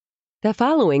The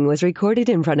following was recorded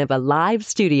in front of a live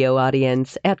studio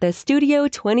audience at the Studio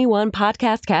 21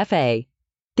 Podcast Cafe.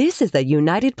 This is the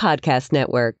United Podcast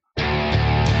Network.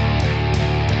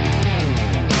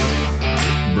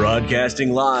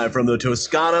 Broadcasting live from the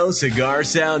Toscano Cigar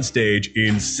Soundstage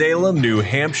in Salem, New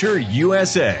Hampshire,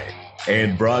 USA.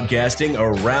 And broadcasting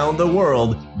around the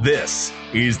world, this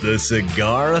is the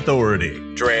Cigar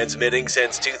Authority. Transmitting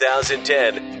since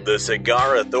 2010, the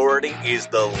Cigar Authority is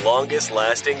the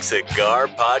longest-lasting cigar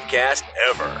podcast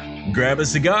ever. Grab a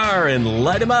cigar and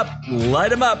light 'em up,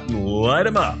 light 'em up, light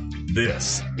 'em up.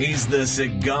 This is the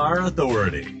Cigar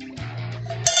Authority.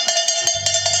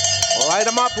 Light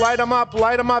 'em up, light 'em up,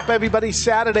 light 'em up, everybody.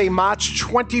 Saturday, March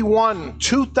 21,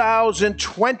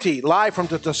 2020, live from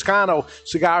the Toscano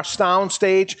Cigar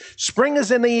Soundstage. Spring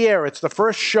is in the air. It's the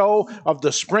first show of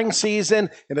the spring season,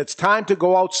 and it's time to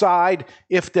go outside,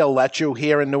 if they'll let you,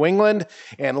 here in New England,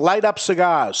 and light up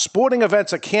cigars. Sporting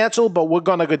events are canceled, but we're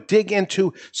going to dig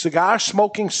into cigar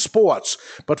smoking sports.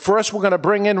 But first, we're going to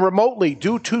bring in remotely,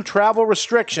 due to travel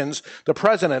restrictions, the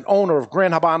president, owner of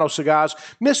Gran Habano Cigars,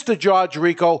 Mr. George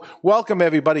Rico. Welcome,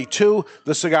 everybody, to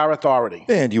the Cigar Authority.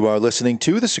 And you are listening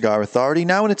to the Cigar Authority,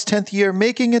 now in its 10th year,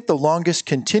 making it the longest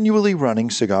continually running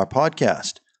cigar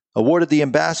podcast. Awarded the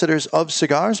Ambassadors of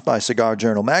Cigars by Cigar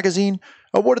Journal magazine.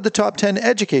 Awarded the Top 10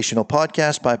 Educational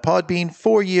Podcast by Podbean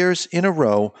 4 years in a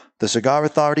row. The Cigar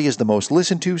Authority is the most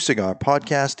listened to cigar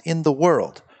podcast in the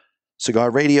world. Cigar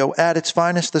radio at its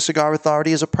finest, the Cigar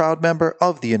Authority is a proud member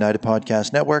of the United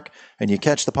Podcast Network, and you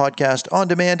catch the podcast on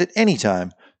demand at any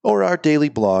time or our daily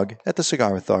blog at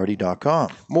thecigarauthority.com.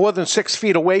 More than 6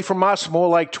 feet away from us, more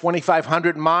like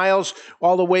 2,500 miles,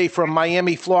 all the way from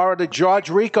Miami, Florida,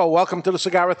 George Rico. Welcome to the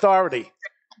Cigar Authority.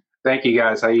 Thank you,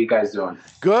 guys. How you guys doing?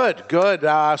 Good, good.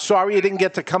 Sorry you didn't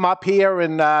get to come up here,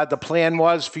 and the plan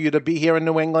was for you to be here in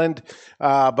New England.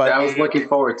 But I was looking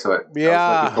forward to it.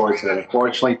 Yeah.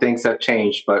 Unfortunately, things have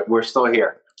changed, but we're still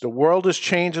here. The world has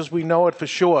changed as we know it for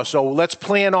sure. So let's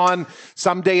plan on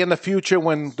someday in the future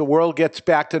when the world gets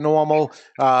back to normal,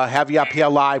 have you up here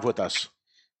live with us.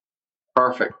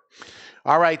 Perfect.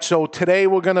 All right, so today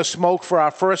we're going to smoke for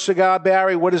our first cigar.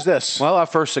 Barry, what is this? Well, our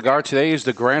first cigar today is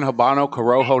the Gran Habano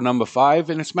Corojo No. 5,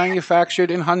 and it's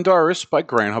manufactured in Honduras by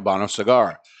Gran Habano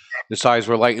Cigar. The size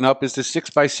we're lighting up is the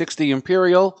 6x60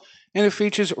 Imperial, and it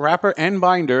features wrapper and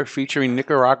binder featuring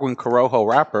Nicaraguan Corojo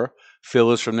wrapper,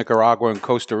 fillers from Nicaragua and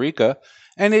Costa Rica,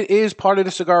 and it is part of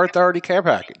the Cigar Authority care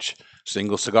package.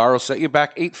 Single cigar will set you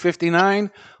back $8.59,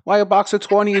 while a box of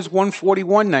 20 is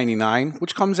 $141.99,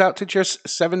 which comes out to just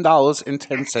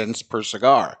 $7.10 per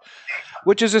cigar,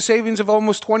 which is a savings of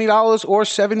almost $20 or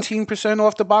 17%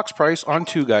 off the box price on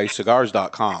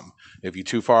twoguyscigars.com. If you're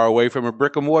too far away from a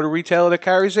brick-and-mortar retailer that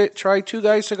carries it, try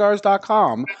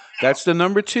twoguyscigars.com. That's the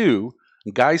number 2,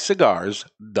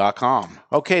 guyscigars.com.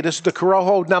 Okay, this is the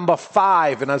Corojo No.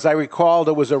 5, and as I recall,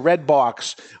 there was a red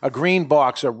box, a green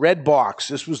box, a red box.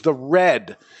 This was the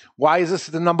red. Why is this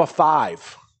the number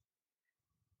 5?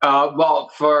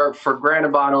 Well, for Gran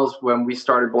Habanos, when we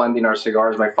started blending our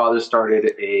cigars, my father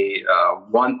started a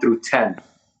 1 through 10.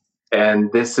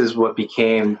 And this is what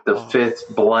became the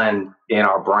 5th blend in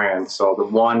our brand. So the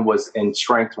 1 was in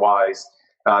strength-wise,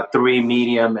 3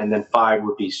 medium, and then 5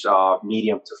 would be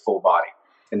medium to full body.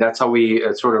 And that's how we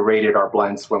sort of rated our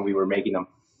blends when we were making them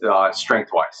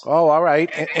strength-wise. Oh, all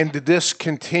right. And did this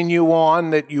continue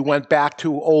on, that you went back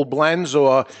to old blends,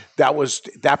 or that was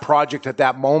that project at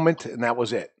that moment and that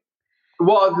was it?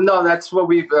 Well, no, that's what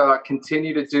we've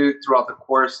continued to do throughout the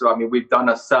course. So, I mean, we've done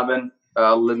a 7,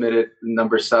 limited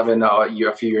number 7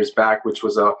 a few years back, which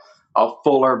was a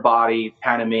fuller body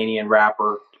Panamanian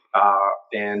wrapper.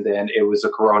 And then it was a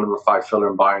Corona No. 5 filler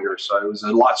and binder. So it was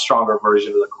a lot stronger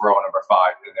version of the Corona No.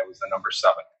 5, and it was the number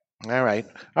 7. All right.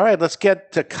 All right, let's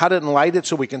get to cut it and light it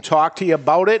so we can talk to you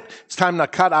about it. It's time to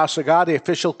cut our cigar. The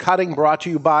official cutting brought to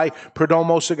you by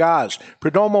Perdomo Cigars.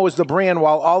 Perdomo is the brand.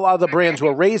 While all other brands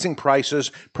were raising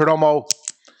prices, Perdomo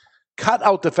cut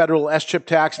out the federal S-chip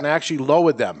tax and actually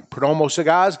lowered them. Perdomo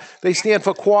Cigars, they stand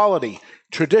for quality,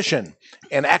 tradition,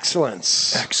 and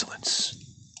excellence. Excellence.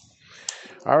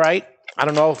 All right. I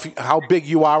don't know how big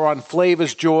you are on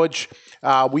flavors, George.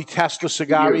 We test the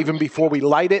cigar even before we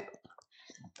light it.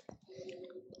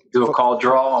 Do a cold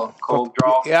draw.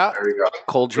 Yeah. There you go.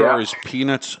 Cold draw is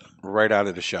peanuts right out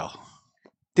of the shell.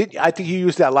 I think you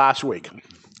used that last week.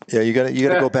 Yeah, you got to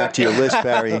go back to your list,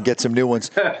 Barry, and get some new ones.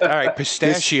 All right,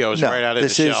 pistachios right out of the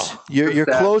shell. You're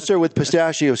closer with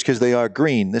pistachios because they are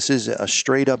green. This is a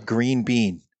straight-up green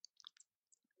bean.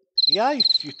 Yeah,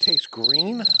 you taste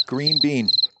green. Green bean.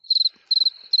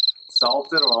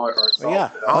 salted or salted? Yeah,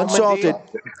 Unsalted.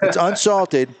 It's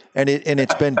unsalted, and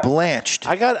it's been blanched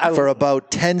I for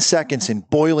about 10 seconds in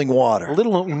boiling water. a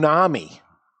little umami.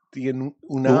 The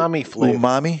umami flavor.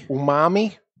 Umami?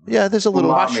 Umami? Yeah, there's a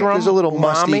little Umami. There's a little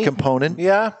musty Umami? component.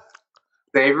 Yeah.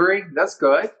 Savory? That's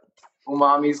good.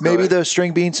 Umami's good. Maybe the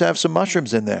string beans have some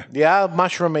mushrooms in there, Yeah,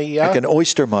 mushroomy. Yeah. like an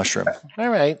oyster mushroom. All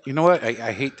right. You know what?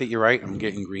 I hate that you're right. I'm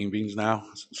getting green beans now.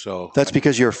 So That's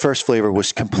because your first flavor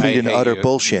was complete I and hate utter you.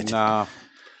 bullshit. Nah,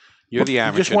 you're the He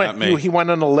amateur, just went. not me. He went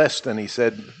on the list and he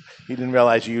said he didn't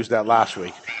realize you used that last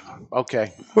week.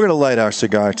 Okay. We're going to light our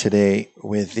cigar today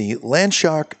with the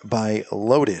Landshark by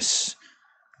Lotus.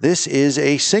 This is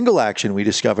a single action we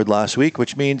discovered last week,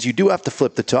 which means you do have to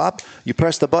flip the top. You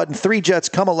press the button, 3 jets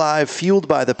come alive, fueled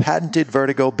by the patented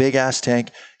Vertigo big-ass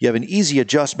tank. You have an easy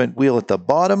adjustment wheel at the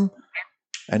bottom,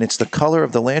 and it's the color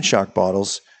of the Landshark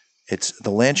bottles. It's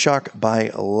the Landshark by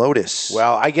Lotus.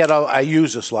 Well, I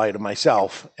use this lighter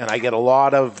myself, and I get a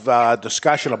lot of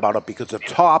discussion about it because the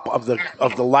top of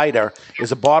the lighter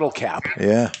is a bottle cap.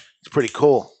 Yeah. It's pretty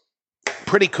cool.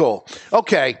 Pretty cool.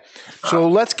 Okay, so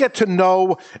let's get to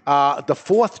know the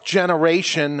 4th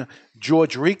generation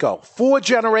George Rico. 4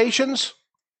 generations?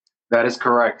 That is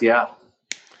correct, yeah.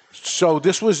 So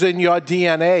this was in your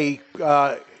DNA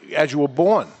as you were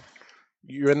born.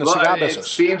 You're in the cigar It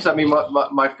business. seems, I mean,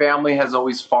 my family has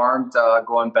always farmed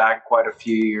going back quite a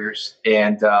few years,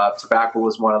 and tobacco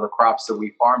was one of the crops that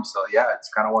we farmed. So, yeah, it's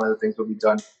kind of one of the things that we've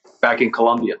done back in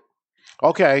Colombia.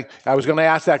 Okay, I was going to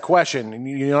ask that question.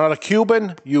 You're not a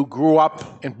Cuban. You grew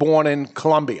up and born in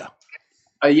Colombia.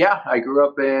 Yeah, I grew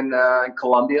up in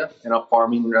Colombia in a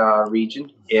farming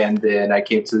region, and then I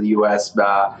came to the U.S.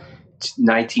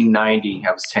 1990.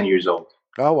 I was 10 years old.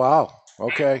 Oh, wow.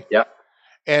 Okay. Yep.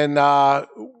 And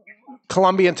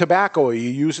Colombian tobacco, are you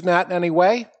using that in any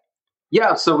way?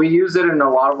 Yeah, so we use it in a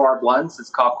lot of our blends. It's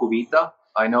called cubita.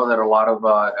 I know that a lot of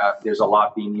there's a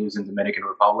lot being used in Dominican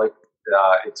Republic.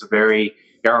 It's a very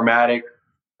aromatic,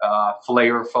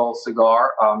 flavorful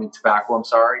cigar, tobacco, I'm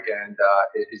sorry, and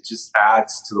it just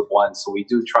adds to the blend. So we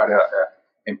do try to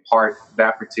impart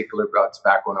that particular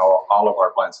tobacco in all of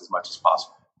our blends as much as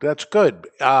possible. That's good.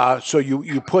 So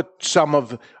you put some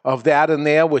of that in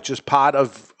there, which is part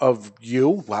of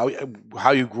you,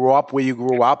 how you grew up, where you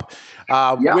grew up.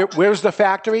 Yeah. Where's the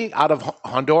factory? Out of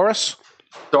Honduras?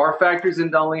 So our factory's in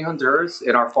Dunley, Honduras,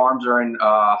 and our farms are in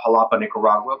Jalapa,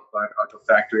 Nicaragua, but the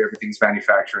factory, everything's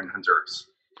manufactured in Honduras.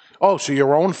 Oh, so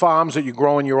your own farms that you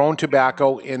grow in your own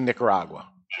tobacco in Nicaragua.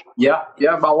 Yeah.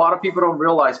 But a lot of people don't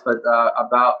realize, but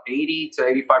about 80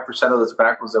 to 85% of the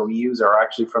tobaccos that we use are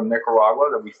actually from Nicaragua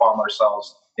that we farm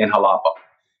ourselves in Jalapa.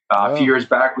 A few years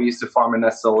back, we used to farm in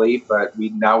Esteli, but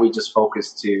now we just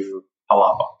focus to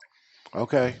Jalapa.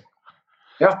 Okay.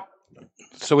 Yeah.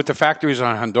 So with the factories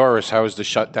on Honduras, how has the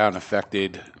shutdown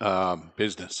affected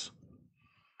business?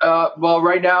 Well,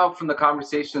 right now, from the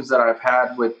conversations that I've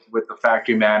had with the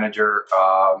factory manager,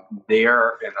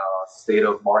 they're in a state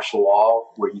of martial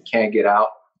law where you can't get out.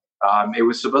 It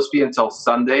was supposed to be until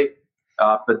Sunday,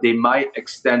 but they might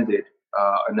extend it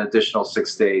an additional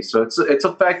 6 days. So it's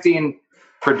affecting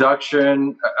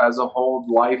production as a whole,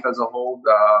 life as a whole,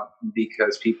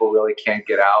 because people really can't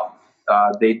get out.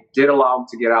 They did allow them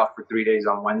to get out for 3 days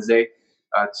on Wednesday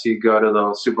to go to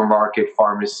the supermarket,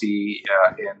 pharmacy,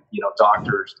 and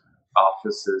doctors'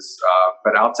 offices.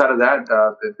 But outside of that,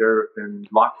 they're in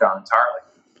lockdown entirely.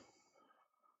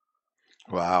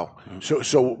 Wow.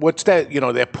 So what's that?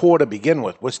 They're poor to begin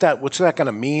with. What's that going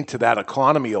to mean to that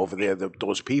economy over there?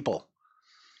 Those people.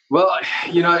 Well,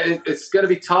 it's going to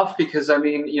be tough because at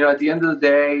the end of the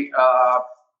day,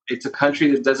 it's a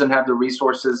country that doesn't have the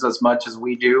resources as much as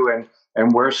we do,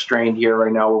 and we're strained here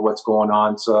right now with what's going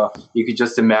on. So you could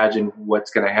just imagine what's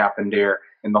going to happen there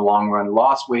in the long run.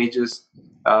 Lost wages.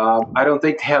 I don't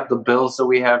think they have the bills that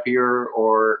we have here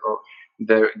or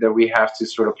that we have to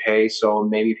sort of pay. So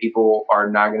maybe people are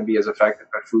not going to be as affected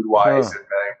by food-wise and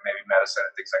maybe medicine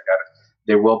and things like that.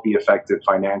 They will be affected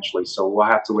financially. So we'll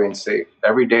have to wait and see.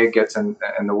 Every day gets in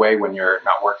the way when you're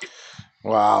not working.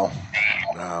 Wow.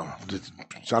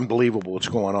 It's unbelievable what's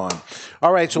going on.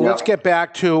 All right, so let's get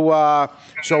back to,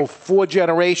 4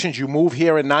 generations. You move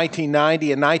here in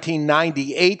 1990. In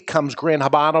 1998 comes Gran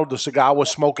Habano, the cigar we're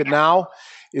smoking now.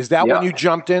 Is that when you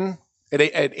jumped in at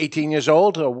 18 years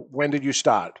old, or when did you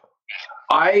start?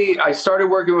 I started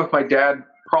working with my dad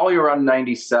probably around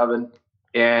 97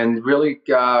 and really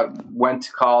went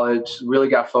to college, really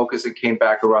got focused and came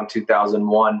back around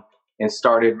 2001. And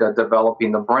started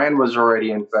developing. The brand was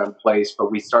already in place, but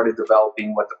we started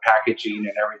developing what the packaging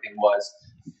and everything was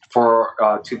for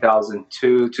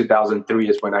 2002, 2003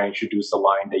 is when I introduced the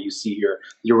line that you see here.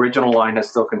 The original line has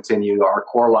still continued, our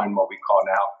core line, what we call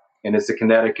now, and it's the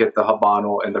Connecticut, the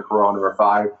Habano, and the Corojo number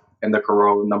 5, and the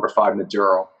Corojo number 5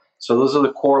 Maduro. So those are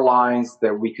the core lines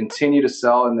that we continue to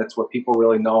sell, and that's what people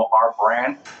really know our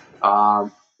brand.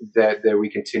 That we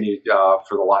continued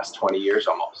for the last 20 years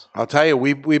almost. I'll tell you,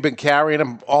 we've been carrying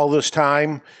them all this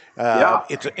time. Yeah.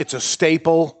 It's a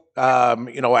staple.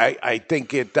 I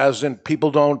think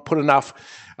people don't put enough,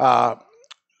 not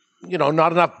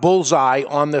enough bullseye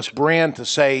on this brand to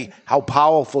say how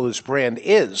powerful this brand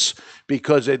is,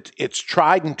 because it's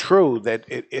tried and true that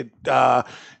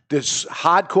there's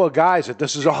hardcore guys that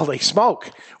this is all they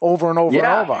smoke over and over and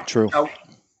over. True.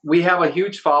 We have a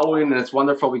huge following, and it's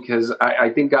wonderful because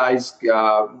I think, guys,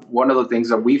 one of the things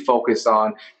that we focus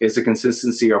on is the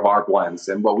consistency of our blends.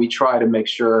 And what we try to make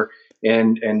sure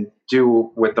and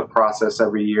do with the process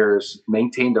every year is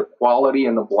maintain the quality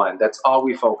in the blend. That's all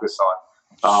we focus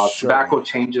on. Tobacco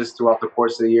changes throughout the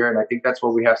course of the year, and I think that's why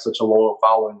we have such a loyal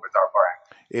following with our brand.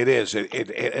 It is.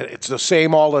 It's the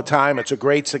same all the time. It's a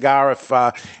great cigar.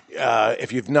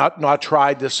 If you've not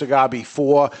tried this cigar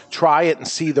before, try it and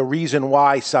see the reason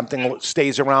why something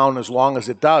stays around as long as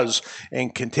it does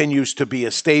and continues to be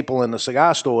a staple in the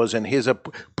cigar stores. And here's a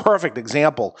perfect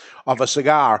example of a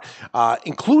cigar,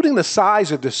 including the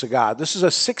size of the cigar. This is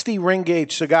a 60 ring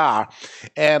gauge cigar,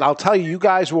 and I'll tell you, you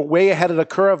guys were way ahead of the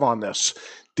curve on this.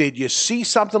 Did you see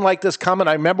something like this coming?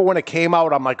 I remember when it came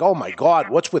out, I'm like, oh my God,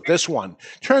 what's with this one?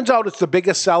 Turns out it's the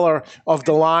biggest seller of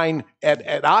the line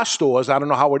at our stores. I don't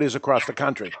know how it is across the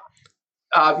country.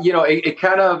 It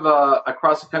kind of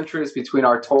across the country is between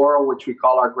our Toro, which we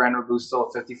call our Gran Robusto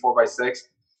 54x6,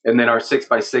 and then our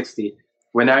 6x60.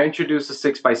 When I introduced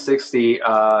the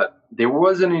 6x60, there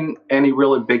wasn't any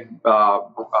really big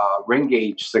ring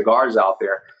gauge cigars out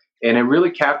there. And it really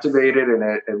captivated, and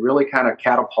it really kind of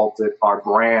catapulted our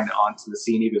brand onto the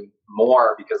scene even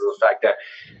more because of the fact that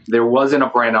there wasn't a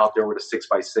brand out there with a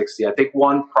 6x60. I think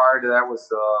one prior to that was,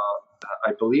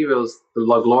 I believe it was the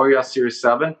La Gloria Series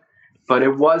 7, but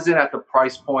it wasn't at the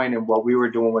price point and what we were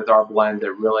doing with our blend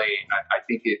that really, I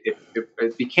think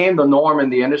it became the norm in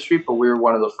the industry, but we were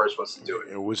one of the first ones to do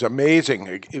it. It was amazing.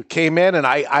 It came in, and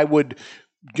I would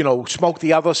smoke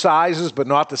the other sizes, but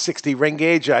not the 60 ring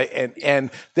gauge.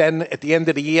 And then at the end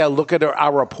of the year, look at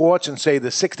our reports and say the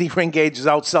 60 ring gauge is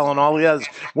outselling all the others.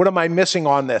 What am I missing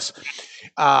on this?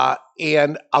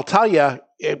 And I'll tell you,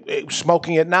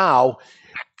 smoking it now,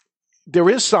 there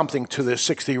is something to the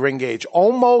 60 ring gauge.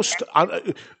 Almost,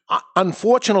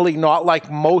 unfortunately, not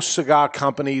like most cigar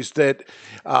companies that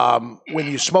when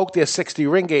you smoke their 60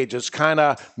 ring gauge, it's kind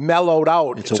of mellowed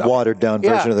out. It's a watered-down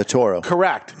version of the Toro.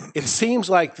 Correct. It seems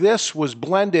like this was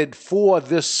blended for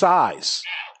this size.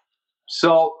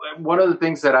 So one of the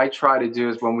things that I try to do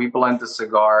is when we blend the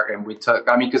cigar and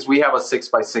because we have a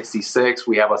 6x66,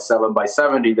 we have a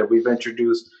 7x70 that we've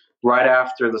introduced right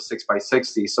after the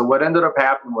 6x60. So what ended up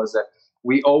happening was that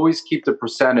we always keep the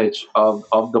percentage of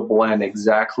the blend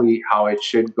exactly how it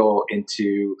should go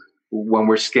into when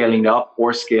we're scaling up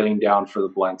or scaling down for the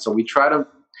blend. So we try to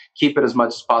keep it as much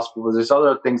as possible. But there's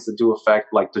other things that do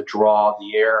affect, like the draw,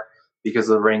 the air, because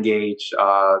of the ring gauge,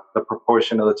 the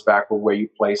proportion of the tobacco, where you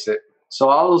place it. So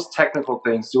all those technical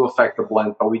things do affect the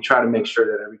blend, but we try to make sure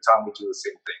that every time we do the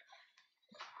same thing.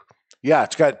 Yeah,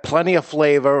 it's got plenty of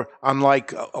flavor,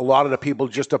 unlike a lot of the people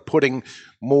just are putting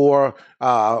more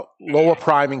lower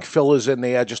priming fillers in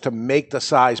there just to make the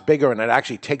size bigger, and it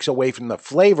actually takes away from the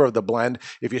flavor of the blend.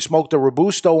 If you smoke the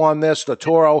Robusto on this, the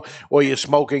Toro, or you're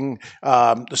smoking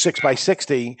the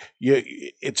 6x60,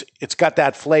 it's got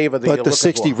that flavor that you're looking for. But the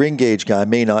 60 ring gauge guy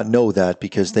may not know that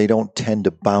because they don't tend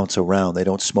to bounce around. They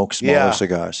don't smoke smaller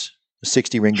cigars. The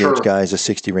 60 ring gauge guy is a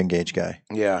 60 ring gauge guy.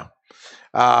 Yeah.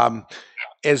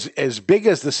 As big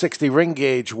as the 60 ring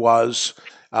gauge was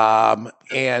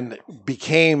and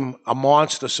became a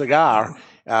monster cigar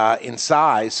in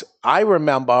size, I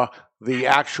remember the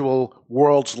actual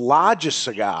world's largest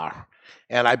cigar.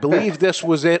 And I believe this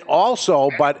was it also,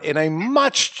 but in a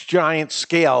much giant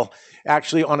scale,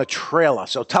 actually on a trailer.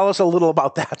 So tell us a little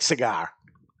about that cigar.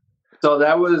 So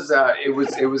that was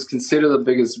it was considered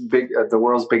the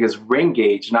world's biggest ring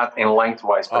gauge, not in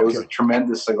lengthwise, but it was a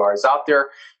tremendous cigar. It's out there.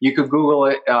 You could Google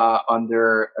it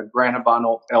under Gran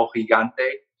Habano El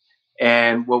Gigante.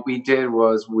 And what we did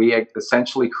was we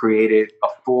essentially created a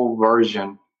full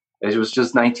version. It was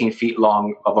just 19 feet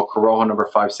long of a Corojo number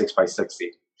 5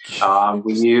 6x60.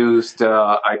 We used,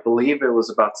 I believe it was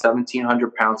about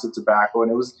 1,700 pounds of tobacco,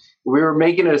 and we were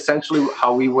making it essentially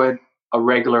how we would a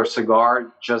regular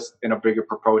cigar, just in a bigger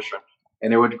proportion.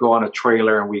 and it would go on a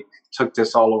trailer, and we took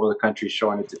this all over the country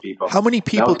showing it to people. How many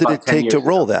people did it take to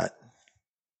roll that?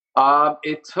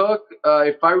 It took,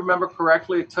 if I remember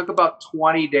correctly, it took about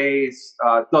 20 days.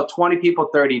 20 people,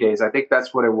 30 days. I think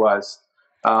that's what it was,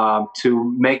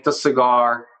 to make the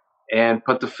cigar and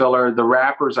put the filler. The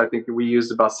wrappers, I think we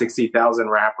used about 60,000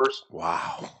 wrappers.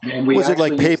 Wow. And we was it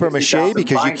like paper mache?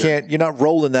 Because you're not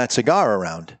rolling that cigar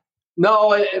around.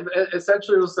 No,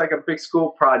 essentially it was like a big school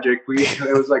project.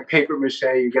 It was like paper mache.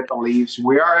 You get the leaves.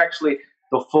 We are actually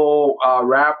the full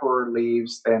wrapper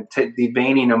leaves and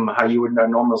deveining them how you would in a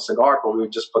normal cigar, but we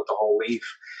would just put the whole leaf.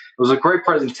 It was a great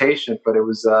presentation, but it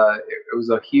was a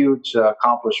huge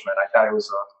accomplishment. I thought it was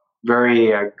a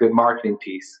very good marketing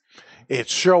piece. It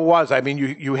sure was. I mean,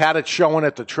 you had it showing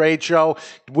at the trade show.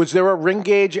 Was there a ring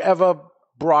gauge ever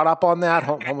brought up on that?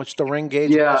 How much the ring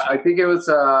gauge was? I think it was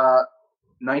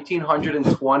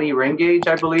 1920 ring gauge,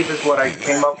 I believe, is what I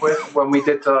came up with when we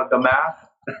did the math.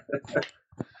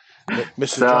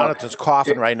 Mr. Jonathan's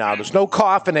coughing right now. There's no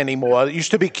coughing anymore. It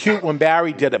used to be cute when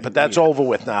Barry did it, but that's over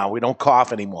with now. We don't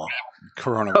cough anymore.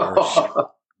 Coronavirus.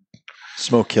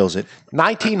 Smoke kills it.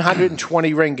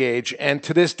 1920 ring gauge, and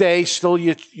to this day, still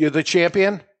you're the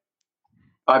champion?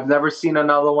 I've never seen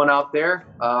another one out there.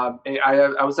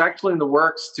 I was actually in the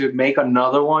works to make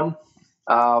another one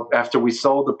after we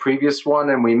sold the previous one,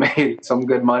 and we made some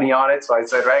good money on it. So I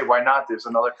said, hey, why not? There's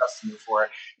another customer for it.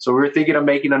 So we were thinking of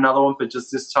making another one, but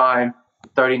just this time,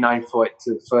 39 foot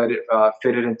to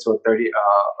fit it into a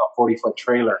 40-foot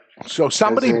trailer. So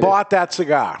somebody bought that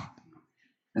cigar.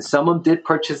 And someone did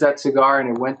purchase that cigar,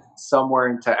 and it went somewhere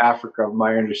into Africa,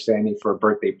 my understanding, for a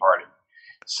birthday party.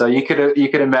 So you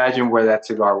could imagine where that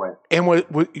cigar went. And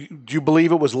do you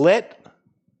believe it was lit?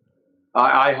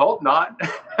 I hope not.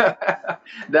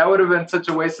 That would have been such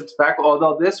a waste of tobacco.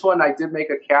 Although this one, I did make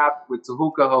a cap with the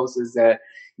hookah hoses that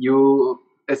you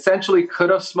essentially could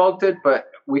have smoked it, but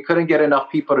we couldn't get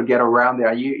enough people to get around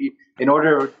there. In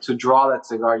order to draw that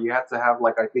cigar, you had to have,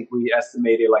 I think we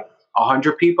estimated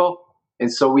 100 people. And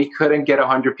so we couldn't get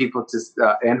 100 people to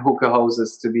and hookah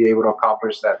hoses to be able to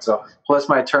accomplish that. So plus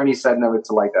my attorney said never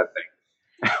to light that thing.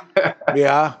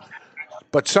 Yeah.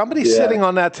 But somebody's sitting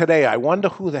on that today. I wonder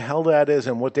who the hell that is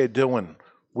and what they're doing.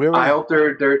 I hope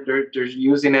they're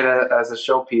using it as a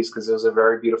showpiece, because it was a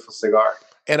very beautiful cigar.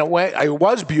 And it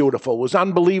was beautiful. It was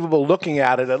unbelievable looking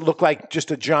at it. It looked like just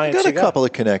a giant cigar. Got a couple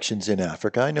of connections in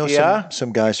Africa. I know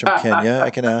some guys from Kenya. I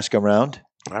can ask around.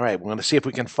 All right, we're going to see if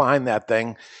we can find that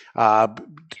thing.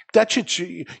 That should,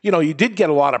 you did get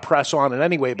a lot of press on it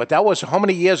anyway, but that was how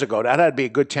many years ago? That had to be a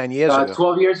good 10 years ago.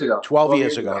 12 years ago. 12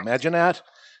 years ago. Imagine that.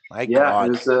 My God.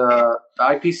 It was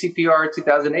IPCPR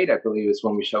 2008, I believe, is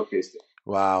when we showcased it.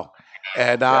 Wow.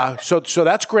 And so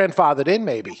that's grandfathered in,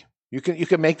 maybe. You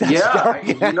can make that cigar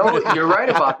again. You're right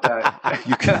about that.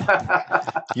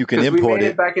 you can import we made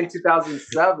it back in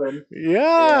 2007.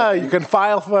 Yeah, you can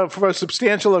file for a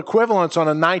substantial equivalence on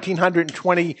a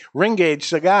 1920 ring gauge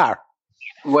cigar.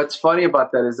 What's funny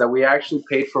about that is that we actually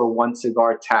paid for a one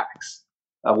cigar tax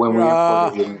when we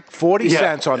imported it. 40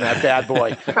 cents on that bad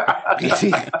boy.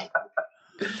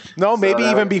 No, maybe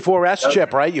even before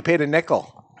S-chip, right? You paid a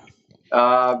nickel.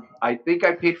 I think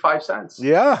I paid 5 cents.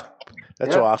 Yeah.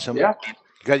 That's awesome. Yeah. You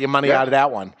got your money out of that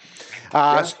one.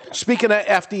 Speaking of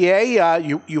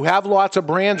FDA, you have lots of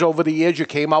brands over the years. You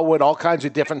came out with all kinds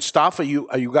of different stuff. Are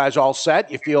you guys all set?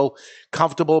 You feel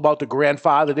comfortable about the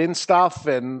grandfathered in stuff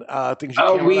and things you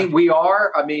can we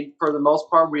are. I mean, for the most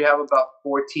part, we have about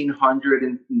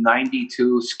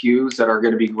 1,492 SKUs that are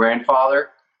going to be grandfathered.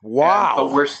 Wow.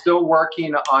 But we're still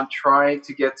working on trying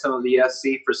to get some of the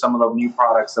SC for some of the new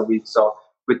products that we've sold.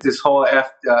 With this whole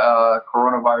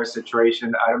coronavirus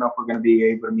situation, I don't know if we're going to be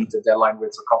able to meet the deadline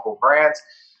with a couple of brands.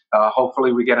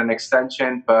 Hopefully we get an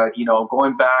extension, but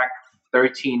going back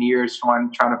 13 years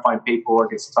trying to find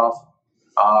paperwork is tough.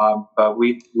 But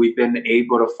we've been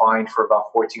able to find for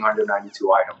about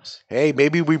 1,492 items. Hey,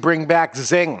 maybe we bring back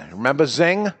Zing. Remember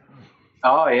Zing?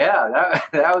 Oh yeah,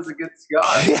 that was a good cigar.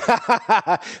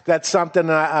 Yeah, that's something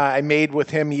I made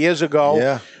with him years ago.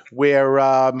 Yeah. Where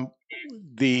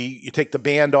you take the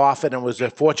band off it, and it was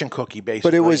a fortune cookie, basically.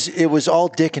 But it was all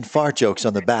dick and fart jokes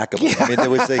on the back of it. I mean, there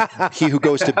was he who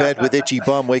goes to bed with itchy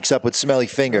bum wakes up with smelly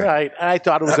finger. Right. I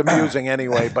thought it was amusing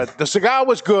anyway. But the cigar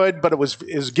was good, but it was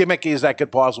as gimmicky as I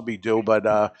could possibly do.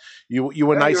 But you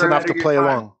were nice enough to play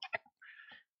along.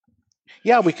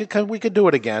 Yeah, we could do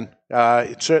it again.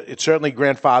 It's certainly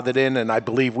grandfathered in, and I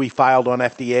believe we filed on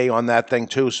FDA on that thing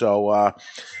too. So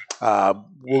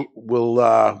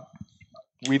we'll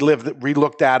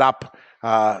relook that up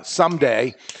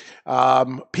someday.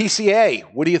 PCA,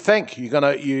 what do you think? You're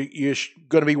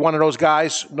gonna be one of those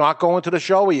guys not going to the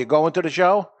show? Are you going to the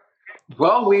show?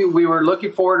 Well, we were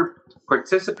looking forward to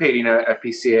participating at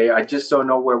PCA. I just don't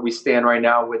know where we stand right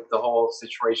now with the whole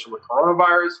situation with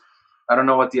coronavirus. I don't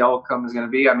know what the outcome is going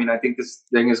to be. I mean, I think this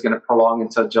thing is going to prolong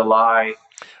until July,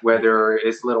 whether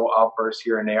it's little outbursts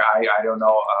here and there. I don't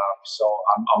know. So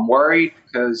I'm worried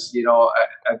because,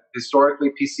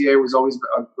 historically PCA was always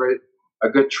a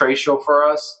good trade show for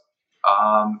us.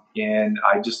 And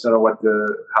I just don't know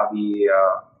how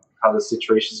the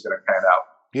situation is going to pan out.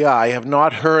 Yeah, I have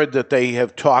not heard that they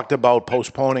have talked about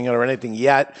postponing it or anything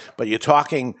yet, but you're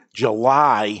talking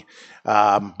July.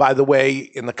 By the way,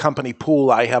 in the company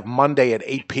pool, I have Monday at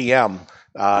 8 p.m.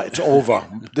 It's over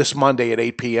this Monday at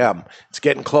 8 p.m. It's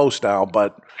getting close now,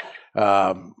 but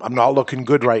I'm not looking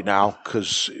good right now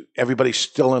because everybody's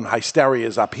still in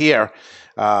hysterias up here,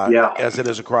 as it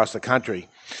is across the country.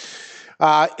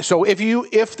 So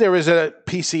if there is a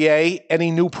PCA,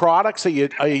 any new products? Are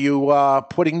you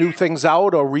putting new things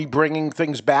out or rebringing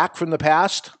things back from the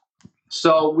past?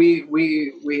 So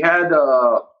we had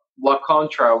La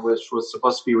Contra, which was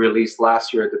supposed to be released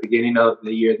last year at the beginning of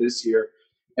the year this year,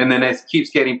 and then it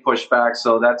keeps getting pushed back.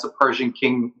 So that's a Persian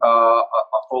King, a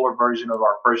fuller version of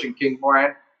our Persian King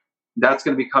brand. That's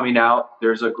going to be coming out.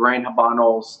 There's a Gran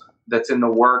Habanos that's in the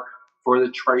work for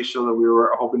the trade show that we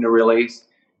were hoping to release.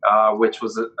 Which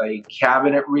was a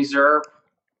cabinet reserve,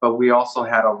 but we also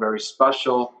had a very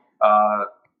special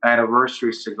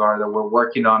anniversary cigar that we're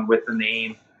working on with the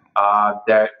name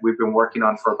that we've been working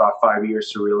on for about 5 years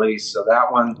to release. So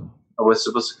that one was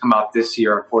supposed to come out this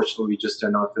year. Unfortunately, we just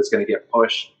don't know if it's going to get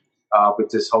pushed with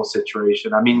this whole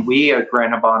situation. I mean, we at Gran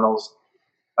Habanos,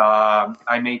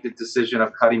 I made the decision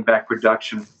of cutting back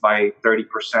production by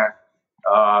 30%.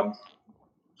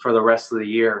 For the rest of the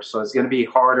year. So it's going to be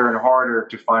harder and harder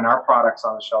to find our products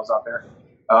on the shelves out there.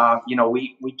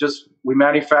 We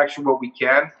manufacture what we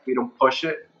can. We don't push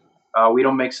it. We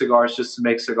don't make cigars just to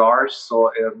make cigars.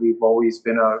 So we've always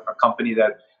been a company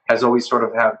that has always sort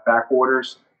of had back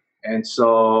orders. And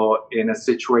so in a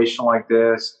situation like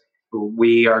this,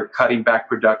 we are cutting back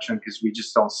production because we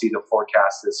just don't see the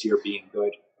forecast this year being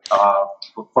good.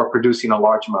 For producing a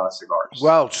large amount of cigars.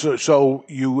 Well, so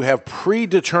you have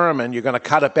predetermined you're going to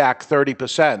cut it back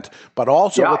 30%, but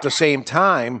also at the same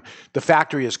time, the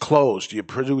factory is closed. You're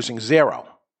producing zero.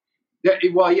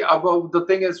 Well, the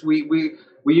thing is, we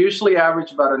usually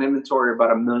average about an inventory of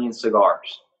about 1 million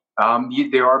cigars.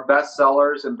 There are best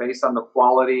sellers, and based on the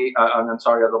quality, of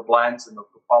the blends and the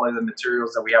quality of the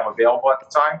materials that we have available at the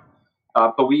time.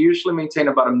 But we usually maintain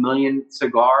about 1 million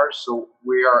cigars, so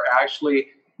we are actually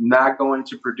not going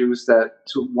to produce that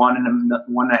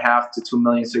 1.5 to 2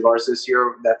 million cigars this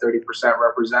year that 30%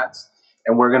 represents.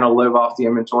 And we're going to live off the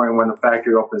inventory. And when the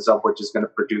factory opens up, we're just going to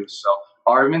produce. So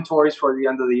our inventories for the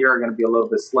end of the year are going to be a little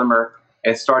bit slimmer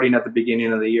and starting at the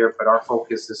beginning of the year. But our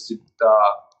focus is to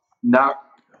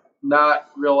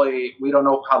not really, we don't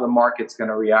know how the market's going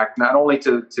to react, not only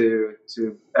to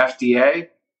FDA,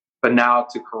 but now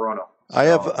to Corona. I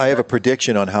have a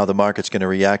prediction on how the market's going to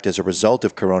react as a result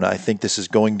of Corona. I think this is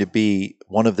going to be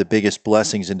one of the biggest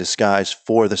blessings in disguise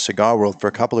for the cigar world for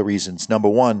a couple of reasons. Number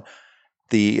one,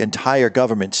 the entire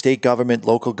government, state government,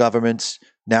 local governments,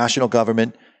 national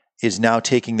government is now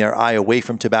taking their eye away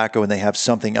from tobacco and they have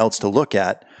something else to look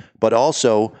at. But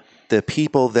also the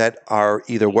people that are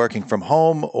either working from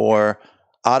home or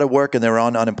out of work and they're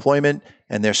on unemployment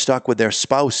and they're stuck with their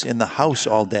spouse in the house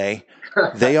all day,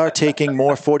 they are taking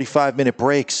more 45-minute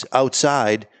breaks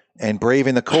outside and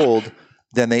braving the cold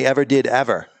than they ever did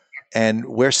ever. And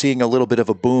we're seeing a little bit of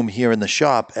a boom here in the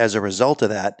shop as a result of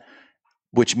that,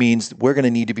 which means we're going to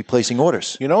need to be placing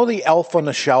orders. You know the elf on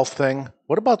the shelf thing?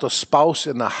 What about the spouse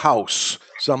in the house?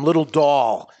 Some little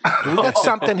doll. Do we got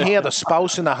something here, the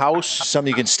spouse in the house? Something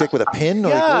you can stick with a pin?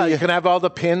 Yeah, you can have all the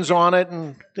pins on it,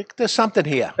 and there's something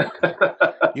here.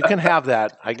 You can have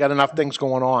that. I got enough things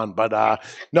going on. But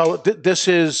no, this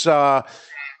is...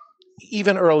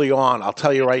 even early on, I'll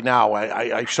tell you right now,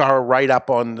 I saw a write-up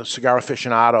on the Cigar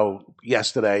Aficionado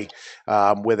yesterday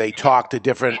where they talked to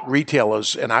different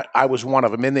retailers, and I was one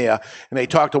of them in there, and they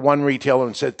talked to one retailer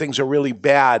and said things are really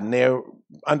bad, and they're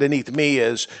underneath me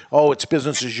is, oh, it's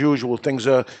business as usual, things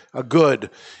are good,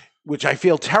 which I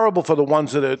feel terrible for the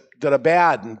ones that are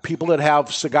bad, and people that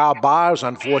have cigar bars,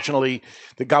 unfortunately,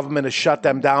 the government has shut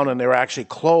them down, and they're actually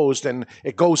closed, and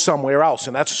it goes somewhere else,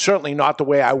 and that's certainly not the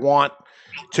way I want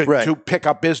to pick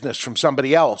up business from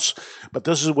somebody else. But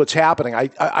this is what's happening.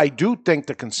 I do think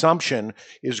the consumption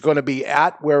is going to be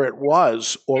at where it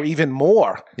was or even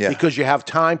more because you have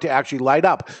time to actually light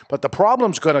up. But the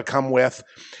problem's going to come with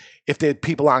if the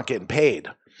people aren't getting paid.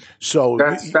 So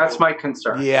that's my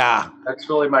concern. Yeah, that's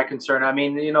really my concern. I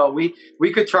mean,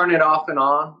 we could turn it off and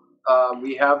on.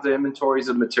 We have the inventories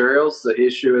of materials. The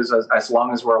issue is as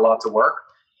long as we're allowed to work.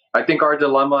 I think our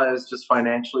dilemma is just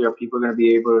financially. Are people going to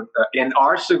be able to? In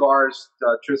our cigars,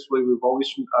 truthfully, we've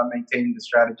always maintained the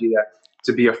strategy that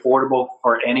to be affordable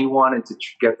for anyone and to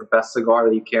get the best cigar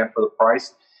that you can for the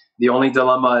price. The only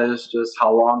dilemma is just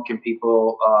how long can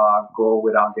people go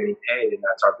without getting paid, and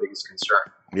that's our biggest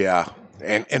concern. Yeah.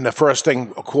 And the first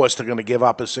thing, of course, they're going to give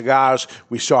up is cigars.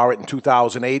 We saw it in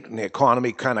 2008 when the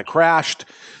economy kind of crashed,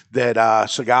 that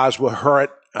cigars were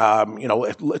hurt.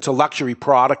 It's a luxury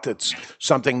product. It's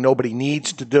something nobody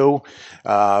needs to do.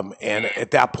 And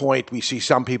at that point, we see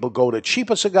some people go to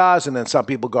cheaper cigars, and then some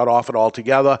people got off it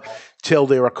altogether till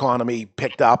their economy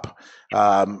picked up.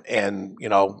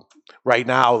 Right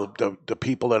now, the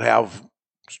people that have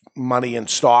money in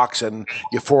stocks and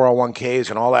your 401ks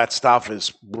and all that stuff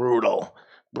is brutal.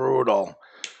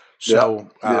 So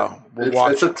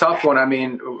it's a tough one. I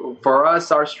mean, for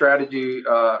us, our strategy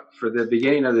for the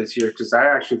beginning of this year, because I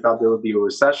actually thought there would be a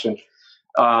recession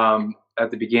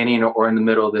at the beginning or in the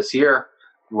middle of this year,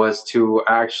 was to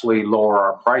actually lower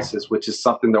our prices, which is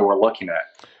something that we're looking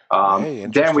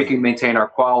at. Then we can maintain our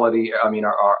quality. I mean,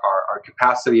 our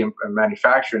capacity in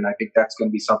manufacturing. I think that's going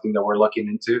to be something that we're looking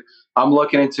into. I'm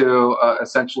looking into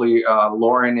essentially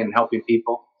lowering and helping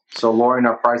people. So lowering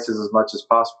our prices as much as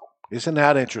possible. Isn't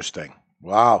that interesting?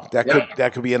 Wow,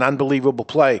 that could be an unbelievable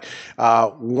play.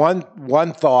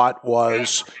 One thought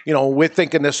was, we're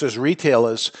thinking this as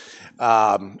retailers.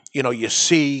 You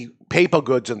see paper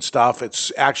goods and stuff.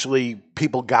 It's actually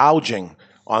people gouging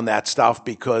on that stuff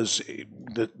because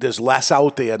there's less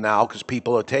out there now because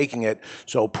people are taking it.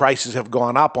 So prices have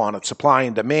gone up on it, supply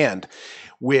and demand.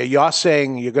 Where you're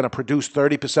saying you're going to produce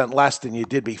 30% less than you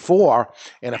did before,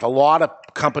 and if a lot of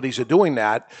companies are doing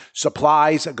that,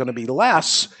 supplies are going to be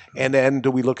less, and then do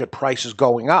we look at prices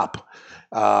going up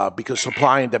because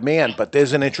supply and demand? But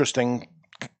there's an interesting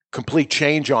complete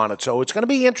change on it. So it's going to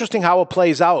be interesting how it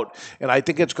plays out. And I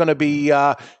think it's going to be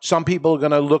some people are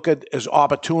going to look at as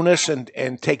opportunists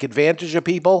and take advantage of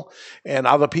people, and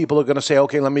other people are going to say,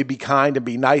 okay, let me be kind and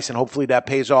be nice, and hopefully that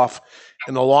pays off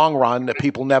in the long run, that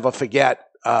people never forget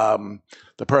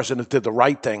the person that did the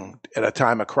right thing at a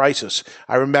time of crisis.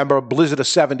 I remember a blizzard of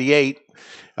 78,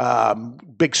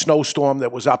 big snowstorm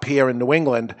that was up here in New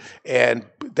England, and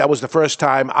that was the first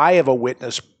time I ever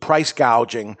witnessed price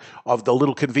gouging of the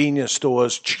little convenience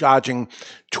stores charging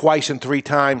twice and three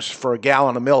times for a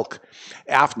gallon of milk.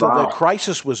 After the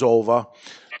crisis was over,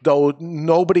 though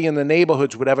nobody in the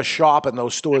neighborhoods would ever shop in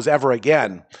those stores ever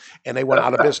again, and they went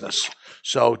out of business.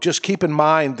 So just keep in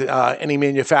mind any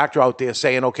manufacturer out there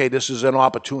saying, okay, this is an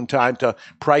opportune time to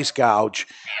price gouge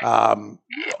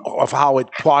of how it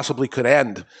possibly could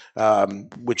end,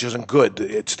 which isn't good.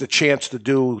 It's the chance to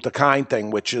do the kind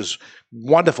thing, which is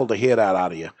wonderful to hear that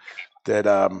out of you,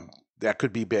 that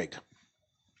could be big.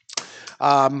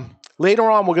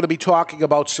 Later on, we're going to be talking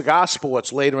about cigar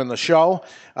sports later in the show.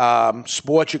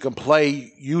 Sports you can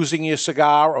play using your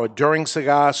cigar or during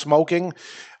cigar smoking.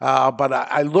 But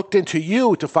I looked into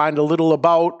you to find a little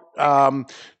about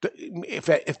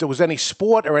if there was any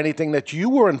sport or anything that you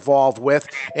were involved with.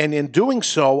 And in doing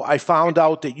so, I found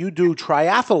out that you do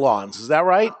triathlons. Is that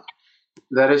right?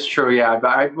 That is true, yeah.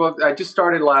 I just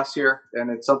started last year,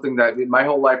 and it's something that my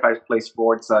whole life I played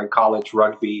sports, college,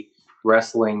 rugby,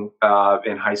 wrestling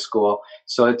in high school.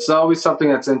 So it's always something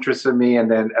that's interested me.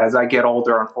 And then as I get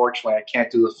older, unfortunately, I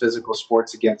can't do the physical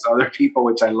sports against other people,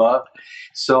 which I love.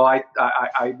 So I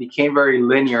became very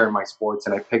linear in my sports,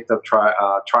 and I picked up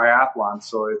triathlon.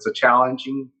 So it's a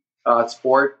challenging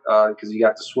sport because you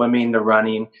got the swimming, the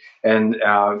running, and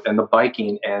the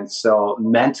biking. And so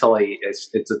mentally,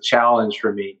 it's a challenge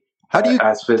for me. How do you,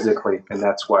 as physically, and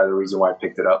that's why the reason why I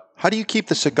picked it up. How do you keep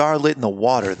the cigar lit in the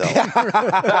water, though?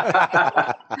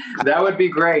 That would be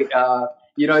great.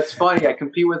 It's funny. I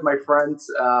compete with my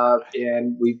friends,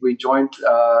 and we joined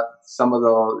some of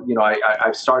the.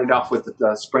 I've started off with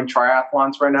the sprint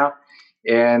triathlons right now,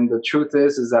 and the truth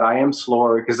is that I am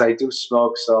slower because I do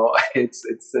smoke, so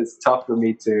it's tough for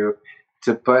me to.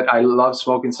 But I love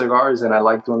smoking cigars, and I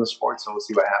like doing the sport, so we'll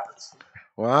see what happens.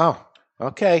 Wow.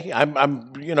 Okay,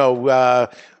 I'm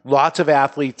lots of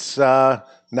athletes now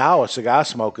are cigar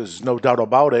smokers, no doubt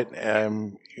about it.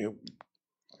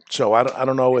 So I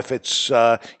don't know if it's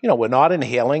we're not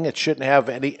inhaling. It shouldn't have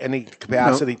any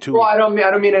capacity to. Well, I don't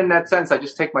mean it in that sense. I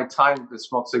just take my time to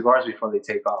smoke cigars before they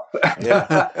take off.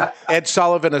 Yeah. Ed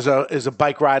Sullivan is a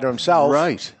bike rider himself,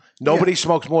 right? Nobody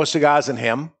smokes more cigars than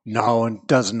him. No, it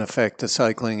doesn't affect the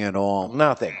cycling at all.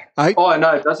 Nothing. Oh,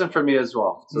 no, it doesn't for me as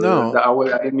well. So No.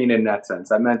 I didn't mean in that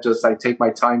sense. I meant just I take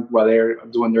my time while they're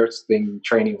doing their thing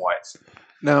training-wise.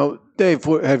 Now, Dave,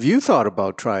 have you thought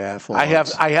about triathlon?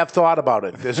 I have thought about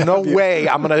it. There's no way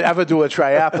I'm going to ever do a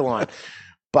triathlon.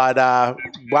 But,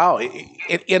 wow,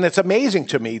 and it's amazing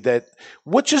to me that,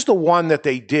 which is the one that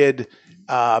they did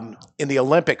in the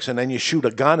Olympics, and then you shoot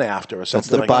a gun after or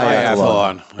something the like that.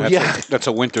 Biathlon. That's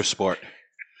a winter sport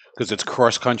because it's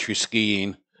cross-country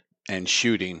skiing and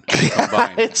shooting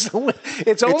combined. It's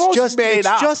almost made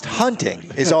up. It's just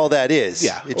hunting is all that is.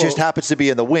 Yeah. It just happens to be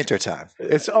in the wintertime.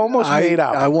 It's almost made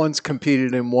up. I once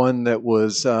competed in one that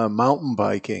was mountain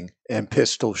biking and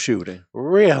pistol shooting.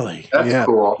 Really? That's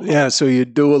cool. Yeah, so you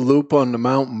do a loop on the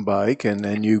mountain bike, and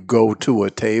then you go to a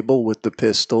table with the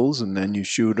pistols, and then you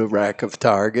shoot a rack of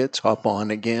targets, hop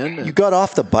on again. You got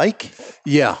off the bike?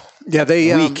 Yeah,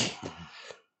 they Weak.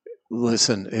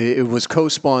 Listen, it was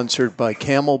co-sponsored by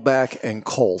Camelback and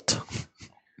Colt.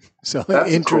 So That's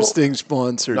interesting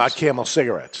sponsors. Not Camel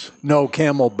cigarettes. No,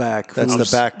 Camelback. That's the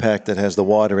who's- backpack that has the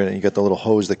water in it. You got the little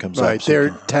hose that comes Right, up. their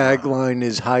tagline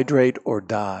is hydrate or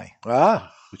die.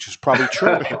 Which is probably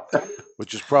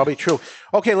true.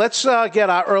 Okay, let's get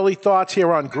our early thoughts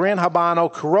here on Gran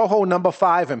Habano Corojo number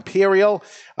 5 Imperial.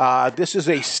 This is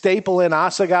a staple in our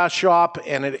cigar shop,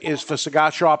 and it is for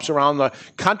cigar shops around the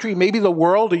country, maybe the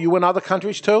world. Are you in other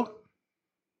countries too?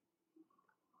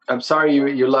 I'm sorry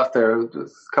you left there.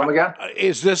 Come again?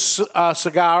 Is this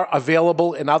cigar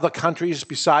available in other countries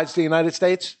besides the United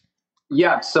States?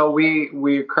 Yeah, so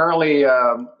we currently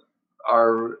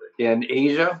are in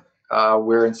Asia.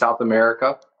 We're in South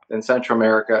America, in Central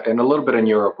America, and a little bit in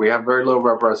Europe. We have very little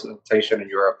representation in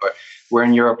Europe, but we're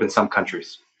in Europe in some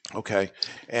countries. Okay,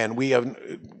 and we have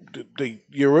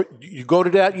you go to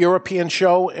that European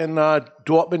show in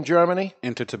Dortmund, Germany?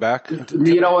 Into tobacco?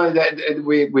 You know,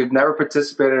 we've never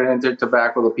participated in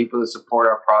Inter-Tobacco. The people that support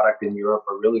our product in Europe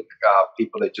are really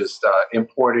people that just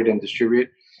import it and distribute.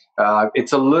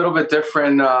 It's a little bit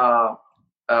different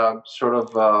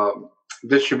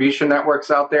distribution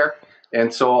networks out there.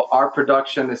 And so our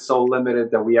production is so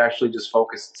limited that we actually just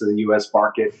focus to the U.S.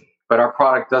 market. But our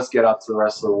product does get out to the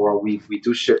rest of the world. We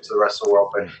do ship to the rest of the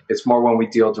world, but it's more when we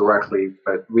deal directly.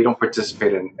 But we don't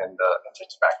participate in the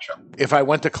Inter-Tobacco. If I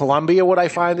went to Colombia, would I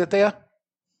find it there?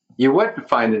 You would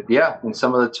find it, yeah. In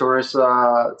some of the tourist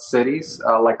cities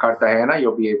like Cartagena,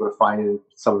 you'll be able to find it in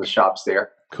some of the shops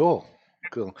there. Cool.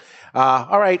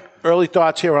 All right, early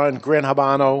thoughts here on Gran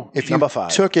Habano If you number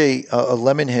 5. took a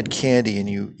lemon head candy and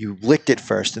you licked it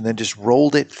first and then just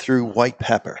rolled it through white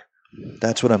pepper,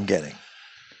 that's what I'm getting.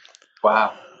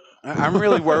 Wow. I'm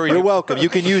really worried. You're welcome. You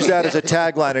can use that as a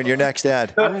tagline on your next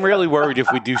ad. I'm really worried if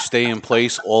we do stay in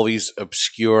place, all these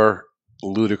obscure,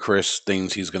 ludicrous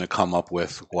things he's going to come up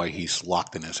with while he's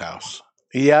locked in his house.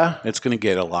 Yeah? It's going to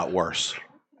get a lot worse.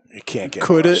 It can't get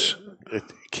Could worse. It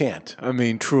can't. I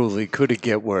mean, truly, could it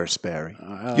get worse, Barry?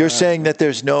 You're saying that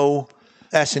there's no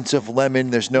essence of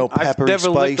lemon, there's no pepper I've never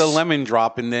spice. licked a lemon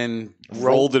drop and then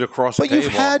rolled it across the But table.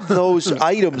 you've had those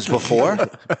items before.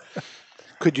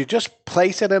 Could you just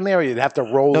place it in there, or you'd have to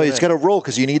roll No, it it's in? got to roll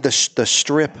because you need the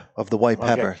strip of the white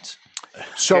pepper.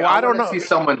 So Yeah, I don't want know. to see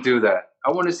someone do that.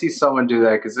 I want to see someone do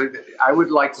that because I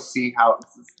would like to see how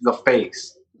the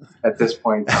face at this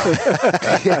point.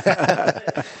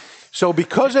 So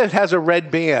because it has a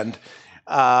red band,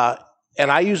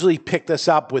 and I usually pick this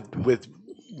up with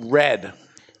red.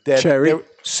 Cherry?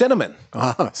 Cinnamon.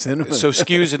 Cinnamon. So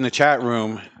Skew's in the chat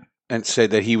room and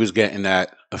said that he was getting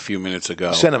that a few minutes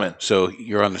ago. Cinnamon. So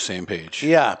you're on the same page.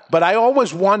 Yeah, but I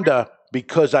always wonder,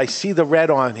 because I see the red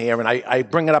on here, and I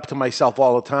bring it up to myself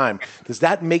all the time. Does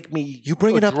that make me You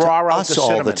bring it up to draw out us the all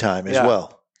the cinnamon? time as Yeah.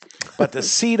 well. But the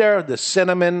cedar, the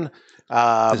cinnamon,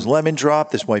 There's lemon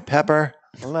drop, there's white pepper.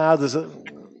 now there's a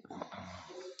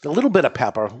little bit of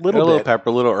pepper, A little pepper,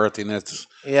 a little earthiness.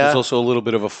 Yeah. There's also a little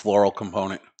bit of a floral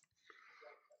component.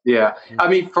 Yeah, I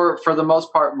mean, for the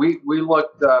most part, we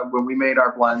looked when we made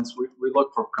our blends, we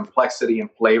look for complexity and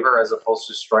flavor as opposed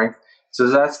to strength. So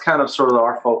that's kind of sort of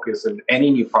our focus in any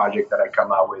new project that I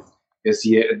come out with is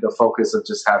the focus of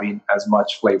just having as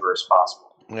much flavor as possible.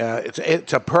 Yeah,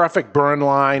 it's a perfect burn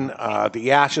line.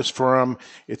 The ash is firm.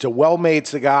 It's a well-made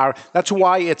cigar. That's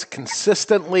why it's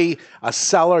consistently a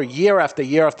seller year after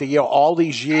year after year, all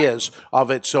these years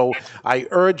of it. So I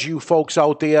urge you folks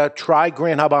out there, try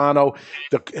Gran Habano,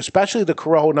 especially the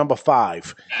Corojo number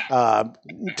 5.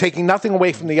 Taking nothing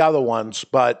away from the other ones,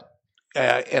 but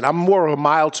and I'm more of a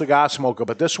mild cigar smoker,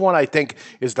 but this one I think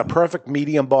is the perfect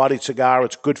medium-bodied cigar.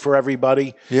 It's good for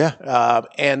everybody. Yeah.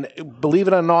 And believe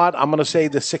it or not, I'm going to say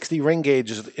the 60 ring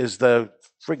gauge is the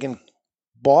friggin'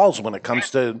 balls when it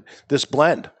comes to this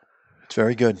blend. It's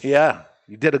very good. Yeah.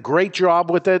 You did a great job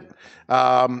with it,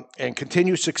 and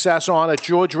continued success on it.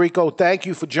 George, Rico, thank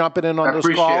you for jumping in on this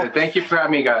call. I appreciate it. Thank you for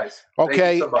having me, guys. Okay,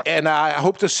 Thank you so much. and I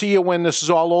hope to see you when this is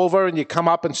all over and you come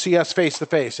up and see us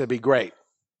face-to-face. It'd be great.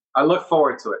 I look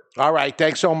forward to it. All right,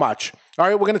 thanks so much. All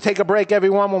right, we're going to take a break,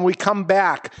 everyone. When we come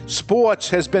back, sports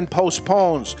has been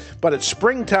postponed, but it's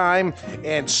springtime,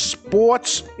 and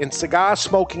sports and cigar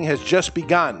smoking has just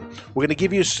begun. We're going to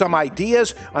give you some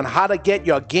ideas on how to get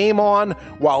your game on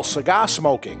while cigar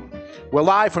smoking. We're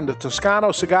live from the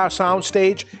Toscano Cigar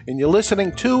Soundstage, and you're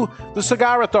listening to The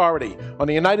Cigar Authority on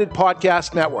the United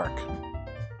Podcast Network.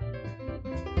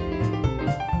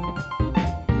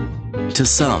 To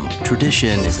some,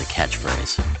 tradition is a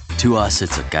catchphrase. To us,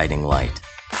 it's a guiding light.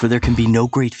 For there can be no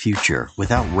great future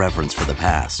without reverence for the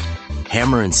past.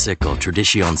 Hammer and Sickle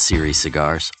Tradition Series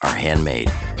cigars are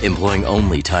handmade, employing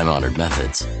only time-honored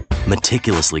methods.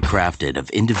 Meticulously crafted of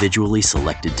individually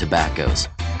selected tobaccos,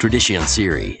 Tradition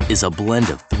Series is a blend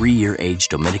of 3-year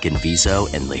aged Dominican Viso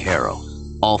and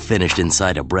Ligero, all finished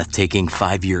inside a breathtaking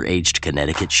 5-year aged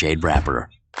Connecticut shade wrapper.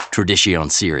 Tradition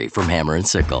Series from Hammer and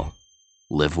Sickle.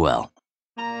 Live well.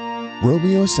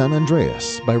 Romeo San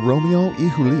Andreas by Romeo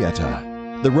y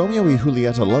Julieta. The Romeo y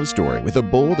Julieta love story with a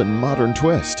bold and modern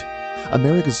twist.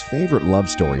 America's favorite love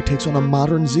story takes on a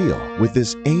modern zeal with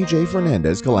this A.J.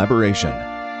 Fernandez collaboration.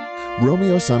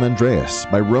 Romeo San Andreas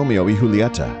by Romeo y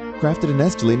Julieta, crafted in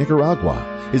Esteli,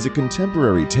 Nicaragua, is a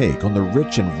contemporary take on the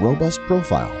rich and robust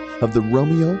profile of the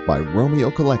Romeo by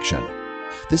Romeo collection.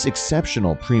 This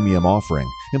exceptional premium offering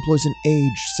employs an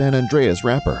aged San Andreas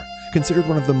wrapper, considered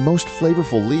one of the most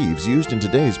flavorful leaves used in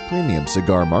today's premium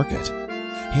cigar market.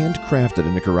 Handcrafted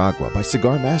in Nicaragua by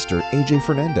cigar master A.J.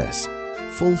 Fernandez.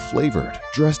 Full-flavored,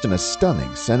 dressed in a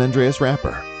stunning San Andreas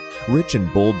wrapper. Rich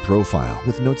and bold profile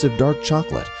with notes of dark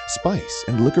chocolate, spice,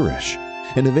 and licorice.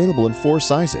 And available in 4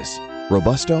 sizes: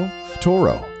 Robusto,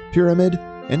 Toro, Pyramid,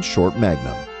 and Short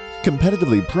Magnum.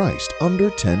 Competitively priced under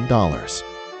 $10.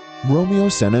 Romeo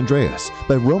San Andreas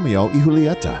by Romeo y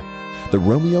Julieta. The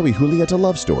Romeo y Julieta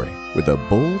love story with a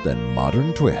bold and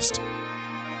modern twist.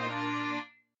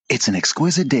 It's an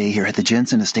exquisite day here at the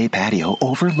Jensen Estate patio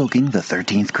overlooking the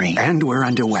 13th green. And we're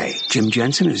underway. Jim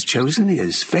Jensen has chosen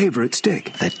his favorite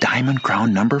stick. The Diamond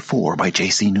Crown No. 4 by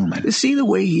J.C. Newman. See the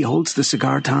way he holds the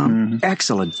cigar, Tom?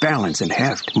 Excellent balance and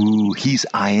heft. Ooh, he's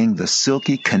eyeing the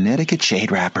silky Connecticut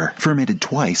shade wrapper, fermented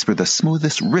twice for the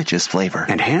smoothest, richest flavor.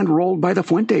 And hand-rolled by the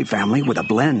Fuente family with a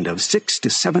blend of 6 to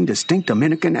 7 distinct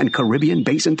Dominican and Caribbean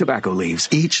basin tobacco leaves.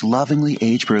 Each lovingly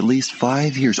aged for at least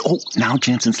 5 years. Oh, now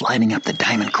Jensen's lighting up the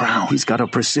Diamond Crown. He's got a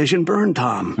precision burn,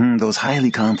 Tom. Those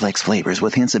highly complex flavors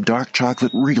with hints of dark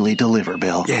chocolate really deliver,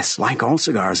 Bill. Yes, like all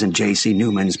cigars in J.C.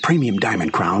 Newman's premium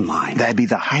Diamond Crown line. That'd be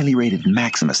the highly rated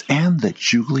Maximus and the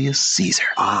Julius Caesar.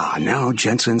 Ah, now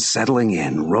Jensen's settling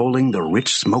in, rolling the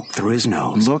rich smoke through his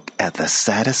nose. Look at the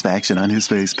satisfaction on his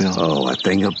face, Bill. Oh, a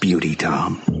thing of beauty,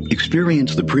 Tom.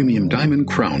 Experience the premium Diamond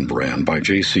Crown brand by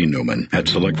J.C. Newman at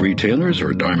select retailers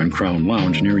or Diamond Crown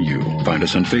Lounge near you. Find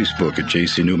us on Facebook at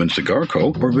J.C. Newman Cigar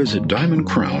Co. or visit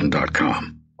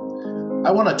diamondcrown.com.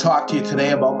 I want to talk to you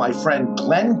today about my friend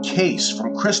Glenn Case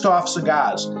from Christoph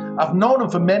Cigars. I've known him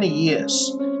for many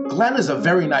years. Glenn is a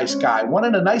very nice guy, one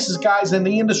of the nicest guys in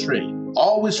the industry.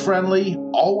 Always friendly,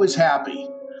 always happy.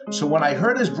 So when I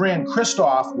heard his brand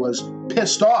Christoph was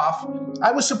pissed off,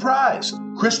 I was surprised.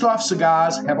 Christoph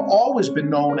Cigars have always been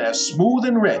known as smooth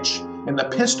and rich, and the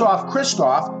pissed off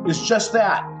Christoph is just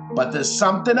that. But there's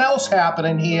something else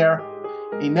happening here.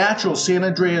 A natural San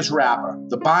Andreas wrapper,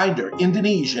 the binder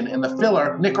Indonesian, and the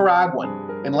filler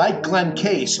Nicaraguan. And like Glenn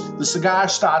Case, the cigar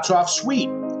starts off sweet,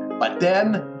 but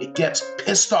then it gets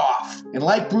pissed off. And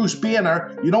like Bruce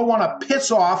Banner, you don't want to piss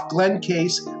off Glenn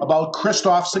Case about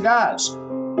Christoph Cigars.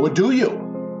 Or do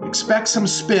you? Expect some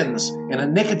spins and a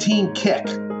nicotine kick.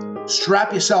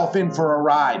 Strap yourself in for a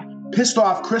ride. Pissed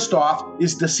off Christoph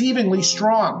is deceivingly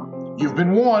strong. You've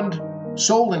been warned.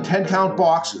 Sold in 10-count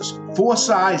boxes, 4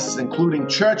 sizes including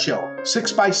Churchill,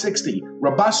 6x60,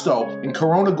 Robusto, and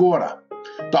Corona Gorda.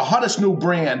 The hottest new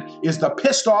brand is the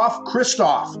Pissed Off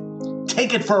Christoph.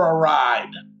 Take it for a ride.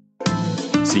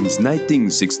 Since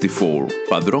 1964,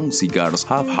 Padron Cigars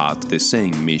have had the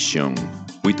same mission.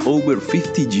 With over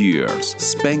 50 years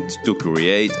spent to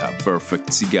create a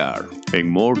perfect cigar, and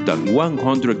more than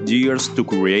 100 years to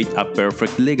create a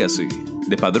perfect legacy.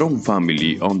 The Padron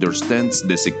family understands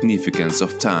the significance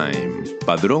of time.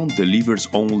 Padron delivers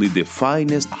only the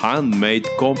finest handmade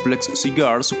complex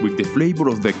cigars with the flavor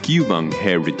of the Cuban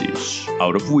heritage,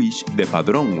 out of which the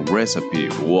Padron recipe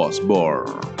was born.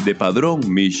 The Padron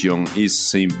mission is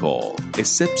simple: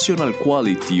 exceptional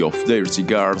quality of their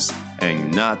cigars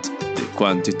and not the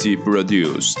quantity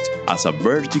produced. As a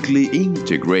vertically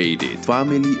integrated,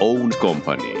 family-owned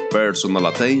company, personal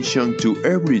attention to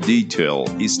every detail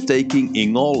is taken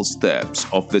in all steps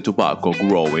of the tobacco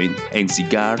growing and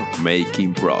cigar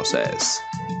making process.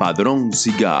 Padron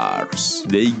Cigars.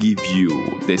 They give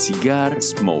you, the cigar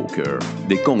smoker,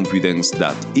 the confidence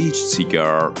that each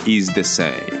cigar is the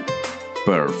same.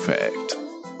 Perfect.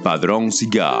 Padron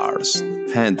Cigars.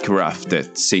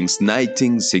 Handcrafted since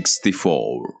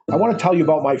 1964. I want to tell you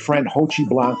about my friend Hochi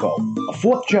Blanco, a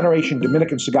fourth-generation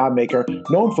Dominican cigar maker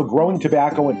known for growing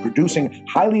tobacco and producing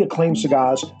highly acclaimed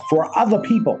cigars for other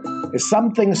people. As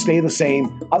some things stay the same,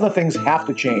 other things have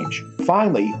to change.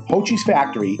 Finally, Hochi's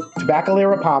factory,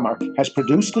 Tabacalera Palma, has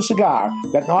produced a cigar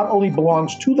that not only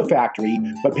belongs to the factory,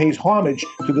 but pays homage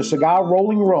to the cigar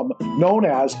rolling room known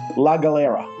as La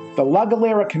Galera. The La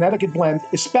Galera Connecticut blend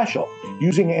is special,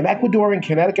 using an Ecuadorian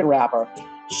Connecticut wrapper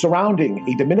surrounding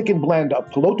a Dominican blend of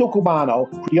Piloto Cubano,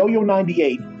 Criollo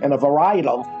 98, and a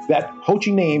varietal that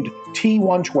Hochi named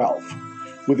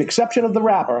T112. With the exception of the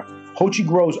wrapper, Hochi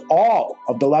grows all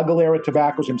of the La Galera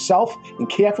tobaccos himself and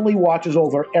carefully watches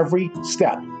over every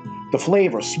step. The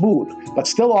flavor, smooth, but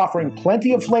still offering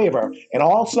plenty of flavor in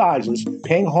all sizes,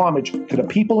 paying homage to the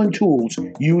people and tools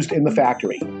used in the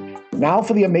factory. Now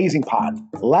for the amazing part.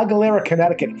 La Galera,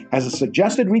 Connecticut has a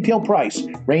suggested retail price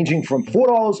ranging from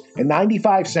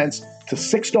 $4.95 to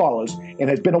 $6 and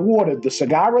has been awarded the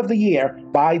Cigar of the Year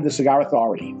by the Cigar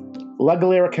Authority. La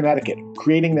Galera, Connecticut,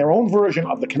 creating their own version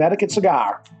of the Connecticut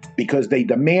cigar because they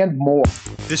demand more.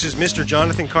 This is Mr.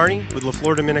 Jonathan Carney with La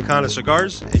Flor Dominicana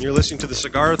Cigars, and you're listening to the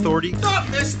Cigar Authority. Not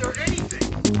Mr. Anything.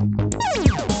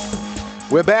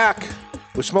 We're back.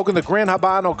 We're smoking the Gran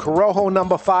Habano Corojo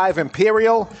No. 5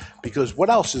 Imperial because what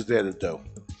else is there to do?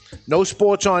 No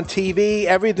sports on TV.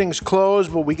 Everything's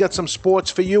closed, but we got some sports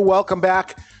for you. Welcome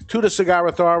back to the Cigar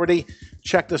Authority.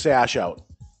 Check this ash out.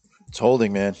 It's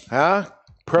holding, man. Huh?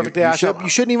 Perfect ash out. You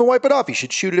shouldn't even wipe it off. You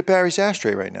should shoot it at Barry's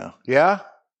ashtray right now. Yeah?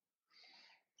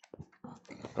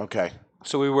 Okay.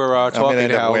 So we were talking I'm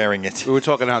end up how wearing it. We were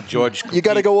talking how George. You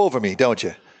got to go over me, don't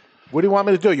you? What do you want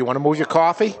me to do? You want to move your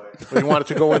coffee? Or you want it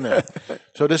to go in there?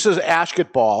 So this is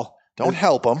Ashket ball. Don't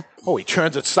help him. Oh, he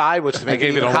turns it sideways to I make it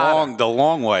gave it even hotter. the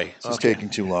long way. This is taking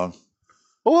too long.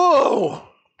 Whoa!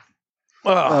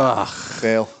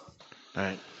 Fail. All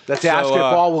right. That's Ashket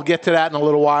ball. We'll get to that in a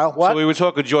little while. What? So we were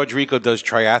talking. George Rico does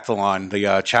triathlon.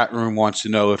 The chat room wants to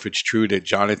know if it's true that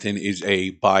Jonathan is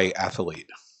a biathlete.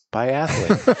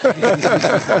 Biathlete.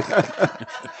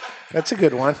 That's a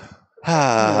good one.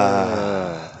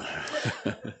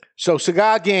 So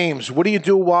cigar games. What do you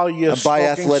do while you're smoking?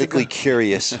 I'm biathletically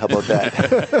curious. How about that?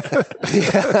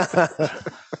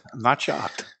 I'm not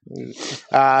shocked.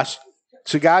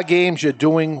 Cigar games you're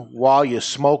doing while you're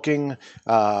smoking.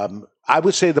 I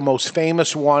would say the most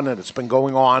famous one, and it's been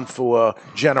going on for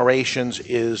generations,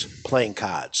 is playing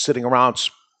cards, sitting around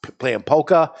playing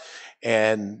poker.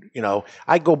 And, you know,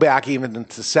 I go back even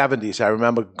into the 70s. I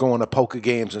remember going to poker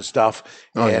games and stuff.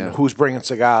 Who's bringing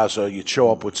cigars? Or you'd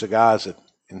show up with cigars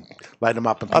and light them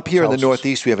up. Up here in the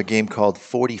Northeast, we have a game called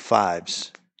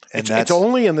 45s. And it's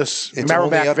only in this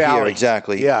Merrimack Valley. Here,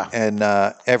 exactly. Yeah. And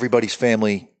everybody's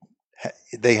family,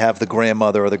 they have the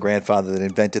grandmother or the grandfather that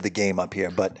invented the game up here.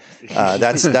 But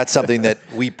that's something that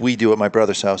we do at my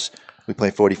brother's house. We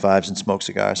play 45s and smoke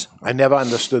cigars. I never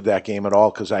understood that game at all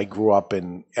because I grew up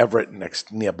in Everett,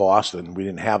 near Boston. We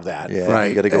didn't have that. Yeah, right.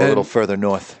 You got to go a little further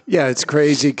north. Yeah, it's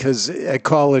crazy because at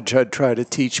college I'd try to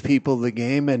teach people the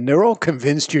game, and they're all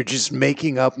convinced you're just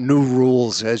making up new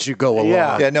rules as you go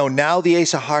along. Yeah, no, now the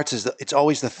Ace of Hearts it's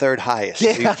always the third highest.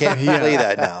 Yeah. You can't play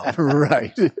that now.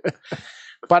 Right.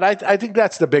 But I think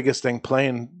that's the biggest thing,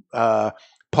 playing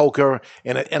poker,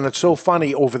 and it's so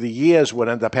funny. Over the years, what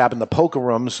ended up happening, the poker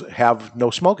rooms have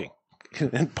no smoking.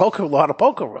 And a lot of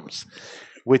poker rooms,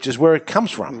 which is where it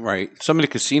comes from. Right. Some of the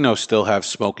casinos still have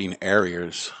smoking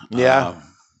areas. Yeah.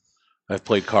 I've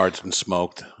played cards and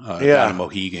smoked down in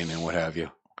Mohegan and what have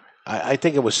you. I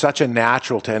think it was such a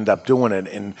natural to end up doing it.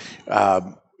 And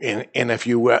if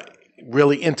you were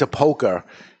really into poker,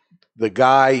 the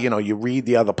guy, you read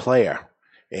the other player.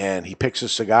 And he picks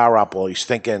his cigar up while he's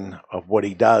thinking of what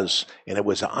he does. And it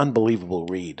was an unbelievable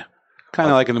read. Kind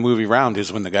of like in the movie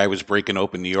Rounders when the guy was breaking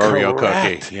open the Oreo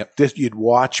cookie. Yep. You'd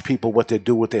watch people, what they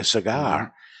do with their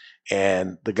cigar.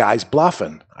 and the guy's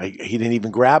bluffing. He didn't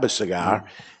even grab a cigar.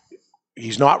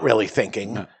 He's not really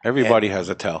thinking. Everybody has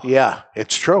a tell. Yeah,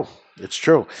 it's true. It's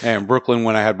true. And in Brooklyn,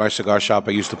 when I had my cigar shop,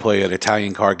 I used to play an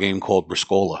Italian card game called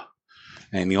Briscola.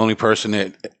 And the only person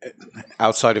that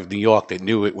outside of New York that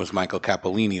knew it was Michael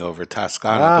Capolini over at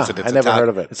Toscana. I never heard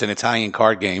of it. It's an Italian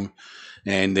card game.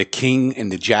 And the king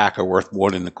and the jack are worth more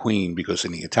than the queen because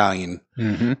in the Italian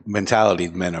mentality,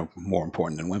 men are more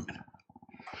important than women.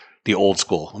 The old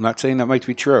school. I'm not saying that might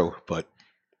be true, but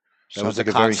that was like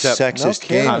the a very sexist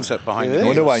game. concept behind It the is. game. I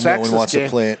wonder why no one Sexist wants game. to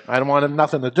play it. I don't want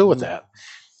nothing to do with that.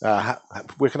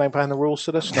 Where can I find the rules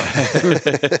to this? No.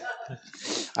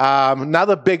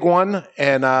 Another big one,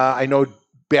 and I know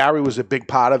Barry was a big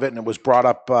part of it, and it was brought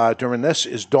up during this,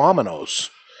 is dominoes.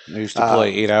 I used to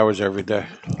play 8 hours every day.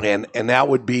 And that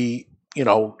would be,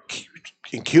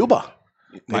 in Cuba.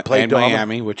 They play And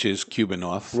Miami, which is Cuba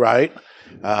North. Right.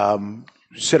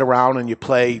 Sit around and you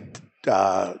play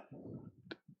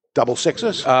double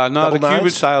sixes? No, double the nines?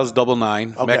 Cuban style is double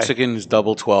 9. Okay. Mexican is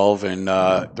double 12, and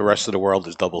the rest of the world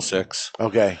is double 6.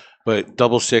 Okay. But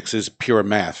double 6 is pure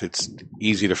math. It's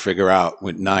easy to figure out.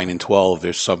 With 9 and 12,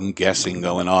 there's some guessing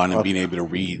going on and being able to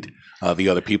read the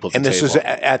other people at the And this table. is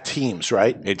at teams,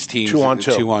 right? It's teams. 2 on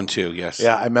 2. 2 on 2, yes.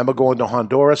 Yeah, I remember going to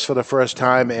Honduras for the first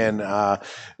time and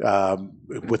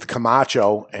with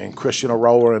Camacho and Christian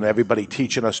Aroa and everybody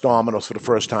teaching us dominoes for the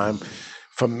first time.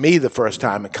 For me, the first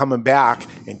time, and coming back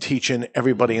and teaching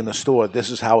everybody in the store, this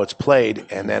is how it's played.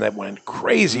 And then it went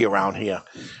crazy around here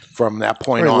from that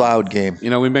point Very on. loud game. You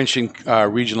know, we mentioned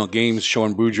regional games.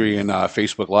 Sean Boudry in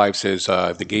Facebook Live says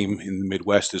the game in the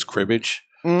Midwest is cribbage.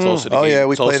 It's also the game,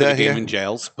 we it's also play the that game here. in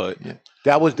jails. But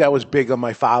That was big on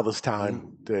my father's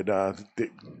time.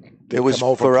 It was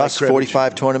for us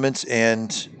 45 tournaments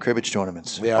and cribbage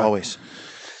tournaments. Yeah. Always.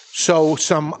 So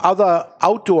some other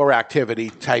outdoor activity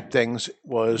type things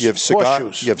was You have cigar.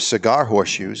 horseshoes. You have cigar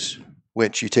horseshoes,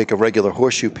 which you take a regular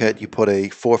horseshoe pit, you put a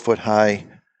 4-foot high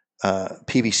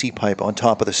PVC pipe on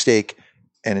top of the stake,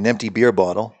 and an empty beer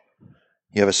bottle.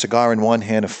 You have a cigar in one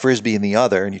hand, a frisbee in the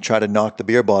other, and you try to knock the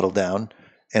beer bottle down,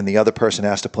 and the other person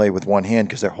has to play with one hand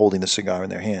because they're holding the cigar in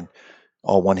their hand.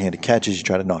 All one-handed catches. You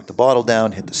try to knock the bottle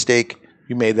down, hit the stake.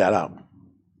 You made that up.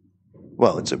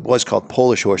 Well, it was called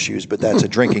Polish horseshoes, but that's a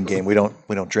drinking game. We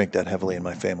don't drink that heavily in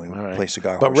my family. We play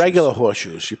cigar But horseshoes. regular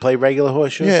horseshoes. You play regular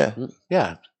horseshoes? Yeah.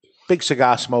 Yeah. Big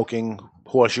cigar smoking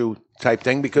horseshoe type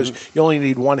thing because you only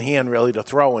need one hand really to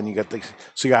throw and you get the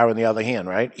cigar in the other hand,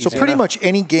 right? So Easy pretty enough? much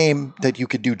any game that you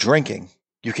could do drinking,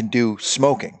 you can do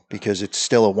smoking because it's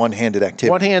still a one-handed activity.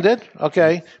 One-handed,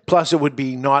 okay. Plus, it would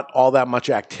be not all that much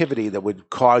activity that would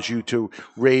cause you to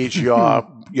raise your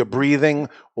breathing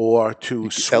or to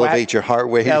sweat. Elevate your heart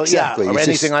rate. Yeah, Exactly. or It's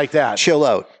anything just like that. Chill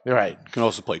out. Right. you can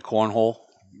also play cornhole.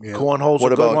 Cornhole's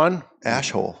What a good about one.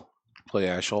 ash hole? Play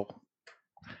ashhole.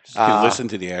 You can listen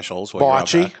to the ashholes while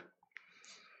Bocce. you're out back.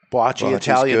 Bocce, Bocce's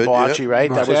Italian good, bocce, yeah.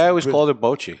 right? I always called it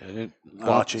bocce.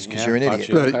 Bocce. Because you're an idiot.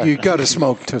 But you got to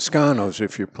smoke Toscanos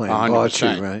if you're playing 100%.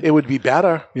 bocce, right? It would be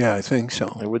better. Yeah, I think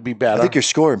so. It would be I better. think your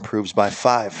score improves by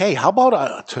 5. Hey, how about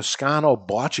a Toscano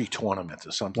bocce tournament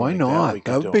or something? Why like not? That, we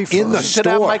could That would do? be fun. In the Sit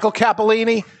down, store. Michael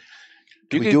Capolini.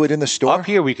 Can we do it in the store? Up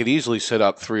here, we could easily set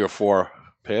up 3 or 4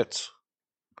 pits.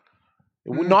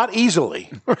 Not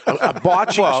easily. A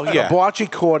bocce, Well, yeah. a bocce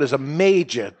court is a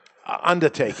major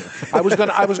undertaking. I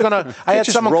had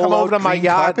just someone roll come out over to my green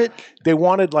yard. carpet? They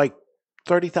wanted like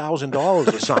 $30,000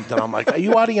 or something. I'm like, are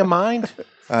you out of your mind?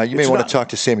 You may It's want not- to talk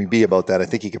to Sammy B about that. I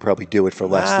think he could probably do it for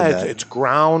less than that. It's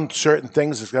ground certain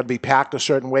things. It's got to be packed a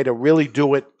certain way to really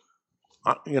do it,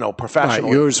 Right,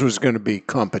 professionally. yours was going to be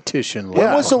competition When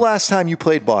level. was the last time you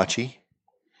played bocce?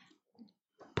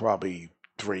 Probably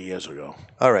 3 years ago.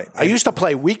 All right. I used to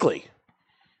play weekly.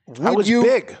 I was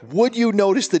big. Would you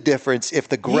notice the difference if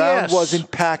the ground Yes.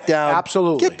 wasn't packed down?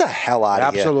 Absolutely. Get the hell out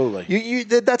of Absolutely. here.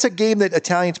 That's a game that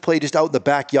Italians play just out in the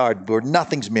backyard where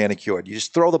nothing's manicured. You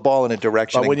just throw the ball in a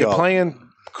direction But and when go. you're playing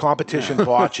competition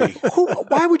bocce,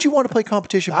 Why would you want to play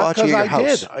competition bocce at because your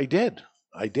house? I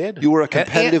did. You were a And-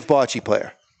 competitive bocce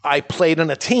player. I played in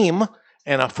a team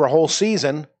and for a whole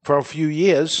season for a few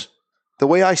years. The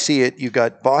way I see it, you've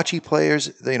got bocce players,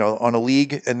 on a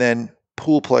league, and then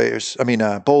pool players.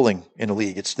 Bowling in a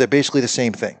league. They're basically the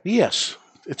same thing. Yes,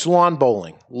 it's lawn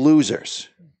bowling. Losers.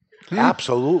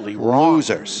 Absolutely wrong.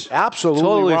 Losers. Absolutely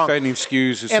Totally wrong. offending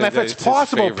Skews. And if it's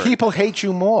possible, people hate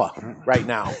you more right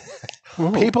now.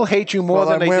 People hate you more Well,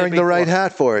 than I'm they wearing did the right before.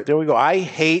 hat for it. There we go.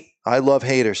 I love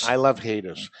haters. love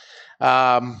haters.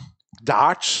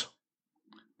 Darts.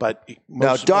 But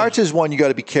Now, darts is one you got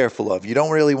to be careful of. You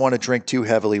don't really want to drink too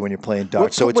heavily when you're playing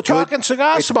darts. We're talking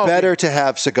cigar It's smoking. better to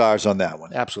have cigars on that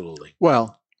one. Absolutely.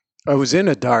 Well, I was in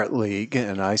a dart league,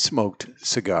 and I smoked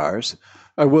cigars.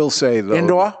 I will say, though...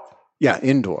 Indoor? Yeah,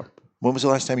 indoor. When was the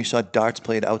last time you saw darts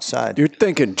played outside? You're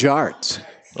thinking jarts.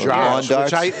 Jarts,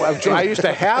 which I used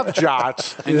to have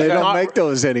jarts. They don't make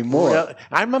those anymore.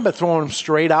 I remember throwing them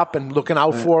straight up and looking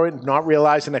out for it and not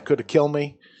realizing it could have killed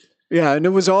me. Yeah, and it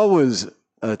was always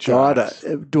a thought,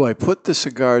 do I put the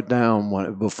cigar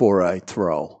down before I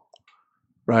throw?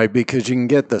 Right, because you can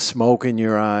get the smoke in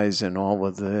your eyes and all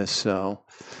of this. So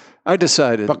I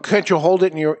decided... But can't you hold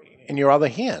it in your other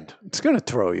hand? It's going to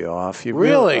throw you off.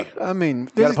 Really? I mean...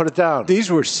 You got to put it down. These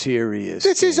were serious.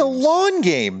 This is a lawn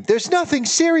game. There's nothing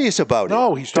serious about it.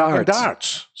 No, he's talking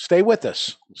darts. Stay with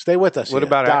us. What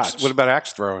about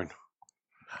axe throwing?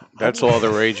 That's all the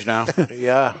rage now.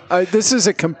 Yeah. This is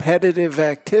a competitive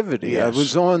activity. Yes. I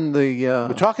was on the...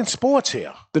 We're talking sports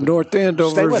here. The North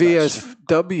Andover with us.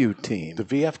 VFW team. The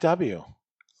VFW.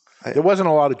 There wasn't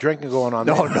a lot of drinking going on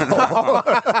there. No.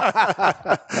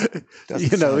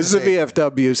 You know, it's the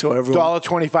VFW, so everyone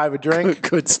 $1.25 a drink.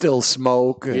 could still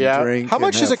smoke and drink. How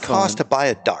much and does it have cost to fun. buy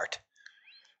a dart?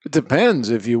 It depends.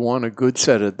 If you want a good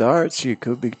set of darts, you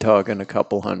could be talking a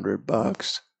couple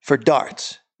 $100 for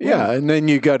darts. Yeah, and then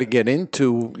you got to get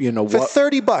into, For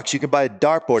 $30, you can buy a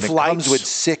dartboard. And it comes with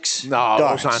 6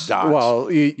 darts. Those aren't darts.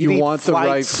 Well, you want the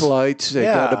right flights. They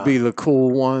got to be the cool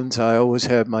ones. I always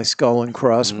had my skull and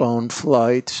crossbone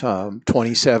flights,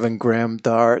 27-gram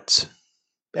darts.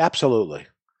 Absolutely.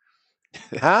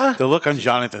 Huh? The look on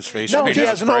Jonathan's face. No, right he now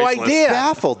has is no priceless. idea.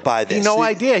 Baffled by this. He no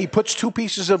idea. He puts 2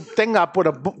 pieces of thing up with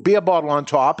a beer bottle on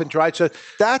top and tries to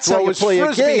That's throw how you his play a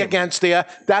frisbee game. against there.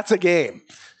 That's a game.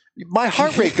 My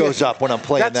heart rate goes up when I'm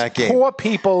playing That's that game. Poor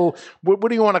people. What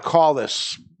do you want to call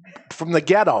this? From the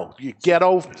ghetto. You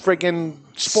ghetto friggin'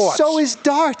 sports. So is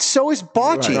darts. So is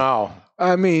bocce. No.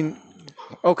 I mean,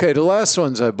 okay, the last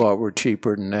ones I bought were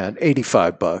cheaper than that,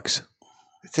 $85.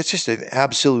 That's just an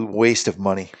absolute waste of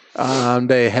money.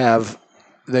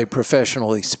 They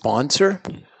professionally sponsor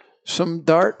some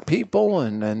dart people,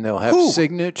 and then they'll have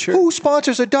signature. Who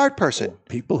sponsors a dart person?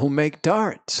 People who make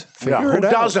darts. Who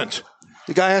doesn't?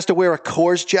 The guy has to wear a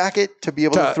Coors jacket to be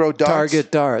able to throw darts?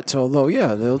 Target darts, although,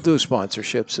 they'll do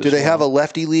sponsorships. Do they have a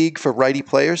lefty league for righty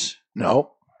players?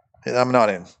 No. I'm not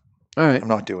in. All right. I'm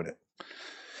not doing it.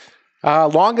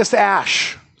 Longest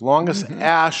ash.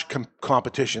 Ash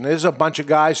competition. There's a bunch of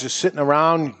guys just sitting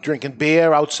around drinking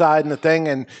beer outside in the thing,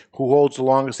 and who holds the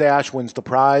longest ash wins the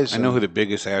prize. I know who the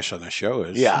biggest ash on the show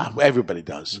is. Yeah, everybody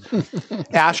does.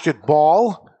 Ashket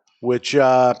Ball, which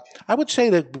I would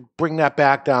say that bring that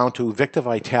back down to Victor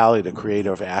Vitale, the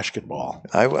creator of Ashket Ball.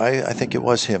 I think it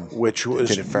was him. Which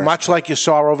was much like you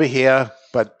saw over here,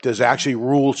 but there's actually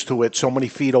rules to it so many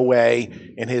feet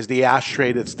away, and here's the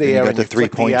ashtray that's there. And you got the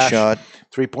 3-point shot.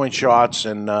 3-point shots,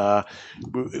 and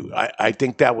I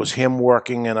think that was him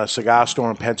working in a cigar store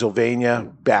in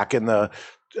Pennsylvania back in the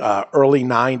early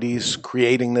 90s,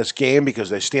 creating this game because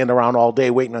they stand around all day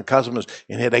waiting on customers,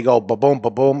 and here they go, ba-boom,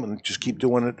 ba-boom, and just keep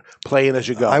doing it, playing as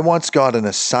you go. I once got an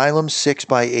Asylum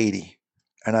 6x80,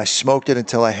 and I smoked it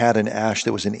until I had an ash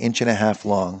that was 1.5 inches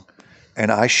long,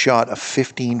 and I shot a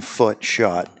 15-foot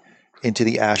shot into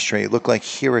the ashtray. It looked like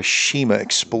Hiroshima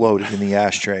exploded in the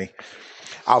ashtray.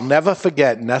 I'll never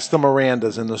forget, Nesta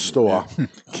Miranda's in the store,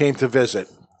 came to visit.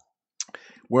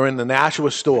 We're in the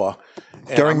Nashua store.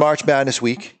 During March Madness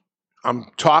week. I'm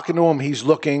talking to him. He's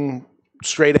looking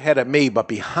straight ahead at me, but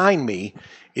behind me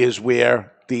is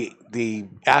where the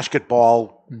Ashket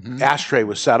Ball ashtray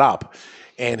was set up.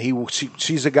 And he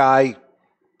sees a guy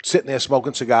sitting there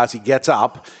smoking cigars. He gets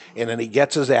up, and then he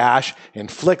gets his ash and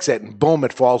flicks it, and boom,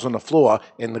 it falls on the floor,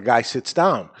 and the guy sits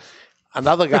down.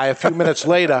 Another guy, a few minutes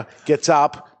later, gets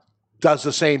up, does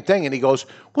the same thing, and he goes,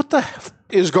 "What the F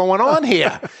is going on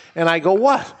here?" And I go,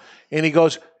 "What?" And he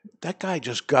goes, "That guy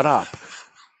just got up,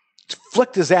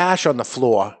 flicked his ash on the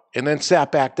floor, and then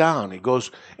sat back down." He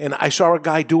goes, "And I saw a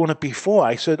guy doing it before."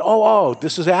 I said, oh,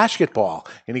 this is Ashket Ball.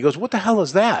 And he goes, "What the hell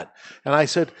is that?" And I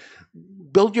said,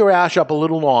 "Build your ash up a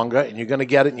little longer, and you're going to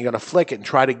get it, and you're going to flick it and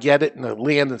try to get it and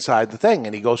land inside the thing."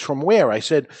 And he goes, "From where?" I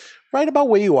said, "Right about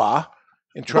where you are."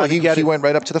 And try to get it. He went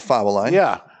right up to the foul line.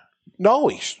 Yeah. No,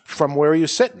 he's from where he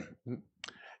was sitting.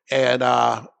 And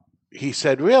he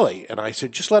said, "Really?" And I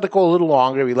said, "Just let it go a little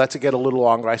longer." He lets it get a little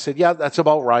longer. I said, "Yeah, that's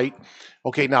about right.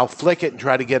 Okay, now flick it and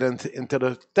try to get into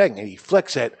the thing." And he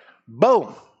flicks it.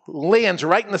 Boom. Lands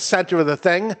right in the center of the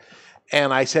thing.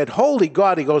 And I said, "Holy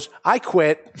God." He goes, "I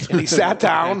quit." And he sat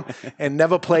down and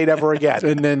never played ever again.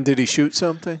 And then did he shoot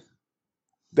something?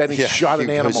 Then he shot an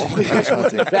animal.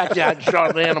 Backyard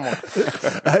shot an animal.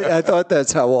 I thought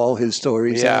that's how all his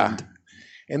stories end.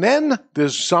 And then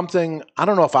there's something, I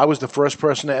don't know if I was the first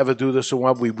person to ever do this or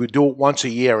what. We would do it once a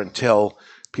year until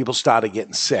people started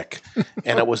getting sick.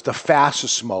 And it was the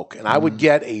fastest smoke. And I would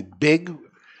get a big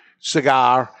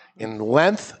cigar in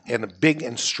length and big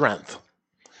in strength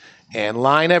and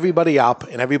line everybody up,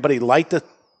 and everybody light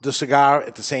the cigar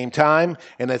at the same time,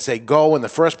 and they'd say go, and the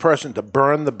first person to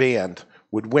burn the band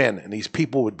would win. And these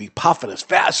people would be puffing as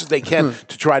fast as they can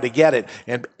to try to get it,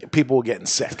 and people were getting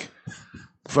sick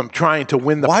from trying to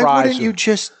win the prize. Why wouldn't you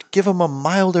just give them a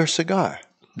milder cigar?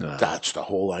 That's the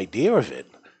whole idea of it.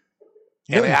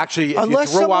 And actually, if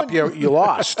Unless you throw someone- up, you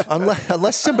lost.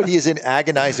 Unless somebody is in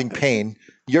agonizing pain,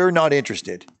 you're not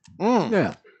interested.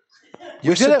 Yeah.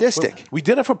 You're sadistic. We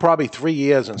did it for probably 3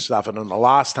 years and stuff, and then the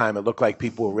last time it looked like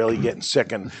people were really getting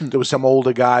sick, and there was some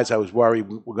older guys. I was worried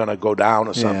we were going to go down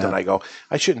or something. Yeah. I go,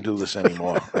 I shouldn't do this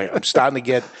anymore. I'm starting to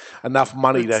get enough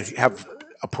money to have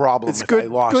a problem It's if good, I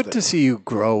lost good it. to see you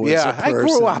grow as a Yeah, person. I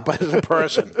grew up as a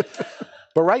person.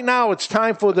 But right now, it's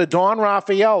time for the Don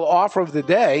Rafael offer of the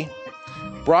day,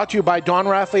 brought to you by Don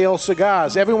Rafael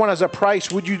Cigars. Everyone has a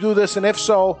price. Would you do this? And if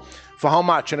so, for how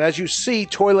much? And as you see,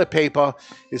 toilet paper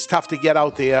is tough to get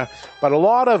out there, but a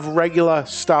lot of regular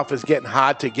stuff is getting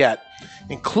hard to get,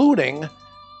 including,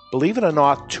 believe it or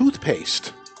not,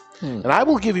 toothpaste. And I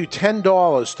will give you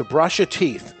 $10 to brush your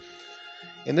teeth.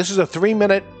 And this is a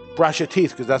 3-minute brush your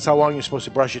teeth, because that's how long you're supposed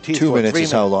to brush your teeth. 2 for. minutes 3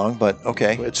 is how long, but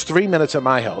okay. It's 3 minutes at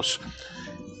my house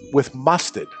with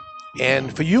mustard.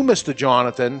 And for you, Mr.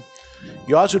 Jonathan,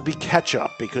 yours would be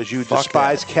ketchup, because you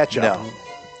despise ketchup. No.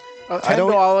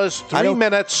 $10, 3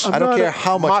 minutes. I don't not care a-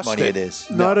 how much mustard. money it is.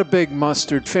 Not a big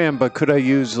mustard fan, but could I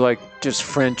use like just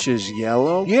French's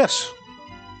yellow? Yes.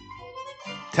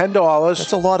 $10.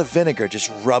 That's a lot of vinegar just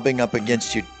rubbing up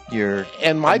against your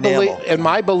And my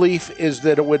enamel. belief is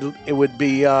that it would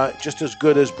be just as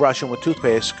good as brushing with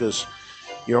toothpaste, because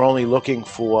you're only looking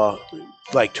for,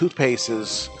 like, toothpaste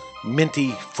is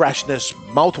minty freshness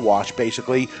mouthwash,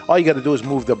 basically. All you got to do is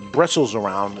move the bristles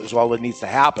around is all that needs to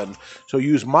happen. So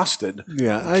use mustard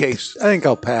Yeah, in I case. think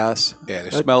I'll pass. Yeah,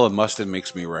 the smell of mustard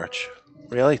makes me retch.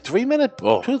 Really? 3-minute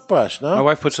Oh. toothbrush, no? My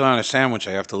wife puts it on a sandwich.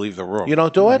 I have to leave the room. You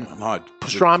don't do it? No,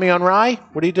 Pastrami on rye?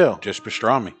 What do you do? just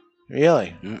pastrami.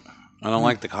 Really? Yeah. I don't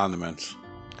like the condiments.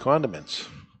 Condiments.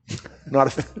 Not a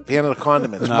fan of the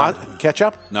condiments. No.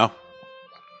 Ketchup? No.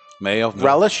 Mayo? No.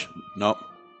 Relish? No.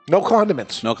 No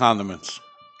condiments. No condiments.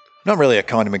 Not really a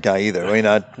condiment guy either. I mean,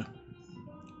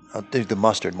 I'll do the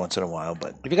mustard once in a while,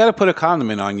 but If you got to put a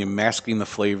condiment on, you're masking the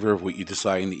flavor of what you're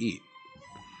deciding to eat.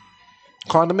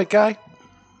 Condiment guy?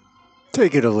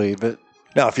 Take it or leave it.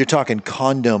 now if you're talking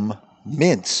condom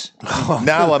mints,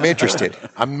 now I'm interested.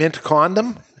 A mint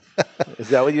condom? Is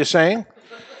that what you're saying?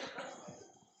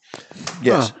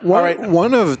 Yes. One, All right.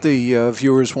 one of the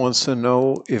viewers wants to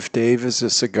know if Dave is a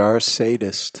cigar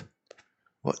sadist.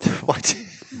 What? What?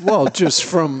 Well, just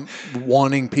from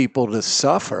wanting people to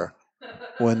suffer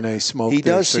when they smoke He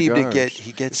their does seem to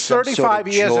cigars. get some 35 sort of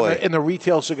years joy. in the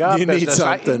retail cigar You need business.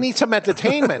 I something. need some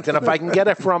entertainment. And if I can get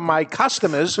it from my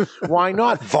customers, why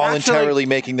not? Voluntarily Actually,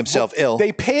 making themselves ill.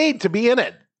 they paid to be in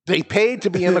it. They paid to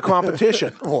be in the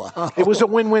competition. Wow. It was a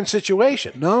win-win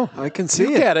situation. No, I can see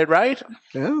You it. get it, right?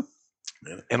 Yeah.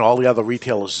 And all the other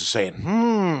retailers are saying,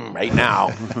 right now.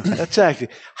 That's actually,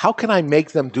 how can I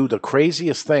make them do the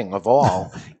craziest thing of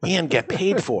all and get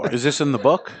paid for it? Is this in the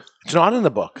book? It's not in the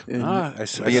book. I Be in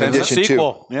sense a addition to.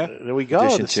 sequel. Yeah. There we go,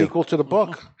 Edition the two. sequel to the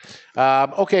book.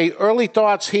 Okay, early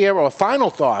thoughts here, or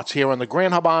final thoughts here on the Gran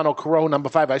Habano Corojo number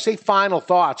 5. I say final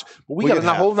thoughts, but we got can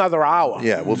a whole nother hour.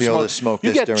 Yeah, we'll be able to smoke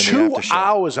You this get during the 2 after show.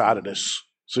 hours out of this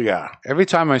cigar. Every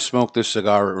time I smoke this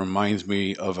cigar, it reminds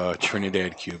me of a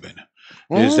Trinidad Cuban.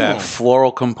 There's that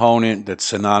floral component that's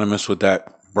synonymous with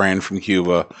that brand from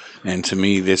Cuba. And to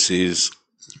me, this is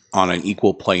on an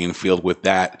equal playing field with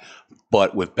that,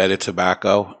 but with better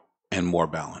tobacco and more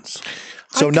balance.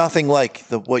 So nothing like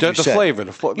what you The said. flavor,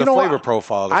 the You know flavor what?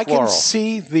 profile, the I floral. can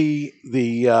see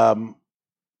the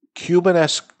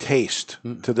Cuban-esque taste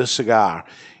to this cigar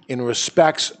in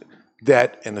respects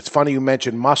that, and it's funny you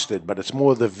mentioned mustard, but it's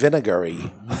more the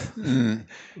vinegary.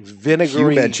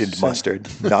 Vinegary. You mentioned mustard,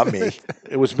 not me.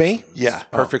 It was me? Yeah.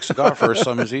 Perfect cigar for a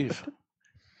summer's eve.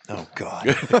 Oh, God.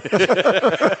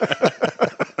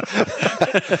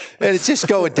 And it's just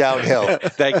going downhill.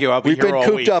 Thank you. I'll be We've here been all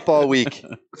cooped week. up all week.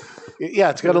 Yeah,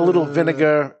 it's got a little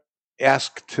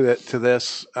vinegar-esque to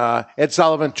this. Ed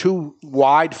Sullivan, too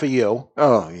wide for you.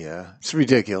 Oh, yeah. It's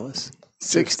ridiculous.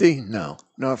 60? No,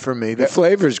 not for me. The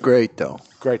flavor's great, though.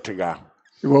 Great cigar.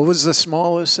 What was the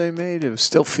smallest they made? It was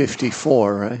still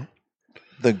 54, right?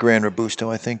 The Gran Robusto,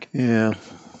 I think. Yeah.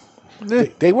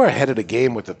 They were ahead of the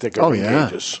game with the thicker Oh, yeah.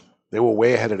 gauges. They were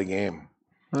way ahead of the game.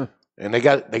 And they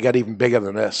got even bigger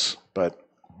than this, but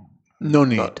no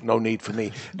need. No need for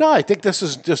me. No, I think this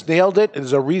is just nailed it.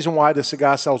 There's a reason why the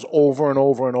cigar sells over and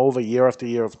over and over, year after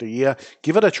year after year.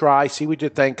 Give it a try. See what you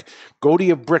think. Go to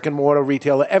your brick and mortar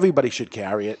retailer. Everybody should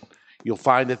carry it. You'll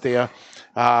find it there.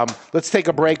 Let's take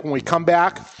a break. When we come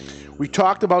back, we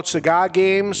talked about cigar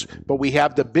games, but we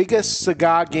have the biggest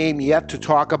cigar game yet to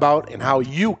talk about and how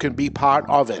you can be part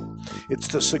of it. It's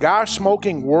the Cigar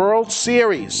Smoking World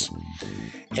Series.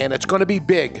 And it's going to be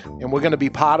big, and we're going to be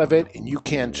part of it, and you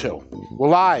can too. We're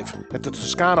live at the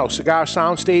Toscano Cigar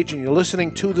Soundstage, and you're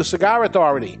listening to The Cigar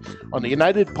Authority on the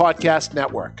United Podcast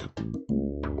Network.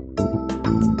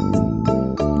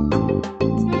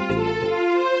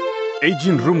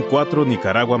 Aging Room 4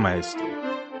 Nicaragua Maestro.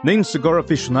 Named Cigar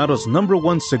Aficionado's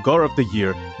 #1 cigar of the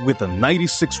year with a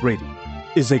 96 rating,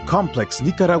 is a complex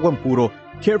Nicaraguan puro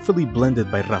carefully blended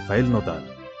by Rafael Nodal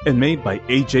and made by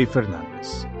A.J.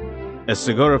 Fernandez. As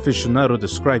Cigar Aficionado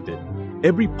described it,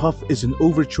 every puff is an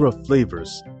overture of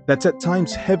flavors that's at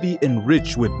times heavy and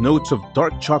rich with notes of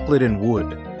dark chocolate and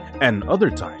wood, and other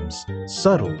times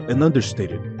subtle and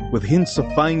understated with hints of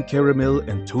fine caramel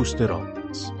and toasted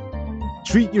almonds.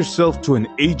 Treat yourself to an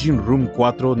Aging Room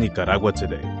 4 Nicaragua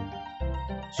today.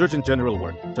 Surgeon General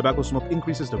warned, tobacco smoke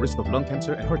increases the risk of lung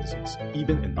cancer and heart disease,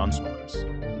 even in non-smokers.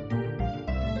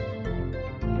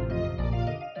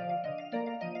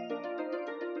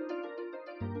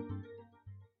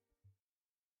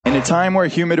 In a time where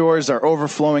humidors are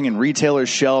overflowing and retailers'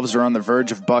 shelves are on the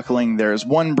verge of buckling, there is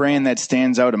one brand that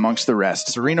stands out amongst the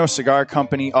rest. Sereno Cigar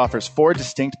Company offers 4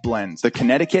 distinct blends: the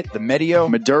Connecticut, the Medio,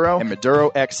 Maduro, and Maduro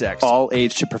XX, all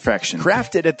aged to perfection.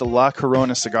 Crafted at the La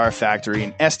Corona Cigar Factory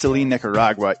in Esteli,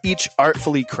 Nicaragua, each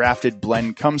artfully crafted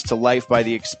blend comes to life by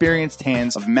the experienced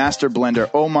hands of master blender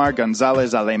Omar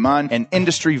Gonzalez Aleman and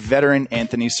industry veteran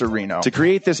Anthony Sereno. To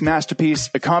create this masterpiece,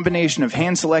 a combination of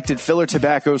hand-selected filler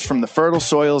tobaccos from the fertile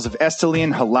soils of Esteli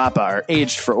and Jalapa are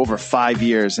aged for over 5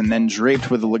 years and then draped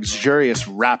with a luxurious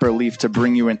wrapper leaf to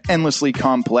bring you an endlessly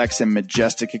complex and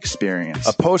majestic experience.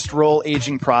 A post-roll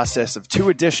aging process of 2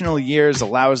 additional years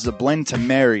allows the blend to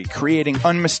marry, creating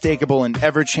unmistakable and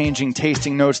ever-changing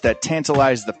tasting notes that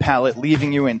tantalize the palate,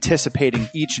 leaving you anticipating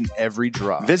each and every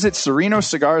drop. Visit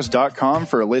SerenoCigars.com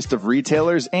for a list of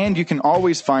retailers, and you can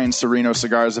always find Sereno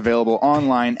Cigars available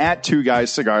online at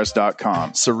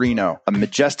twoguyscigars.com. Sereno, a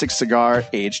majestic cigar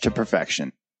aged to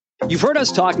perfection. You've heard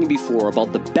us talking before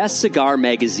about the best cigar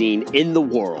magazine in the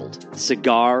world,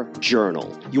 Cigar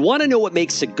Journal. You want to know what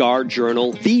makes Cigar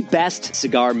Journal the best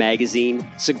cigar magazine?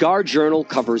 Cigar Journal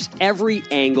covers every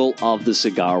angle of the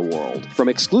cigar world. From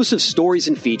exclusive stories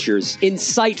and features,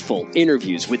 insightful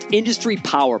interviews with industry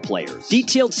power players,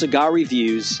 detailed cigar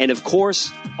reviews, and of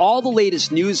course, all the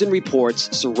latest news and reports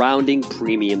surrounding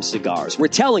premium cigars. We're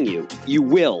telling you, you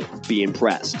will be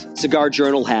impressed. Cigar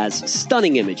Journal has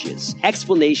stunning images,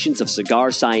 explanations of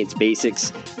cigar science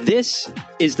basics. This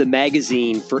is the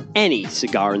magazine for any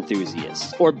cigar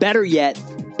enthusiast, or better yet,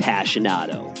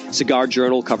 passionado. Cigar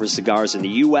Journal covers cigars in the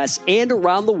U.S. and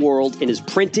around the world and is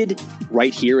printed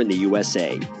right here in the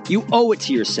USA. You owe it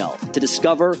to yourself to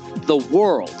discover the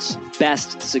world's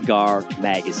best cigar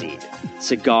magazine,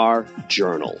 Cigar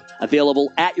Journal.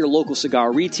 Available at your local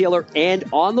cigar retailer and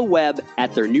on the web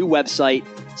at their new website,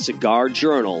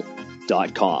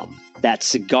 cigarjournal.com. That's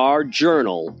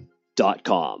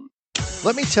cigarjournal.com.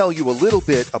 Let me tell you a little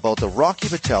bit about the Rocky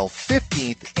Patel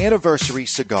 15th anniversary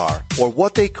cigar, or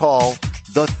what they call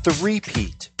the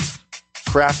three-peat.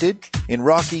 Crafted in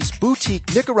Rocky's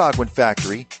boutique Nicaraguan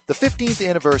factory, the 15th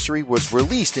anniversary was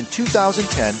released in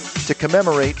 2010 to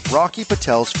commemorate Rocky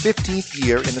Patel's 15th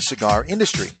year in the cigar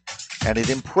industry, and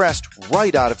it impressed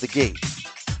right out of the gate.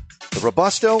 The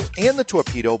Robusto and the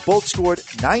Torpedo both scored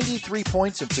 93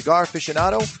 points in Cigar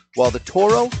Aficionado, while the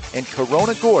Toro and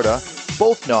Corona Gorda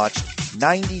both notched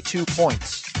 92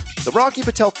 points. The Rocky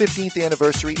Patel 15th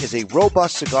anniversary is a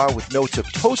robust cigar with notes of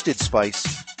toasted spice,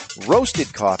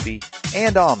 roasted coffee,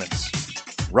 and almonds.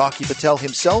 Rocky Patel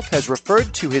himself has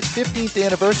referred to his 15th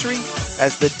anniversary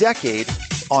as the decade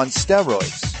on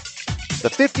steroids. The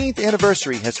 15th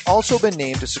anniversary has also been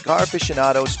named to Cigar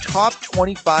Aficionado's top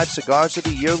 25 cigars of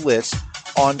the year list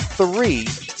on 3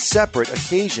 separate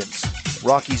occasions.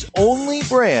 Rocky's only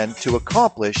brand to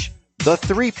accomplish the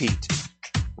three-peat.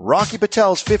 Rocky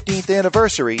Patel's 15th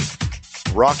anniversary,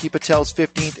 Rocky Patel's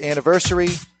 15th anniversary,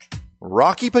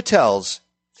 Rocky Patel's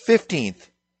 15th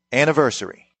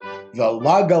anniversary. The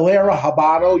La Galera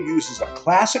Habano uses a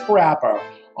classic wrapper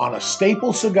on a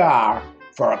staple cigar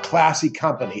for a classy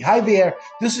company. Hi there,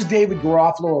 this is David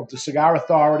Garofalo of the Cigar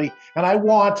Authority, and I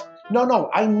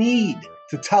need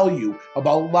to tell you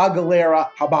about La Galera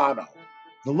Habano.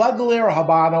 The La Galera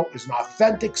Habano is an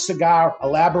authentic cigar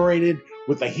elaborated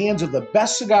with the hands of the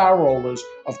best cigar rollers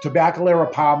of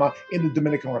Tabacalera Palma in the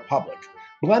Dominican Republic.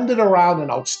 Blended around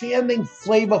an outstanding,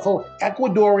 flavorful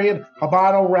Ecuadorian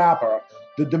Habano wrapper,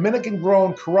 the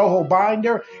Dominican-grown Corojo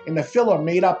binder, and the filler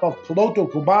made up of Piloto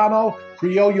Cubano,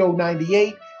 Criollo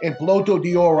 98, and Piloto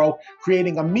de Oro,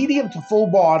 creating a medium to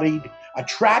full-bodied,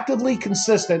 attractively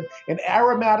consistent, and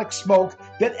aromatic smoke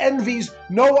that envies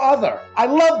no other. I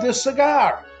love this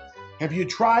cigar. Have you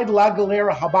tried La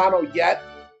Galera Habano yet?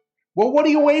 Well, what are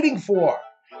you waiting for?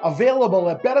 Available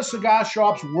at better cigar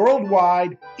shops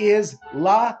worldwide is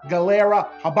La Galera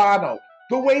Habano.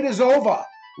 The wait is over.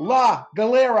 La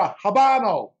Galera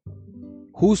Habano.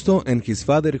 Justo and his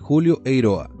father Julio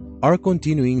Eiroa are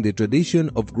continuing the tradition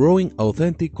of growing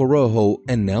authentic Corojo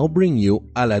and now bring you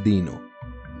Aladino.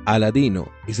 Aladino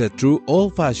is a true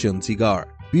old-fashioned cigar,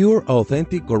 pure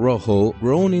authentic Corojo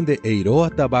grown in the Eiroa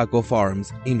tobacco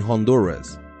farms in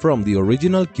Honduras from the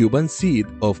original Cuban seed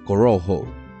of Corojo.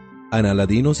 An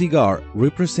Aladino cigar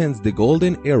represents the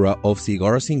golden era of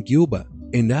cigars in Cuba,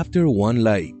 and after one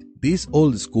light, this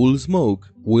old-school smoke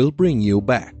will bring you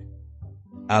back.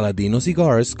 Aladino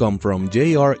cigars come from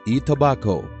JRE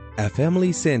Tobacco, a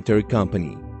family-centered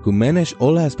company who manage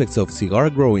all aspects of cigar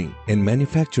growing and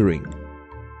manufacturing.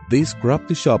 This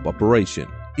crop-to-shop operation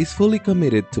is fully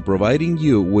committed to providing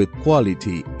you with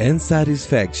quality and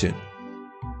satisfaction.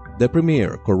 The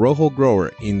premier Corojo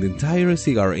grower in the entire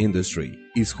cigar industry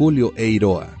is Julio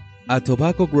Eiroa, a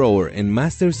tobacco grower and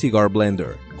master cigar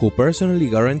blender who personally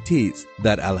guarantees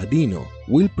that Aladino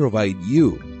will provide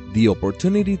you the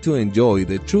opportunity to enjoy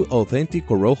the true authentic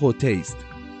Corojo taste.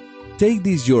 Take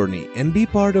this journey and be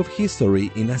part of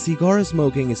history in a cigar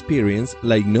smoking experience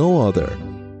like no other.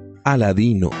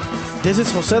 Aladino. This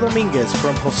is Jose Dominguez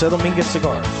from Jose Dominguez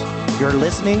Cigars. You're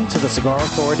listening to the Cigar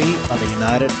Authority on the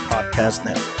United Podcast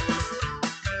Network.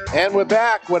 And we're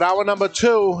back with hour number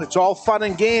 2. It's all fun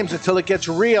and games until it gets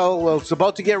real. Well, it's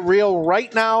about to get real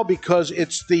right now because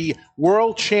it's the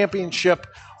World Championship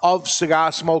of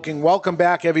Cigar Smoking. Welcome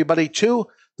back, everybody, to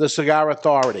the Cigar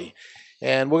Authority.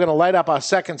 And we're going to light up our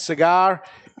second cigar.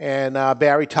 And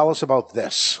Barry, tell us about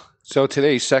this. So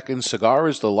today's second cigar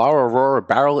is the La Aurora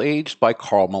Barrel Aged by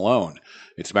Carl Malone.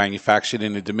 It's manufactured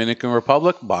in the Dominican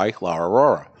Republic by La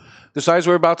Aurora. The size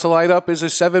we're about to light up is a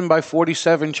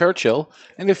 7x47 Churchill,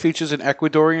 and it features an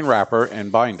Ecuadorian wrapper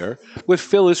and binder with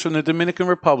fillers from the Dominican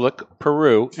Republic,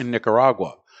 Peru, and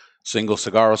Nicaragua. Single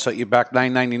cigar will set you back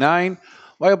 $9.99,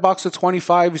 while a box of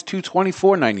 25 is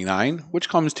 $224.99, which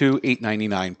comes to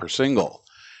 $8.99 per single.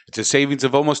 It's a savings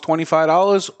of almost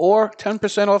 $25 or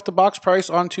 10% off the box price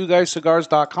on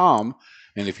 2guyscigars.com,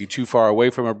 and if you're too far away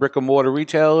from a brick-and-mortar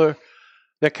retailer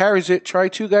that carries it, try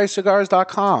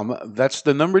 2guyscigars.com. That's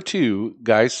the number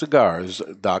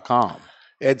 2guyscigars.com.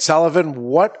 Ed Sullivan,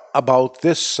 what about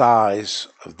this size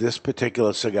of this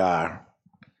particular cigar?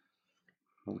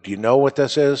 Do you know what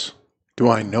this is? Do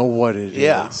I know what it is?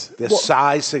 Yeah, this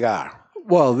size cigar.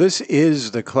 Well, this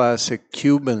is the classic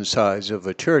Cuban size of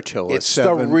a Churchill. It's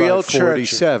the real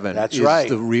 47. That's right.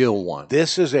 The real one.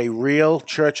 This is a real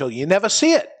Churchill. You never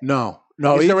see it. No.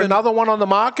 Is there another one on the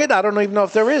market? I don't even know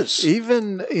if there is.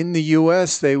 Even in the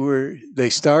U.S., they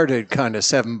started kind of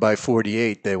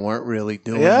 7x48. They weren't really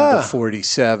doing the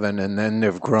 47, and then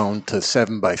they've grown to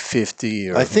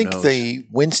 7x50. I think the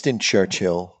Winston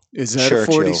Churchill is that a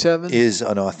 47? Is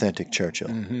an authentic Churchill.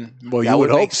 Mm-hmm. Well, that you would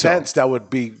hope make sense. That would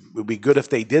be good if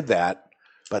they did that.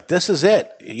 But this is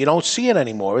it. You don't see it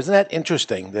anymore. Isn't that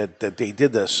interesting that they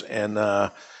did this? And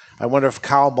I wonder if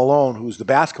Carl Malone, who's the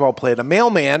basketball player, the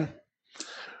mailman,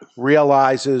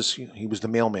 realizes he was the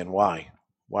mailman. Why?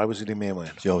 Why was he the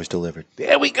mailman? He always delivered.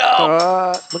 There we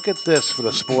go. Look at this for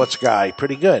the sports guy.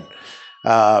 Pretty good.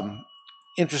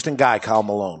 Interesting guy, Carl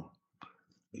Malone.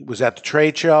 He was at the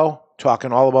trade show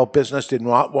talking all about business,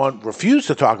 refused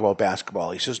to talk about basketball.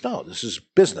 He says, no, this is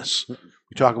business.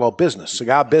 We talk about business,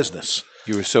 cigar business.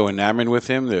 You were so enamored with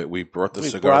him that we brought the We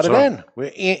cigars brought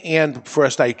it in. And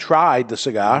first I tried the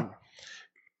cigar.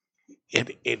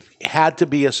 It had to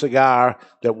be a cigar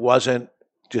that wasn't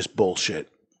just bullshit.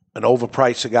 An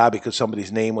overpriced cigar because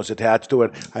somebody's name was attached to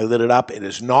it. I lit it up. It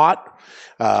is not.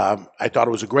 I thought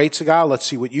it was a great cigar. Let's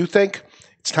see what you think.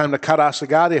 It's time to cut our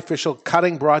cigar. The official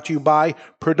cutting brought to you by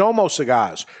Perdomo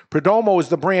Cigars. Perdomo is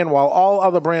the brand. While all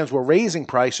other brands were raising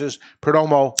prices,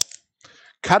 Perdomo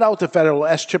cut out the federal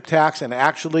S-chip tax and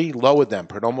actually lowered them.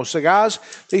 Perdomo Cigars,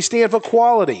 they stand for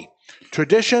quality,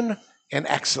 tradition, and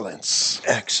excellence.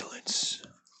 Excellence.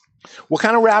 What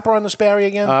kind of wrapper on the Sperry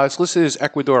again? It's listed as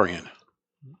Ecuadorian.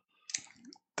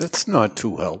 That's not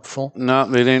too helpful. No,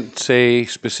 they didn't say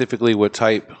specifically what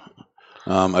type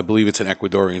I believe it's an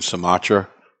Ecuadorian Sumatra,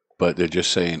 but they're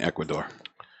just saying Ecuador.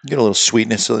 You get a little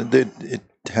sweetness. So it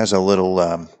has a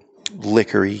little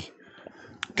liquory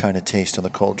kind of taste on the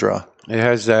cold draw. It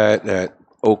has that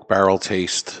oak barrel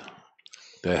taste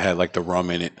that had like the rum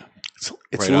in it.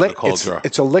 It's right on the cold draw.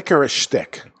 It's a licorice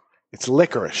stick. It's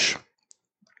licorice.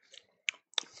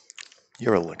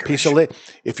 You're a licorice. Piece of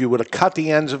if you were to cut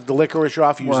the ends of the licorice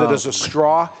off, use it as a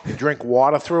straw, and drink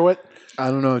water through it. I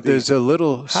don't know. There's a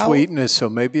little sweetness, so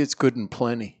maybe it's good and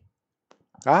plenty.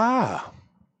 Ah.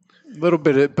 A little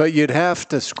bit, but you'd have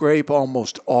to scrape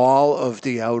almost all of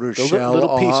the outer shell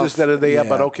little pieces off. that are there, Yeah.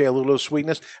 but okay, a little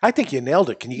sweetness. I think you nailed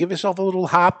it. Can you give yourself a little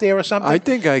hop there or something? I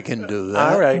think I can do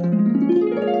that. All right.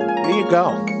 There you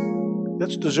go.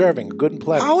 That's deserving. Good and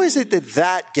plenty. How is it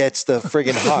that gets the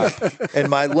friggin' hop and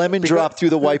my lemon drop through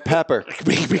the white pepper?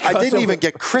 I didn't even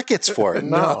get crickets for it.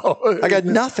 No. I got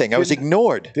nothing. I was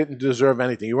ignored. Didn't deserve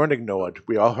anything. You weren't ignored.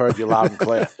 We all heard you loud and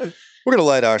clear. We're going to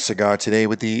light our cigar today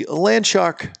with the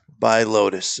Landshark by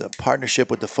Lotus, a partnership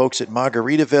with the folks at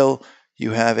Margaritaville.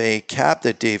 You have a cap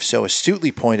that Dave so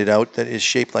astutely pointed out that is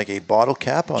shaped like a bottle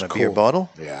cap on a beer bottle.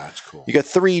 Yeah, it's cool. You got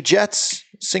 3 jets,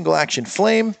 single action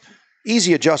flame,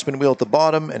 easy adjustment wheel at the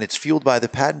bottom, and it's fueled by the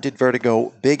patented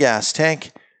Vertigo big ass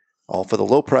tank, all for the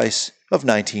low price of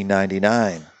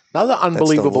 $19.99. Another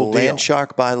unbelievable That's the deal.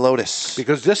 Landshark by Lotus.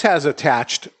 Because this has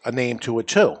attached a name to it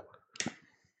too.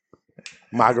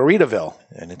 Margaritaville.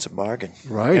 And it's a bargain.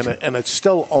 Right. And it's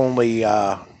still only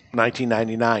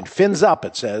 $19.99. Fins up,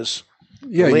 it says.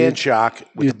 Yeah, Landshark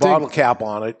with the you'd bottle think cap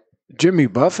on it. Jimmy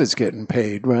Buffett's getting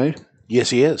paid, right? Yes,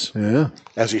 he is. Yeah.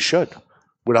 As he should.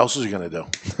 What else is he going to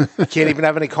do? He can't even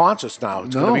have any concerts now.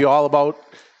 It's going No. to be all about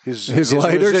his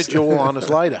lighters. residual on his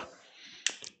lighter.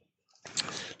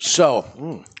 So,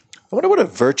 I wonder what a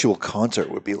virtual concert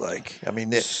would be like. I mean,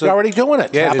 they're already doing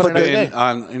it. Yeah, Happening there's every been day.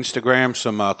 on Instagram,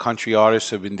 some country artists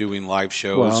have been doing live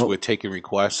shows Well, with taking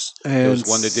requests. There And was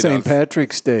one that did St.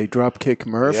 Patrick's Day, Dropkick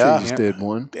Murphys Yeah. did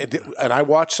one. And I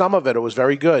watched some of it. It was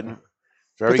very good.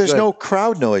 Very but there's good. no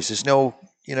crowd noise. There's no,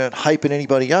 hyping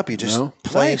anybody up. You're just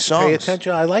playing Nice. songs. Pay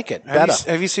attention. I like it.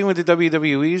 Have you seen what the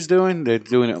WWE is doing? They're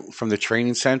doing it from the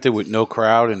training center with no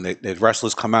crowd, and the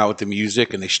wrestlers come out with the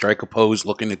music and they strike a pose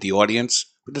looking at the audience,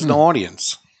 but there's no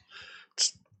audience.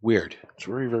 It's weird. It's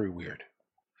very, very weird.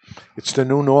 It's the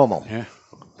new normal. Yeah.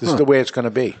 This is the way it's going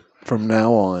to be. From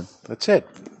now on. That's it.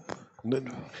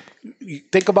 You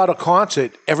think about a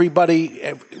concert,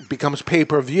 everybody becomes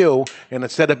pay-per-view, and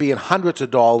instead of being hundreds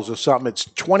of dollars or something, it's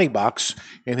 $20,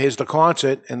 and here's the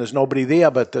concert, and there's nobody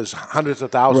there, but there's hundreds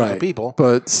of thousands of people.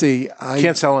 But see, You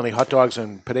can't sell any hot dogs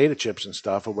and potato chips and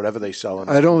stuff, or whatever they sell.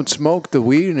 I don't smoke the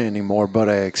weed anymore, but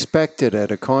I expect it at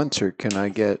a concert. Can I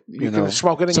get, You can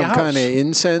smoke it in some your house. kind of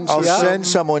incense? I'll or send something?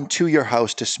 someone to your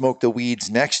house to smoke the weeds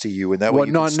next to you, and that way Well,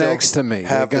 you can not still next to me.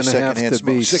 have They're the gonna have secondhand to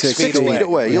be smoke. 6 6 feet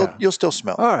away. Yeah. You'll still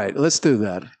smell. All right, let's do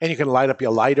that. And you can light up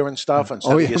your lighter and stuff instead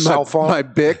Oh, of yeah, your cell phone. my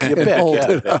Bic Your and Bic, hold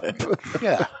yeah. it up.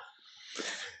 Yeah.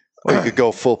 Or you could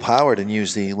go full powered and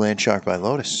use the Landshark by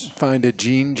Lotus. Find a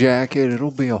jean jacket.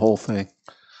 It'll be a whole thing.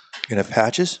 You gonna have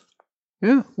patches?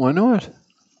 Yeah, why not?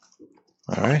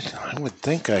 All right. I would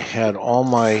think I had all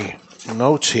my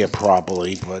notes here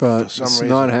properly, but for But some it's reason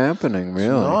not happening, really.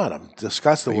 It's not. I'm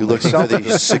disgusted Are you with looking for myself.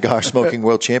 the Cigar Smoking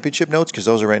World Championship notes? Because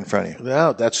those are right in front of you.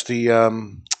 No, that's the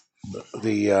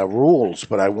rules,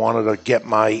 but I wanted to get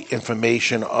my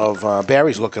information of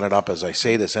Barry's looking it up as I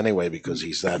say this anyway because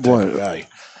he's that type of What? guy.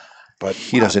 But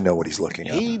He doesn't know what he's looking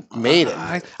at. he made it.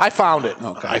 I found it.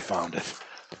 Okay. I found it.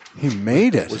 He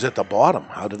made it. It was at the bottom.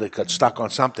 How did it get stuck on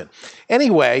something?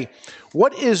 Anyway,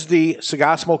 what is the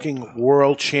Cigar Smoking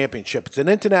World Championship? It's an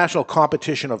international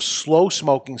competition of slow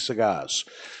smoking cigars.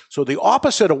 So the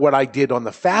opposite of what I did on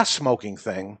the fast smoking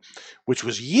thing, which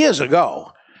was years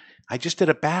ago, I just did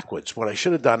it backwards. What I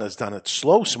should have done is done it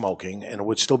slow smoking, and it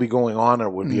would still be going on, or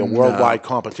it would be a worldwide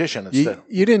competition instead.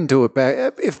 You didn't do it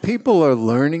back. If people are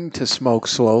learning to smoke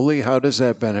slowly, how does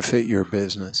that benefit your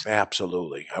business?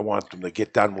 Absolutely. I want them to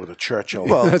get done with a Churchill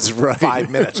Well, in that's right. 5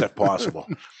 minutes if possible.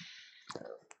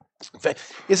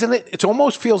 Isn't it? It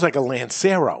almost feels like a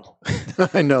Lancero.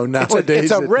 I know, nowadays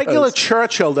It's a it regular does.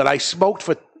 Churchill that I smoked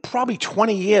for probably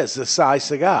 20 years, this size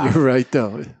cigar. You're right,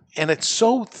 though. And it's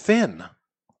so thin.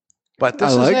 But this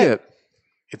I is like it. it.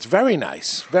 It's very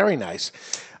nice, very nice.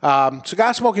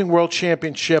 Cigar Smoking World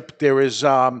Championship, there was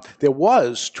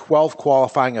 12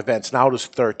 qualifying events. Now there's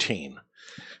 13.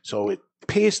 So it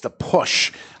pays to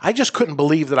push. I just couldn't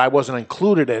believe that I wasn't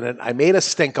included in it. I made a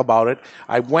stink about it.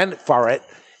 I went for it,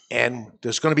 and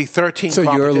there's going to be 13 So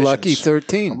you're competitions. lucky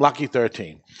 13. I'm lucky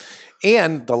 13.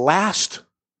 And the last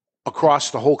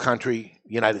across the whole country,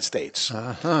 United States.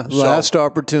 Last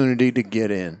opportunity to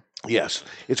get in. Yes.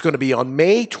 It's going to be on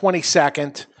May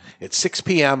 22nd at 6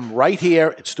 p.m. right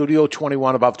here at Studio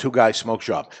 21 above Two Guys Smoke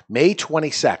Shop. May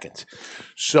 22nd.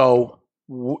 So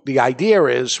the idea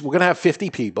is we're going to have 50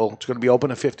 people. It's going to be open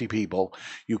to 50 people.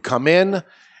 You come in,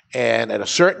 and at a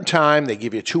certain time, they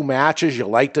give you 2 matches. You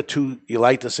light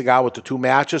the cigar with the 2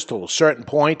 matches till a certain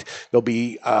point. There'll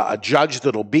be a judge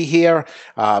that'll be here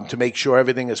to make sure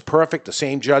everything is perfect. The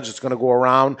same judge that's going to go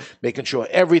around making sure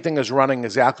everything is running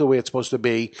exactly the way it's supposed to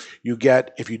be. You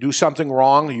get, if you do something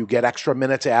wrong, you get extra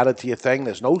minutes added to your thing.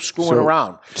 There's no screwing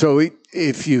around. So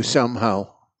if you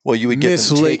somehow you would get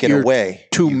them taken away.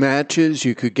 2 matches,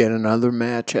 you could get another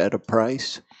match at a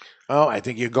price. Oh, I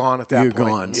think you're gone at that point. You're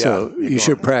gone. Yeah, So you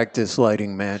should practice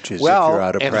lighting matches if you're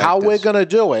out of and practice. how we're going to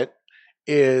do it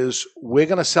is we're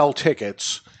going to sell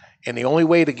tickets, and the only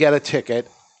way to get a ticket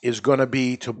is going to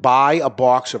be to buy a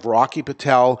box of Rocky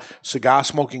Patel Cigar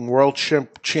Smoking World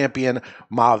Champion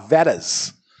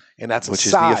Marvettas, and that's which a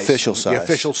is size. the official size. The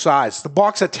official size. The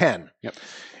box of 10. Yep.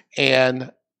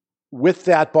 And with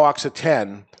that box of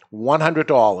 10,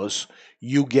 $100,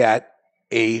 you get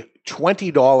a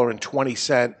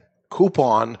 $20.20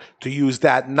 coupon to use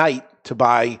that night to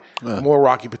buy more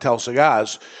Rocky Patel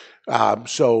cigars.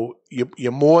 So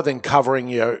you're more than covering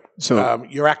your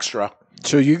extra.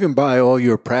 So you can buy all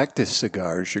your practice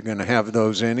cigars. You're going to have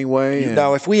those anyway.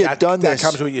 Now, if we had done this that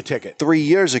comes with your ticket 3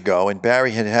 years ago, and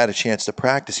Barry had a chance to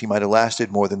practice, he might have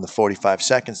lasted more than the 45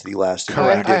 seconds that he lasted.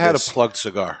 I had a plugged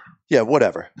cigar. Yeah,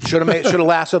 whatever. Should have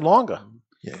lasted longer.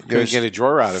 Yeah, you get a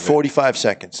drawer out of it. 45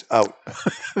 seconds out,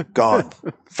 gone.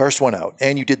 First one out,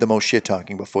 and you did the most shit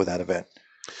talking before that event.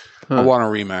 I want a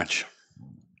rematch.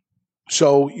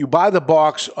 So you buy the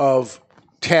box of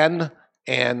 10,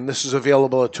 and this is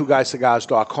available at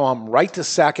twoguyscigars.com right this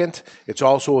second. It's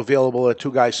also available at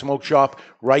Two Guys Smoke Shop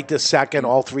right this second,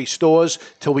 all 3 stores,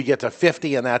 till we get to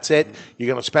 50, and that's it. You're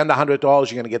going to spend $100. You're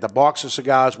going to get the box of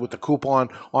cigars with the coupon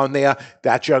on there.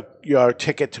 That's your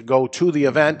ticket to go to the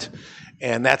event,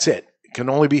 and that's it. It can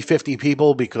only be 50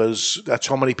 people because that's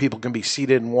how many people can be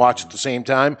seated and watch at the same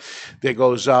time. There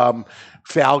goes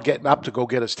Fal getting up to go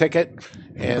get his ticket,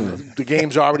 and the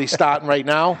game's already starting right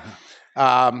now.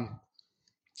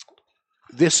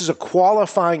 This is a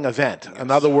qualifying event. In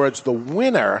other words, the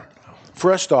winner,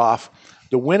 first off,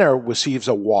 the winner receives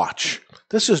a watch.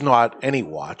 This is not any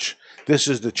watch. This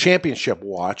is the championship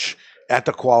watch at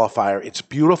the qualifier. It's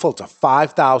beautiful. It's a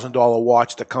 $5,000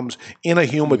 watch that comes in a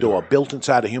humidor, built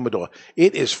inside a humidor.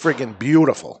 It is friggin'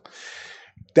 beautiful.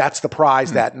 That's the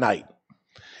prize that night.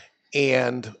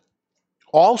 And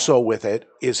also with it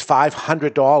is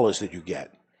 $500 that you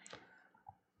get.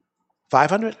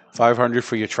 $500? $500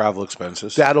 for your travel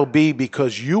expenses. That'll be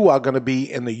because you are going to be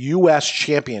in the U.S.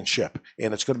 Championship,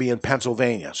 and it's going to be in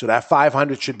Pennsylvania. So that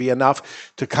 $500 should be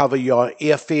enough to cover your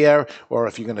airfare, or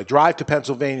if you're going to drive to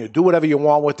Pennsylvania, do whatever you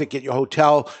want with it, get your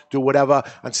hotel, do whatever.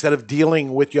 Instead of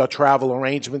dealing with your travel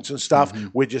arrangements and stuff,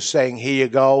 we're just saying, here you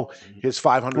go, here's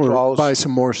 $500. Or buy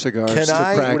some more cigars to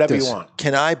practice. Whatever you want.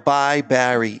 Can I buy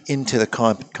Barry into the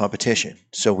competition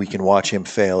so we can watch him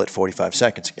fail at 45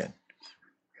 seconds again?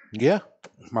 Yeah.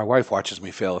 My wife watches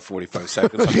me fail at 45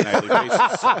 seconds on a nightly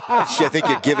basis. I think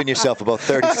you're giving yourself about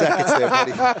 30 seconds there,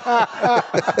 buddy.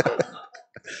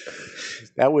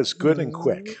 That was good and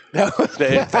quick.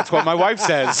 That's what my wife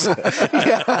says.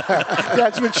 Yeah,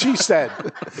 that's what she said.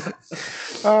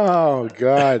 Oh,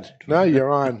 God. No, you're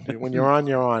on. When you're on,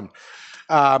 you're on.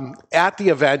 At the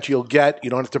event, you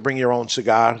don't have to bring your own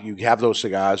cigar. You have those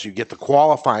cigars. You get the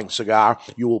qualifying cigar.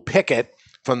 You will pick it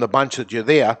from the bunch that you're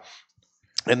there.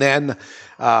 And then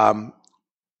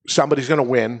somebody's going to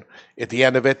win. At the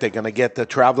end of it, they're going to get the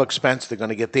travel expense. They're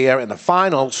going to get there in the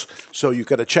finals. So you've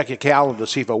got to check your calendar to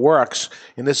see if it works.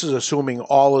 And this is assuming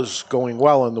all is going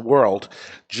well in the world.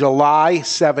 July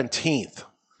 17th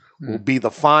will be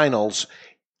the finals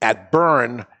at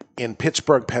Byrne in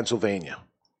Pittsburgh, Pennsylvania.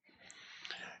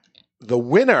 The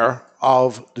winner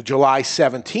of the July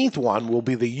 17th one will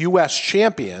be the U.S.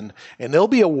 champion, and they'll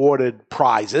be awarded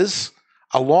prizes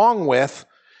along with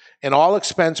an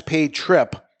all-expense-paid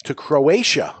trip to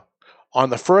Croatia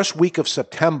on the first week of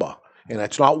September. And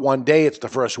it's not one day, it's the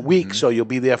first week, so you'll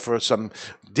be there for some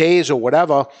days or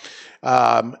whatever.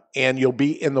 And you'll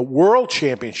be in the World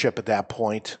Championship at that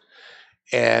point.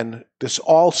 And this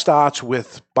all starts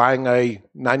with buying a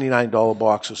 $99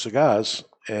 box of cigars,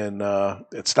 and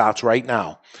it starts right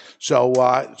now. So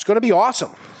it's going to be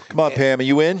awesome. Come on, Pam, are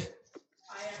you in?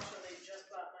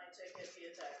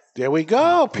 There we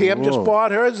go. Pam just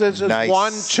bought hers. There's Nice.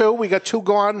 1, 2. We got 2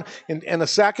 gone in a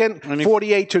second.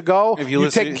 48 to go. if You're you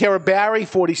taking care of Barry,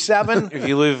 47. If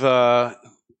you live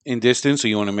in distance or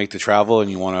you want to make the travel and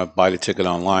you want to buy the ticket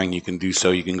online, you can do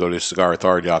so. You can go to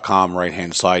cigarauthority.com,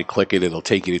 right-hand side, click it. It'll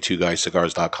take you to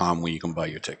twoguyscigars.com where you can buy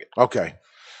your ticket. Okay.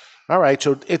 All right.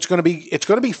 So it's going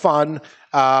to be fun.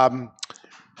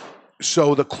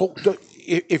 So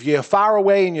if you're far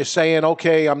away and you're saying,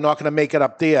 okay, I'm not going to make it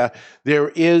up there, there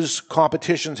is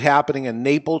competitions happening in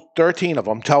Naples, 13 of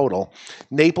them total.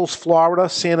 Naples, Florida,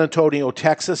 San Antonio,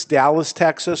 Texas, Dallas,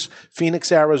 Texas,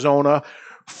 Phoenix, Arizona,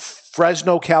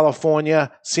 Fresno,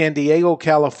 California, San Diego,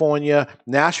 California,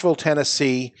 Nashville,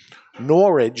 Tennessee,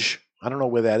 Norridge, I don't know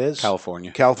where that is.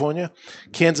 California,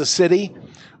 Kansas City,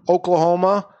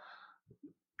 Oklahoma,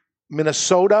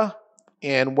 Minnesota,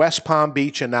 and West Palm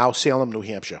Beach, and now Salem, New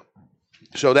Hampshire.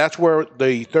 So that's where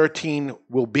the 13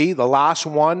 will be. The last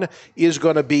one is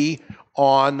going to be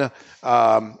on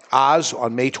Oz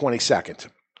on May 22nd,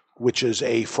 which is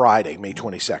a Friday, May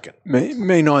 22nd.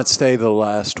 May not stay the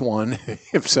last one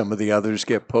if some of the others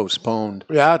get postponed.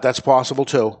 Yeah, that's possible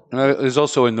too. There's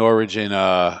also a Norridge in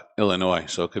Illinois,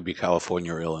 so it could be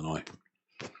California or Illinois.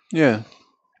 Yeah.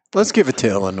 Let's give it to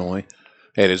Illinois.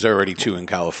 Hey, there's already 2 in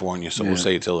California, so we'll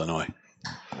say it's Illinois.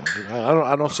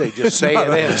 I don't say just say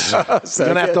it is. You're going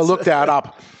to have to look that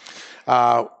up.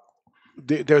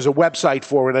 There's a website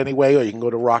for it anyway, or you can go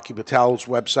to Rocky Patel's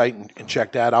website and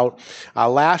check that out.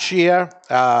 Last year,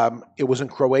 it was in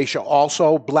Croatia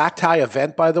also. Black tie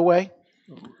event, by the way.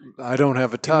 I don't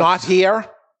have a tie. Not here.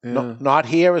 Yeah. No, not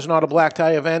here is not a black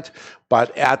tie event,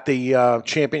 but at the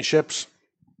championships,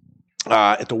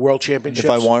 at the World Championships.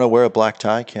 If I want to wear a black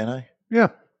tie, can I? Yeah.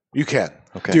 You can.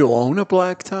 Okay. Do you own a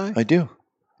black tie? I do.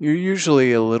 You're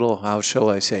usually a little, how shall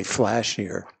I say,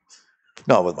 flashier.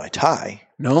 Not with my tie.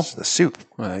 No? It's the suit.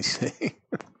 I see.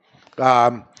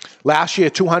 Last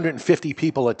year, 250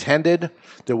 people attended.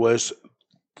 There was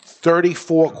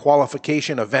 34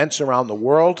 qualification events around the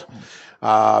world.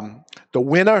 The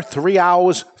winner, 3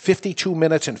 hours, 52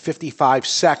 minutes, and 55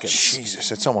 seconds. Jesus,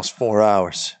 that's almost 4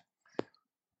 hours.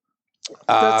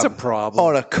 That's a problem.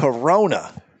 On a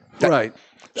Corona. Right.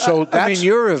 So I mean,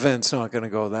 your event's not going to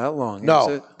go that long, is No,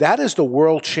 it? that is the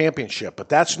World Championship, but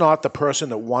that's not the person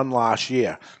that won last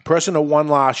year. Person that won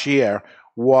last year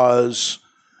was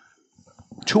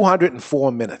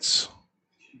 204 minutes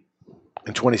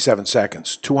and 27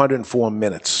 seconds. 204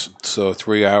 minutes. So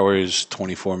 3 hours,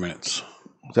 24 minutes.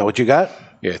 Is that what you got?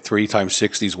 Yeah, 3 times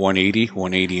 60 is 180.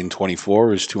 180 and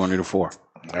 24 is 204.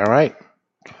 All right.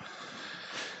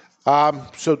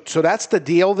 So that's the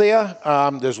deal there.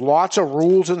 There's lots of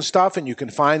rules and stuff, and you can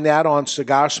find that on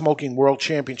Cigar Smoking World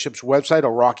Championships website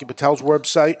or Rocky Patel's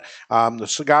website. The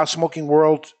Cigar Smoking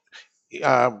World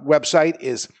website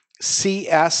is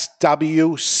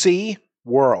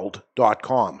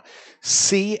cswcworld.com.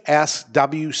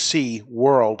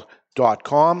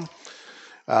 cswcworld.com.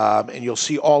 And you'll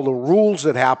see all the rules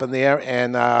that happen there.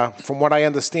 And from what I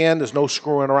understand, there's no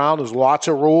screwing around. There's lots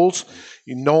of rules.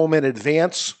 You know them in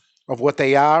advance of what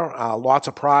they are. Lots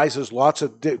of prizes, lots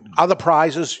of other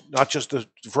prizes, not just the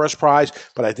first prize,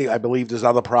 but I believe there's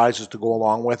other prizes to go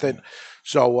along with it.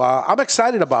 So I'm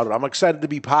excited about it. I'm excited to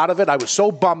be part of it. I was so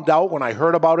bummed out when I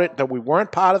heard about it that we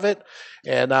weren't part of it,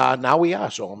 and now we are.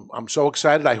 So I'm so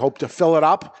excited. I hope to fill it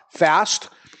up fast.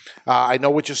 I know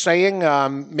what you're saying.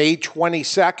 May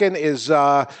 22nd is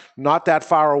not that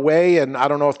far away, and I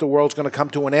don't know if the world's going to come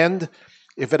to an end.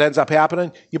 If it ends up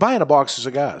happening, you're buying a box of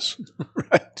cigars.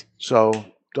 Right. So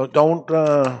don't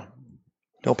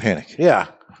panic. Yeah.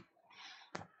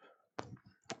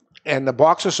 And the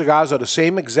box of cigars are the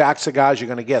same exact cigars you're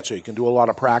going to get, so you can do a lot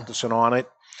of practicing on it.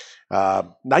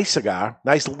 Nice cigar,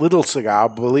 nice little cigar.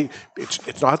 Believe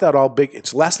it's not that all big.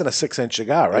 It's less than a 6-inch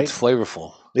cigar, right? It's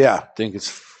flavorful. Yeah. I think it's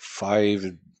 5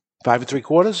 and 3/4, 5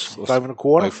 1/4,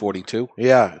 542.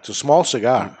 Yeah, it's a small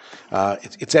cigar.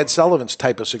 It's Ed Sullivan's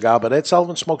type of cigar, but Ed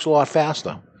Sullivan smokes a lot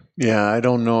faster. Yeah, I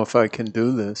don't know if I can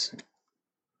do this.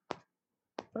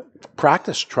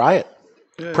 Practice, try it.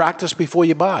 Yeah. Practice before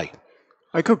you buy.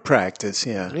 I could practice,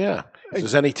 yeah. Yeah. If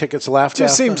there's any tickets left, It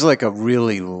just after? seems like a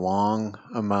really long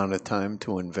amount of time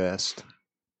to invest.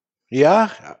 Yeah,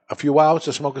 a few hours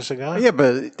to smoke a cigar. Yeah,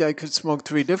 but I could smoke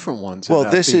 3 different ones. Well, and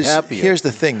I'd this be is happier. here's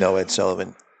the thing, though, Ed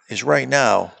Sullivan, is right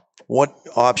now, what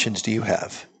options do you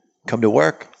have? Come to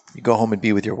work, you go home and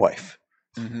be with your wife.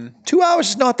 Mm-hmm. 2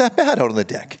 hours is not that bad out on the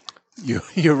deck.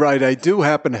 You're right. I do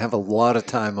happen to have a lot of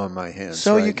time on my hands.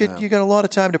 So right you got a lot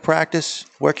of time to practice,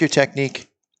 work your technique.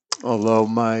 Although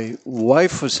my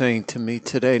wife was saying to me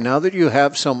today, now that you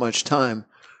have so much time,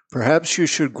 perhaps you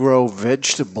should grow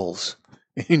vegetables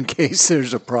in case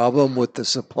there's a problem with the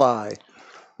supply.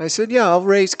 I said, yeah, I'll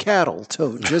raise cattle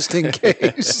too, just in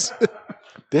case.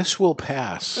 This will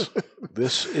pass.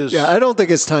 This is. Yeah, I don't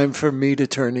think it's time for me to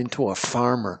turn into a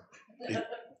farmer.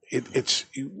 It's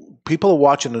people are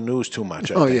watching the news too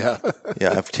much. I think. Yeah.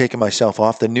 Yeah, I've taken myself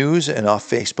off the news and off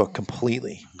Facebook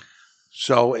completely.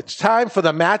 So it's time for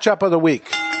the matchup of the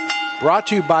week. Brought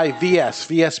to you by VS.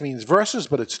 VS means versus,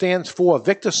 but it stands for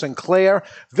Victor Sinclair.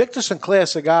 Victor Sinclair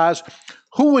Cigars.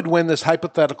 Who would win this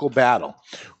hypothetical battle?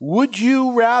 Would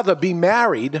you rather be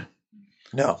married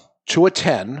to a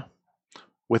 10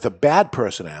 with a bad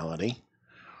personality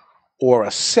or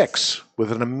a 6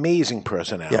 with an amazing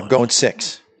personality? Yeah, I'm going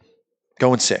 6.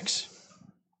 Going 6.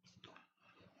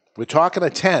 We're talking a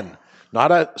 10,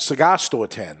 not a cigar store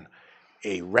 10.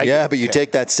 A regular Yeah, but you 10.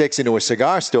 take that 6 into a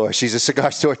cigar store. She's a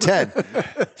cigar store 10. You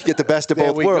get the best of There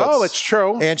both we worlds. go. It's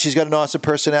true. And she's got an awesome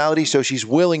personality, so she's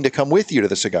willing to come with you to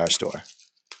the cigar store.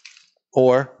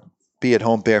 Or be at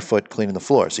home barefoot cleaning the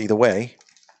floors. Either way.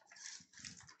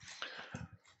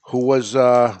 Who was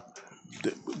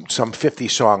some 50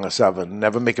 song or something?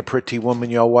 Never make a pretty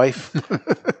woman your wife.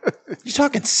 You're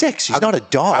talking 6. She's not a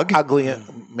dog.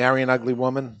 Marry an ugly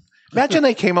woman. Imagine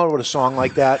they came out with a song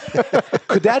like that.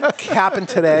 Could that happen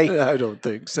today? I don't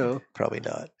think so. Probably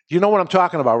not. You know what I'm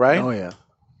talking about, right? Oh, yeah.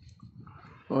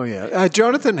 Oh, yeah.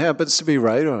 Jonathan happens to be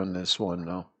right on this one,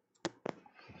 though.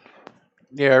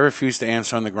 Yeah, I refuse to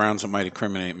answer on the grounds it might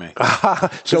incriminate me.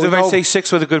 So if I say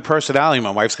 6 with a good personality,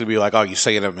 my wife's going to be like, oh, you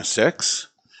saying I'm a 6?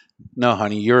 No,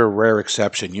 honey, you're a rare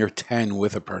exception. You're 10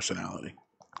 with a personality.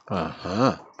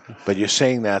 Uh-huh. But you're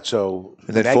saying that so...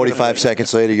 And then 45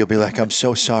 seconds later, you'll be like, I'm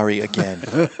so sorry again.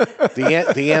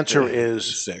 The answer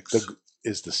is 6.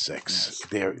 Is the 6.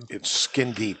 There, it's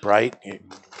skin deep, right?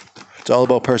 It's all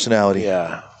about personality.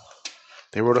 Yeah.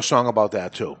 They wrote a song about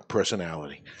that, too.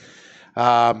 Personality.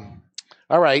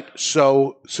 All right,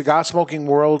 so Cigar Smoking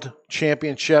World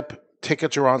Championship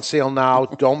tickets are on sale now.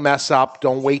 Don't mess up.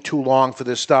 Don't wait too long for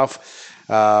this stuff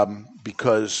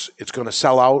because it's going to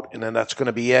sell out, and then that's going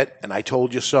to be it. And I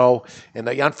told you so. And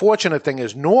the unfortunate thing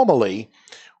is normally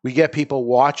we get people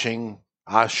watching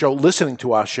our show, listening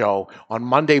to our show on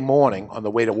Monday morning on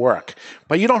the way to work.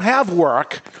 But you don't have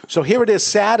work, so here it is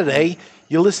Saturday.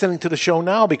 You're listening to the show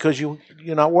now because you're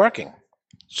not working.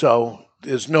 So...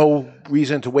 there's no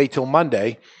reason to wait till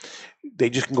Monday.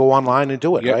 They just can go online and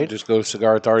do it, right? Just go to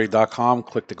cigarauthority.com,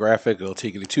 click the graphic. It'll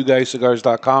take you to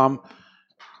 2guyscigars.com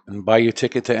and buy your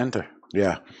ticket to enter.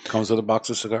 Yeah. Comes with a box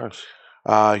of cigars.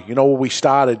 We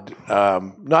started,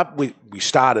 we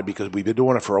started because we've been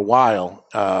doing it for a while,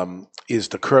 is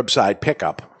the curbside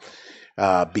pickup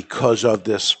because of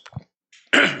this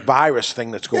virus thing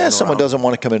that's going on. Yeah, someone doesn't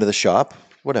want to come into the shop.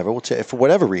 Whatever. We'll take for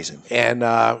whatever reason. And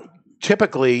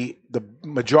typically, the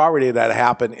majority of that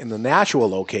happened in the Nashua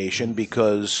location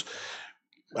because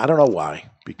I don't know why.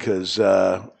 Because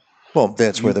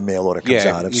that's where the mail order comes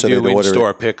out of. You so do they order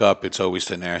in-store pickup. It's always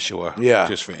to Nashua. Yeah,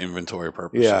 just for inventory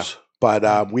purposes. Yeah,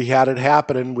 but we had it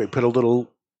happening. We put a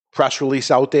little press release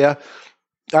out there.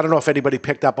 I don't know if anybody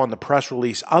picked up on the press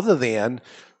release, other than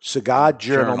Cigar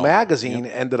Journal magazine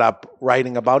ended up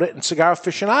writing about it, and Cigar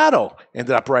Aficionado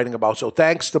ended up writing about it. So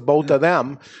thanks to both of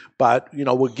them. But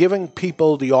we're giving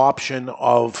people the option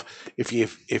of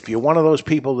if you're one of those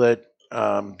people that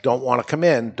don't want to come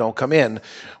in, don't come in.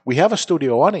 We have a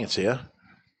studio audience here.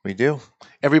 We do.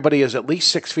 Everybody is at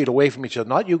least 6 feet away from each other.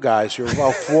 Not you guys. You're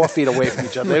about 4 feet away from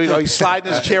each other. There we go. He's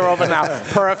sliding his chair over now.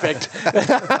 Perfect.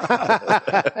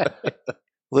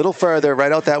 Little further,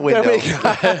 right out that window.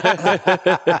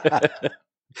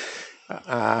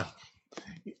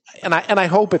 And I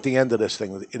hope at the end of this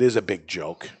thing, it is a big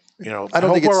joke. I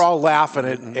don't think we're all laughing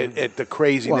at the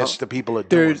craziness the people are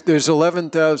doing. There's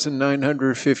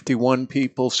 11,951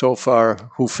 people so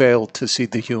far who failed to see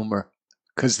the humor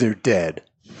because they're dead.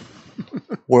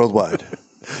 Worldwide.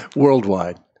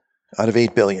 Worldwide. Out of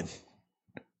 8 billion.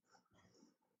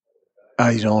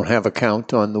 I don't have a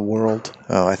count on the world.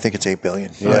 Oh, I think it's 8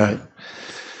 billion. Yeah.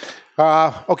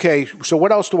 Okay, so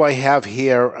what else do I have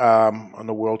here on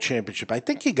the World Championship? I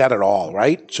think you got it all,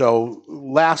 right? So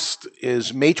last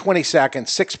is May 22nd,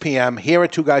 6 p.m., here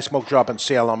at Two Guys Smoke Shop in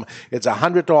Salem. It's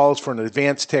 $100 for an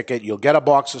advance ticket. You'll get a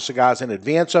box of cigars in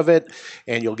advance of it,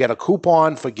 and you'll get a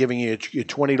coupon for giving you your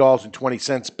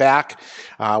 $20.20 back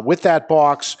with that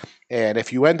box. And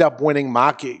if you end up winning,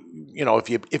 Mark,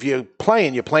 if you're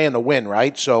playing to win,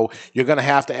 right? So you're going to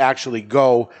have to actually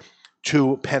go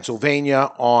to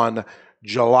Pennsylvania on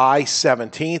July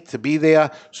 17th to be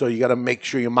there. So you got to make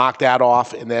sure you mark that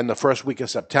off. And then the first week of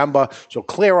September. So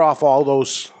clear off all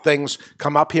those things.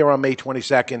 Come up here on May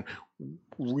 22nd.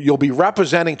 you'll be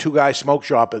representing Two Guys Smoke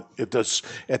Shop at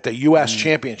the U.S.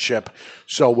 Championship.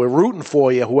 So we're rooting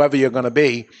for you, whoever you're going to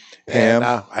be. And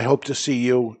I hope to see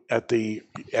you as the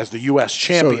U.S.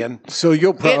 champion. So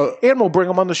you'll probably and we'll bring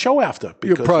him on the show after.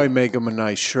 You'll probably make him a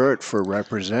nice shirt for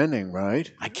representing,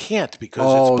 right? I can't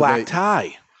because it's black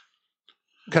tie.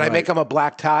 Can I make him a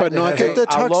black tie? But not get the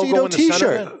tuxedo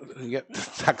T-shirt.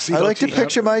 Tuxedo I like to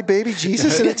picture my baby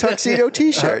Jesus in a tuxedo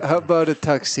T-shirt. How about a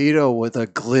tuxedo with a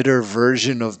glitter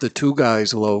version of the Two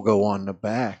Guys logo on the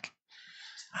back?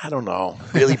 I don't know.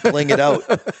 Really bling it out.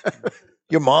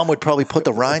 Your mom would probably put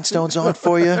the rhinestones on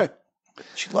for you.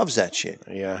 She loves that shit.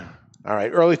 Yeah. All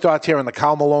right. Early thoughts here on the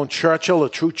Cal Malone Churchill, a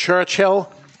true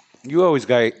Churchill. You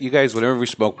guys, whenever we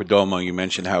smoke Perdomo, you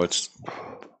mentioned how it's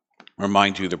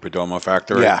remind you of the Perdomo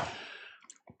factory. Yeah.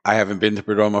 I haven't been to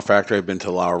Perdomo factory. I've been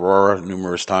to La Aurora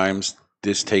numerous times.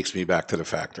 This takes me back to the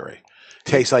factory.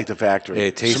 Tastes like the factory.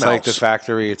 It tastes like the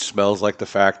factory. It smells like the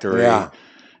factory. Yeah.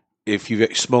 If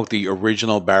you smoked the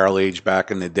original barrel age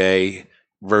back in the day,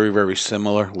 very, very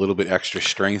similar, a little bit extra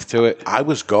strength to it. I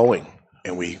was going,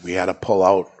 and we had to pull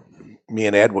out. Me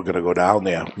and Ed were going to go down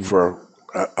there for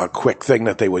a quick thing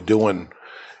that they were doing,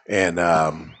 and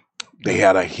they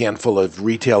had a handful of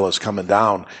retailers coming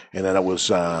down, and then it was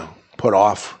put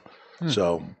off.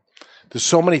 So there's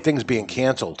so many things being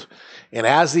canceled. And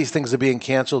as these things are being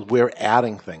canceled, we're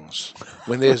adding things.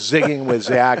 When they're zigging, we're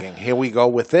zagging. Here we go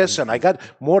with this, and I got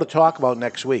more to talk about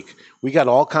next week. We got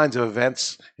all kinds of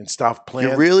events and stuff planned.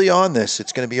 You're really on this.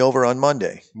 It's going to be over on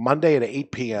Monday. Monday at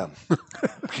 8 p.m.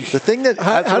 The thing that...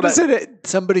 How does it...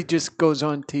 Somebody just goes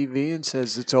on TV and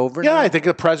says it's over now? I think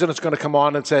the president's going to come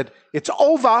on and said, it's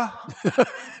over.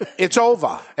 It's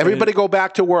over. Everybody go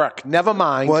back to work. Never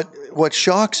mind. What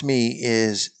shocks me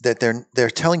is that they're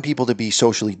telling people to be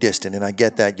socially distant, and I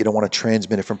get that. You don't want to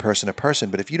transmit it from person to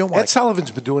person, but if you don't want Ed Sullivan's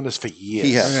been doing this for years.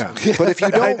 He has. Yeah. But if you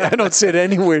don't... I don't sit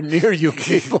anywhere near you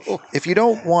people. If you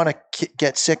don't want to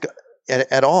get sick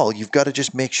at all, you've got to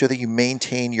just make sure that you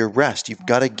maintain your rest. You've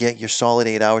got to get your solid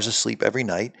 8 hours of sleep every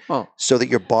night so that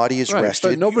your body is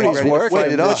rested. But nobody's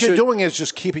working. What you're doing is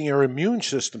just keeping your immune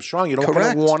system strong. You don't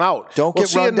get worn out. Don't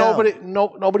get run down.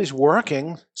 Nobody's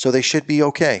working. So they should be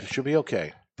okay. It should be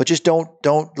okay. But just don't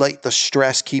let the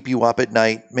stress keep you up at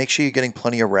night. Make sure you're getting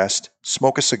plenty of rest.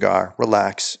 Smoke a cigar.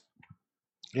 Relax.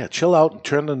 Yeah, chill out and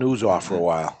turn the news off for a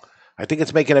while. I think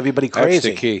it's making everybody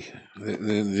crazy. That's the key. The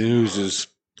news is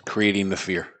creating the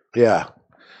fear. Yeah.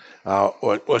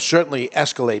 Or certainly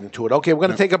escalating to it. Okay, we're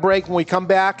going to take a break. When we come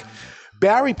back,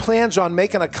 Barry plans on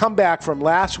making a comeback from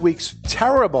last week's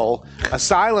terrible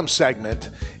asylum segment,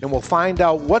 and we'll find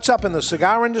out what's up in the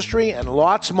cigar industry and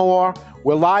lots more.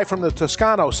 We're live from the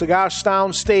Toscano Cigar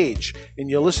Sound Stage, and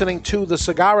you're listening to The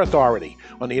Cigar Authority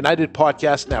on the United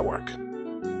Podcast Network.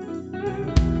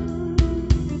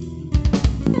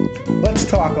 Let's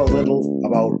talk a little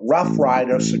about Rough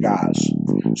Rider cigars.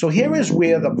 So here is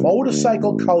where the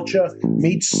motorcycle culture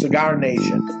meets Cigar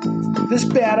Nation. This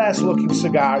badass-looking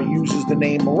cigar uses the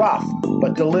name Rough,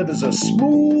 but delivers a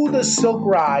smooth as silk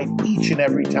ride each and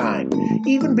every time.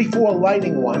 Even before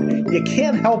lighting one, you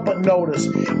can't help but notice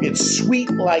its sweet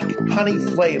like honey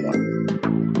flavor.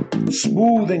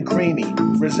 Smooth and creamy,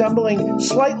 resembling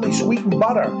slightly sweetened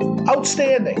butter.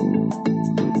 Outstanding!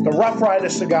 The Rough Rider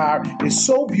cigar is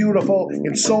so beautiful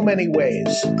in so many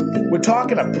ways. We're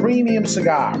talking a premium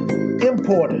cigar,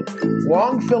 imported,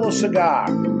 long filler cigar,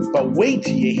 but wait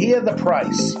till you hear the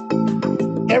price.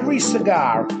 Every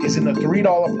cigar is in the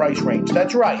 $3 price range.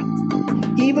 That's right.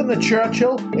 Even the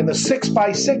Churchill in the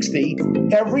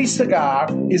 6x60, every cigar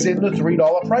is in the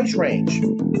 $3 price range.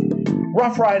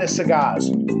 Rough Rider cigars.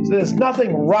 There's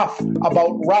nothing rough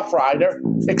about Rough Rider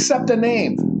except the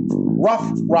name.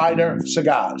 Rough Rider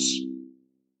Cigars.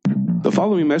 The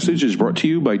following message is brought to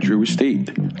you by Drew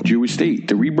Estate. Drew Estate,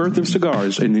 the rebirth of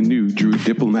cigars in the new Drew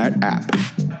Diplomat app.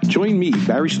 Join me,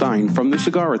 Barry Stein, from the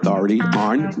Cigar Authority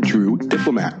on Drew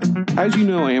Diplomat. As you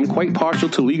know, I am quite partial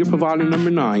to Liga Privada number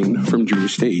 9 from Drew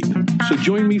Estate. So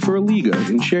join me for a Liga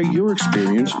and share your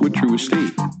experience with Drew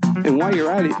Estate. And while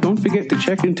you're at it, don't forget to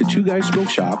check into Two Guys Smoke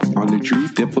Shop on the Drew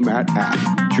Diplomat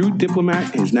app. Drew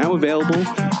Diplomat is now available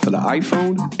for the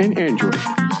iPhone and Android.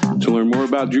 To learn more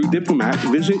about Drew Diplomat,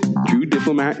 visit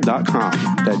drewdiplomat.com.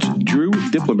 That's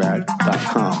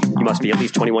drewdiplomat.com. You must be at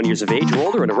least 21 years of age or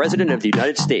older and a resident of the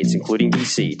United States, including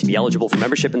D.C. To be eligible for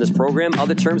membership in this program,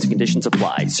 other terms and conditions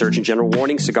apply. Surgeon General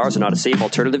warning, cigars are not a safe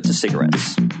alternative to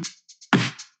cigarettes.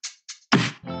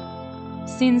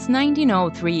 Since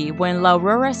 1903, when La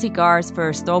Aurora Cigars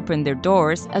first opened their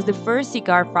doors as the first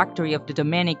cigar factory of the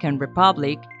Dominican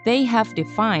Republic, they have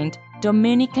defined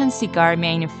Dominican cigar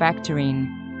manufacturing.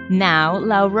 Now,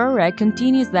 La Aurora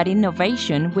continues that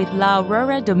innovation with La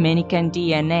Aurora Dominican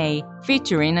DNA,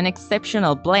 featuring an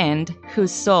exceptional blend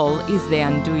whose soul is the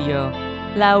Andullo.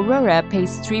 La Aurora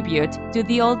pays tribute to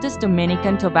the oldest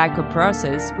Dominican tobacco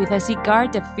process with a cigar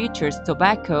that features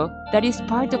tobacco that is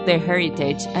part of their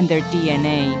heritage and their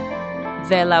DNA.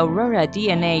 The La Aurora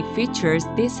DNA features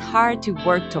this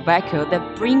hard-to-work tobacco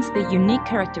that brings the unique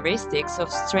characteristics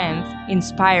of strength,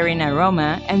 inspiring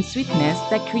aroma, and sweetness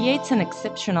that creates an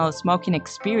exceptional smoking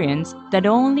experience that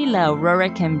only La Aurora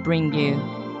can bring you.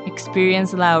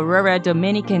 Experience La Aurora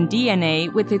Dominican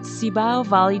DNA with its Cibao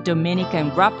Valley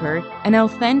Dominican wrapper, an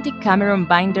authentic Cameron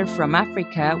binder from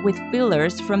Africa with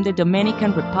fillers from the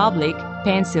Dominican Republic,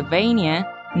 Pennsylvania,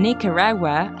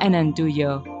 Nicaragua, and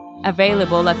Andullo.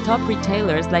 Available at top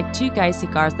retailers like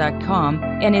TwoGuysCigars.com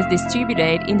and is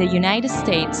distributed in the United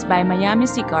States by Miami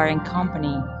Cigar and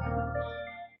Company.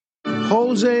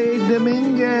 Jose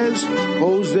Dominguez,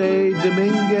 Jose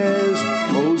Dominguez,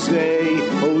 Jose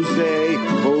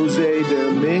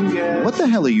Dominguez. What the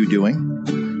hell are you doing?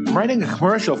 I'm writing a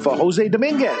commercial for Jose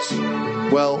Dominguez.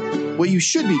 Well, what you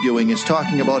should be doing is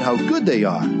talking about how good they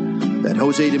are. That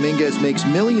Jose Dominguez makes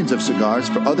millions of cigars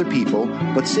for other people,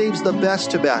 but saves the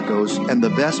best tobaccos and the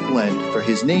best blend for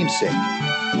his namesake,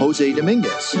 Jose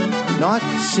Dominguez. Not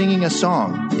singing a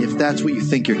song, if that's what you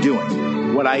think you're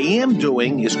doing. What I am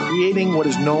doing is creating what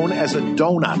is known as a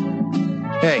donut.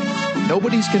 Hey,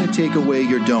 nobody's going to take away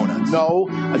your donut. No,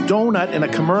 a donut in a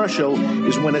commercial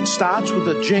is when it starts with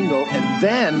a jingle and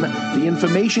then the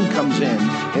information comes in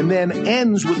and then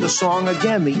ends with the song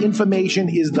again. The information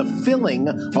is the filling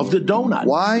of the donut.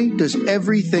 Why does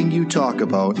everything you talk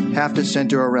about have to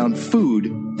center around food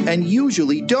and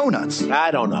usually donuts?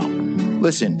 I don't know.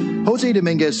 Listen, Jose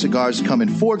Dominguez cigars come in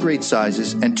 4 great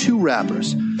sizes and 2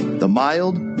 wrappers. The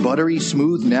mild, buttery,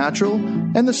 smooth, natural,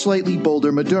 and the slightly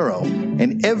bolder Maduro.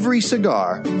 And every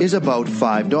cigar is about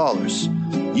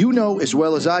 $5. You know as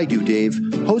well as I do, Dave,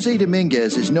 Jose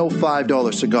Dominguez is no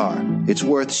 $5 cigar. It's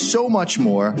worth so much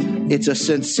more. It's a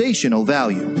sensational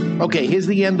value. Okay, here's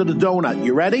the end of the donut.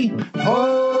 You ready?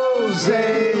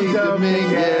 Jose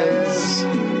Dominguez.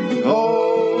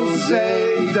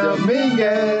 Jose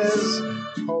Dominguez.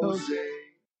 Jose.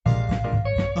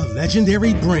 A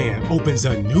legendary brand opens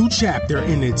a new chapter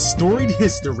in its storied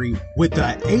history with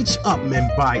the H.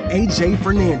 Upman by A.J.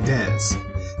 Fernandez.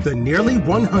 The nearly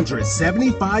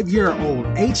 175-year-old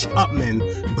H. Upman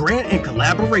brand, in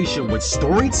collaboration with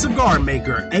storied cigar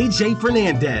maker A.J.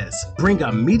 Fernandez, bring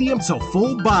a medium to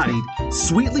full-bodied,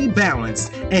 sweetly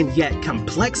balanced, and yet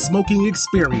complex smoking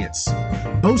experience.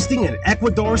 Boasting an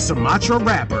Ecuador Sumatra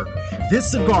wrapper, this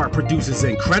cigar produces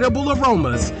incredible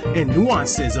aromas and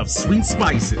nuances of sweet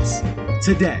spices.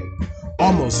 Today,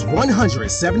 almost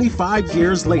 175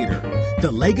 years later,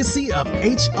 the legacy of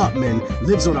H. Upman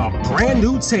lives on a brand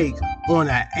new take on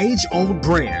an age-old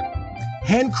brand.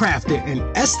 Handcrafted in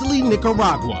Esteli,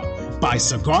 Nicaragua by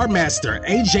cigar master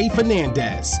A.J.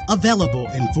 Fernandez. Available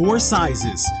in 4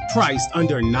 sizes, priced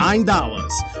under $9.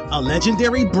 A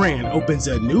legendary brand opens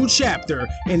a new chapter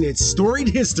in its storied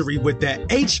history with the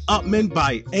H. Upman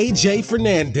by A.J.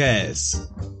 Fernandez.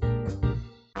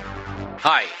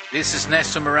 Hi, this is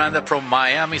Nestor Miranda from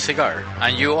Miami Cigar,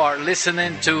 and you are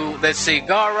listening to the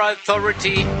Cigar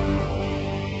Authority.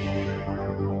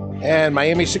 And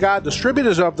Miami Cigar,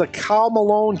 distributors of the Karl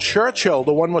Malone Churchill,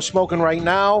 the one we're smoking right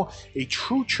now, a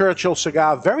true Churchill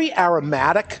cigar, very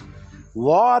aromatic,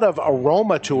 lot of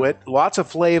aroma to it, lots of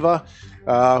flavor,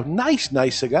 nice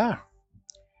cigar.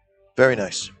 Very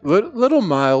nice. Little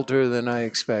milder than I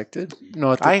expected.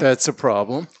 Not that that's a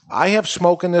problem. I have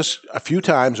smoked this a few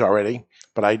times already,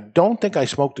 but I don't think I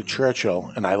smoked a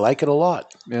Churchill, and I like it a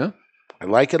lot. Yeah? I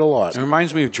like it a lot. It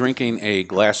reminds me of drinking a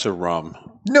glass of rum.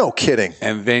 No kidding.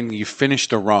 And then you finish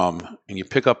the rum, and you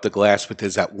pick up the glass, but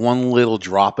there's that one little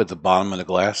drop at the bottom of the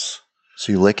glass.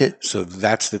 So you lick it? So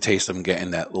that's the taste I'm getting,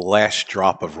 that last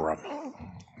drop of rum.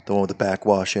 The one with the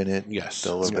backwash in it? Yes.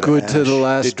 It's good to the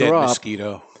last the drop. Dead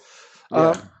mosquito.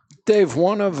 Dave,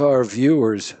 one of our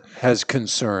viewers has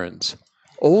concerns.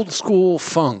 Old School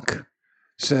Funk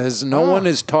says no one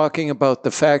is talking about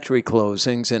the factory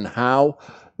closings and how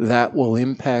that will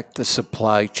impact the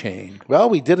supply chain. Well,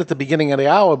 we did at the beginning of the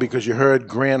hour because you heard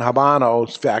Gran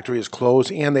Habano's factory is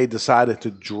closed, and they decided to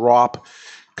drop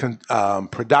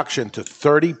production to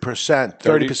 30%.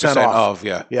 30% off.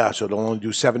 Yeah, so they'll only do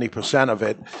 70% of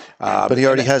it. But he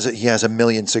already has a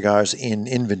million cigars in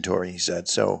inventory, he said.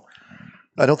 So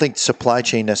I don't think supply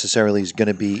chain necessarily is going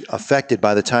to be affected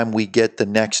by the time we get the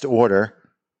next order.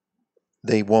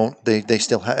 they won't. They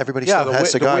still have. Everybody still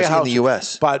has cigars in the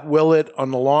U.S. But will it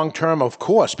on the long term? Of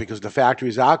course, because the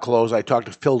factories are closed. I talked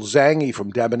to Phil Zangi from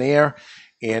Debonair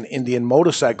and Indian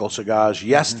Motorcycle Cigars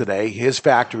yesterday. His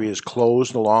factory is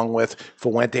closed, along with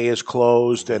Fuente is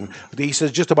closed, and he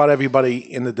says just about everybody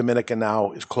in the Dominican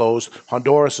now is closed.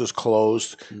 Honduras is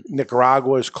closed.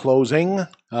 Nicaragua is closing.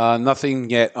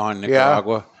 Nothing yet on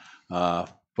Nicaragua.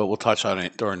 But we'll touch on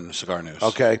it during the cigar news.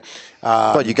 Okay.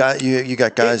 But you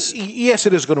got guys. Yes,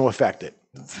 it is going to affect it.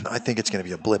 I think it's going to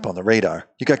be a blip on the radar.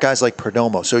 You got guys like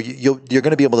Perdomo, so you're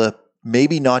going to be able to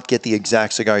maybe not get the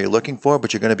exact cigar you're looking for,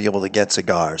 but you're going to be able to get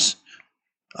cigars.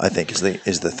 I think is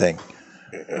the thing.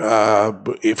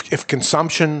 If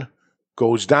consumption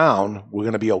goes down, we're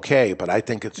going to be okay. But I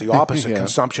think it's the opposite.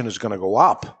 Consumption is going to go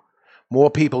up. More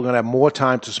people are going to have more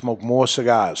time to smoke more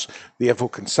cigars. Therefore,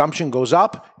 consumption goes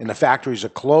up and the factories are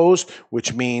closed,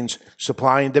 which means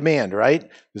supply and demand, right?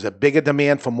 There's a bigger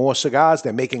demand for more cigars.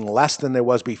 They're making less than there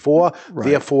was before. Right.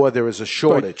 Therefore, there is a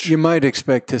shortage. But you might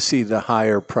expect to see the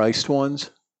higher priced ones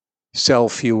sell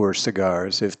fewer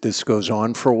cigars. If this goes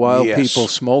on for a while, people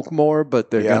smoke more,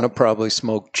 but they're going to probably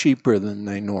smoke cheaper than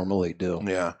they normally do.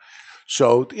 Yeah.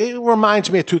 So it reminds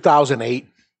me of 2008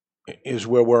 is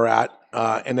where we're at.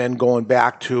 And then going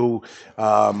back to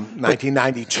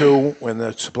 1992 when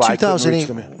the supply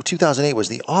 2008 was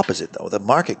the opposite, though. The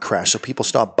market crashed, so people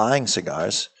stopped buying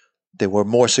cigars. There were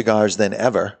more cigars than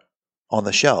ever on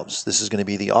the shelves. This is going to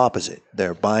be the opposite.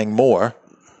 They're buying more,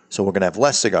 so we're going to have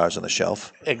less cigars on the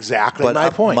shelf. Exactly but my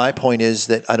point. My point is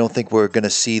that I don't think we're going to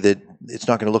see that. It's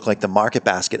not going to look like the market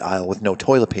basket aisle with no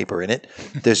toilet paper in it.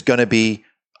 There's going to be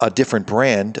a different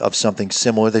brand of something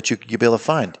similar that you'll be able to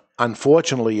find.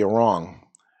 Unfortunately, you're wrong,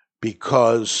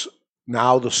 because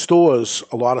now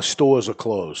a lot of stores are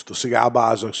closed. The cigar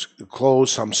bars are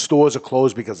closed. Some stores are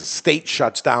closed because the state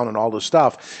shuts down and all this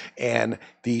stuff. And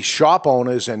the shop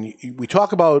owners, and we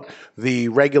talk about the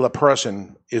regular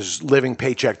person is living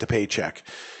paycheck to paycheck.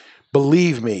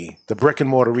 Believe me, the brick and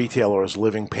mortar retailer is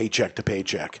living paycheck to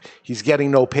paycheck. He's getting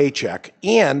no paycheck,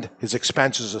 and his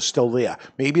expenses are still there.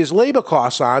 Maybe his labor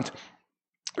costs aren't,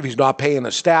 if he's not paying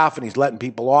the staff and he's letting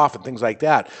people off and things like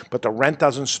that. But the rent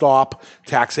doesn't stop,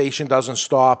 taxation doesn't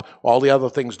stop, all the other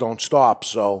things don't stop.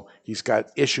 So he's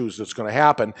got issues that's going to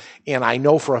happen. And I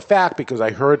know for a fact, because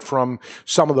I heard from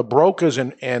some of the brokers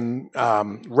and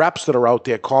reps that are out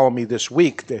there calling me this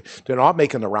week, they're not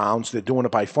making the rounds, they're doing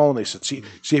it by phone. They said, see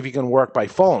if you can work by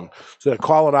phone. So they're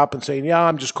calling up and saying, yeah,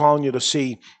 I'm just calling you to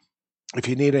see if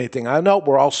you need anything. I know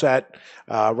we're all set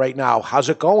right now. How's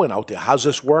it going out there? How's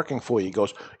this working for you? He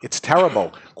goes, it's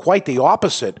terrible. Quite the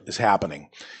opposite is happening.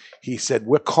 He said,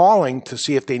 we're calling to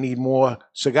see if they need more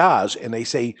cigars. And they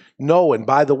say, no. And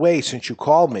by the way, since you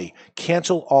called me,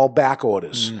 cancel all back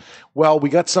orders. Well, we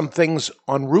got some things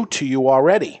en route to you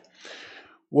already.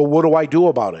 Well, what do I do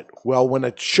about it? Well, when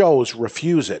it shows,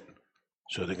 refuse it.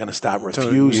 So they're going to start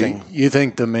refusing. So you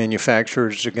think the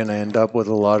manufacturers are going to end up with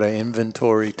a lot of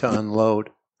inventory to unload?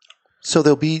 So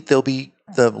there'll be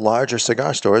the larger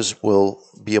cigar stores will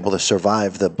be able to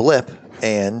survive the blip,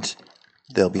 and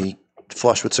they'll be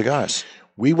flush with cigars.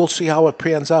 We will see how it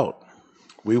pans out.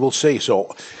 We will see.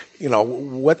 So,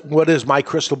 what is my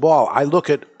crystal ball? I look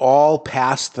at all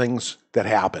past things that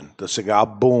happened. The cigar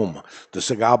boom, the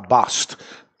cigar bust,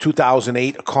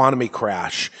 2008 economy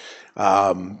crash.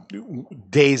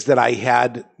 Days that I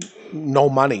had no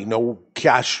money, no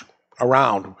cash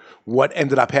around, what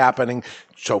ended up happening.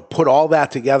 So put all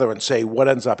that together and say what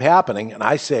ends up happening, and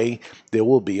I say there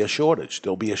will be a shortage.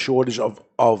 There'll be a shortage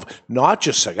of not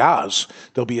just cigars.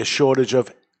 There'll be a shortage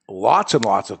of lots and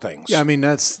lots of things. Yeah, I mean,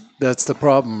 that's the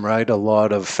problem, right? A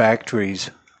lot of factories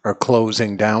are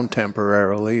closing down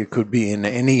temporarily. It could be in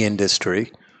any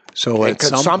industry. So and at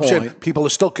consumption, some point, people are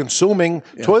still consuming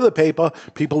toilet paper.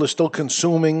 People are still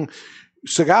consuming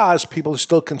cigars. People are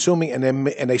still consuming, and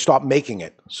they stop making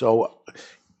it. So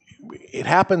it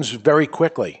happens very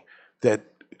quickly that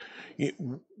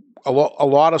a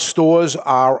lot of stores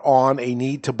are on a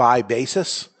need-to-buy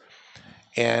basis,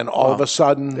 and all of a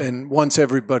sudden, and once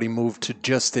everybody moved to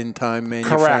just-in-time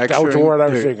manufacturing, correct, outdoor,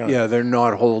 they're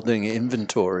not holding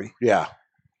inventory. Yeah.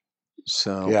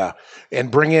 So yeah, and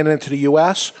bring it into the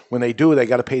U.S. When they do, they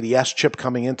got to pay the S chip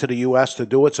coming into the U.S. to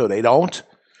do it. So they don't.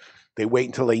 They wait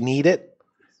until they need it.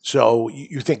 So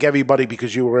you think everybody,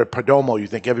 because you were at Perdomo, you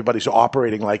think everybody's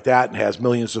operating like that and has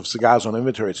millions of cigars on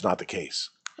inventory. It's not the case.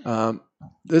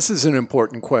 This is an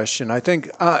important question. I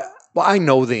think I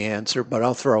know the answer, but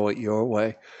I'll throw it your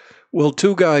way. Will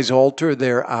two guys alter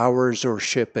their hours or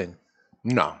shipping?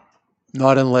 No,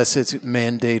 not unless it's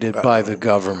mandated by the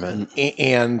government.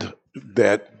 And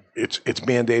that it's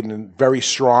mandated very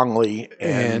strongly.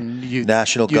 And you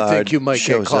National Guard think you might get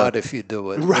shows caught up. if you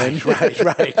do it. Right.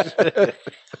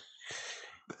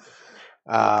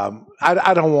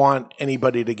 I don't want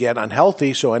anybody to get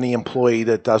unhealthy, so any employee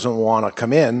that doesn't want to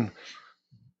come in,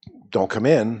 don't come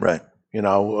in. Right. You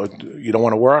know, you don't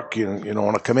want to work, you don't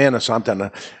want to come in or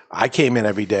something. I came in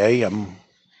every day.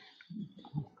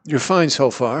 You're fine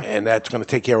so far. And that's going to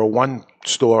take care of one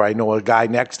store. I know a guy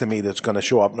next to me that's going to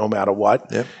show up no matter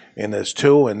what. Yep. And there's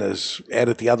two, and there's Ed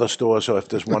at the other store. So if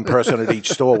there's one person at each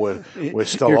store, we're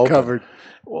still You're open. covered.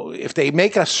 Well, if they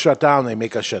make us shut down, they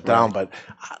make us shut down. But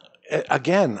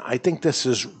again, I think this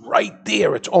is right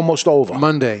there. It's almost over.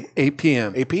 Monday, 8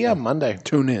 p.m. 8 p.m. Monday.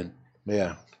 Tune in.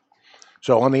 Yeah.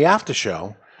 So on the after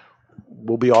show,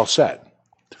 we'll be all set.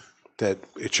 That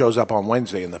it shows up on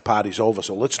Wednesday and the party's over.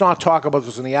 So let's not talk about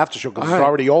this in the after show because it's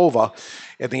already over.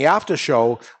 In the after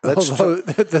show, Although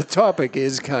the topic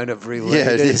is kind of related.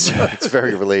 Yeah, it is. It's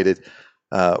very related.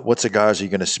 What cigars are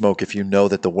you going to smoke if you know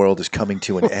that the world is coming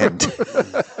to an end?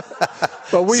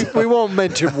 But we won't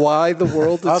mention why the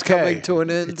world is coming to an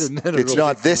end. It's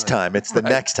not this time. It's the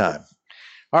next time.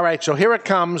 All right, so here it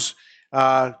comes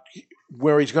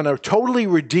where he's going to totally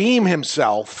redeem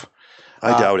himself.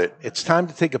 I doubt it. It's time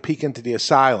to take a peek into the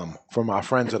asylum from our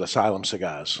friends at Asylum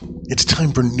Cigars. It's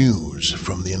time for news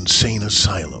from the insane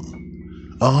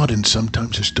asylum. Odd and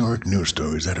sometimes historic news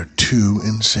stories that are too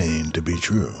insane to be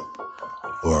true.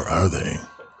 Or are they?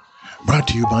 Brought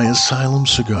to you by Asylum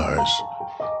Cigars.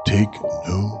 Take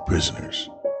no prisoners.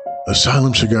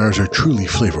 Asylum Cigars are truly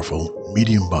flavorful,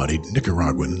 medium-bodied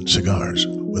Nicaraguan cigars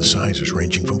with sizes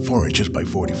ranging from 4 inches by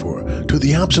 44 to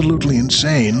the absolutely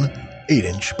insane 8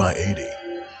 inch by 80.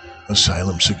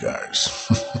 Asylum Cigars.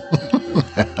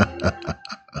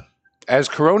 As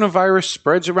coronavirus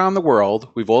spreads around the world,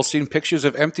 we've all seen pictures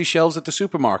of empty shelves at the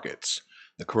supermarkets.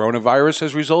 The coronavirus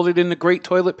has resulted in the great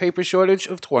toilet paper shortage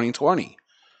of 2020.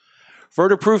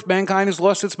 Further proof mankind has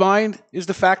lost its mind is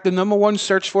the fact the number one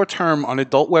search for term on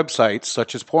adult websites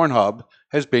such as Pornhub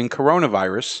has been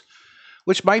coronavirus,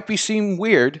 which might be seem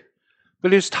weird,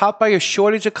 but is topped by a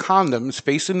shortage of condoms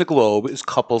facing the globe as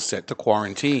couples set to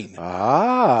quarantine.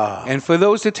 And for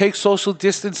those that take social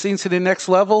distancing to the next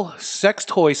level, sex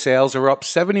toy sales are up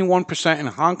 71% in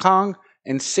Hong Kong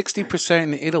and 60%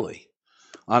 in Italy.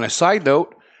 On a side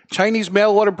note, Chinese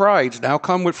mail-order brides now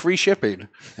come with free shipping,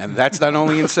 and that's not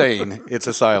only insane, it's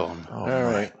asylum. All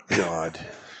right. God.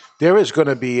 There is going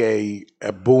to be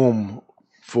a boom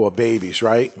for babies,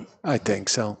 right? I think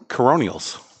so.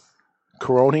 Coronials.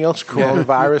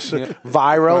 Coronavirus, Yeah.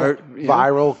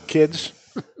 viral kids.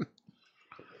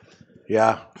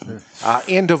 Yeah.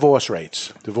 And divorce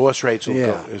rates. Divorce rates will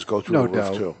go through No the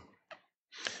roof,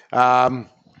 doubt. too.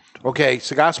 Okay,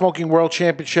 Cigar Smoking World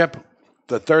Championship,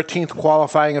 the 13th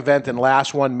qualifying event and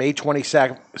last one, May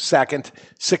 22nd,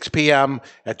 6 p.m.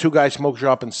 at Two Guys Smoke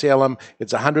Shop in Salem.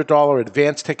 It's a $100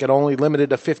 advance ticket only, limited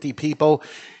to 50 people.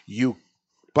 You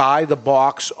buy the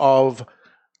box of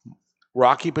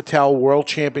Rocky Patel World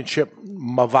Championship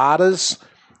Mavadas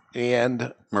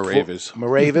and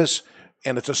Moravas.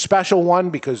 And it's a special one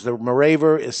because the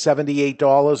Morava is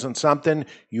 $78 and something.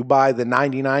 You buy the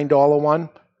 $99 one.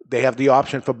 They have the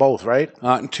option for both, right?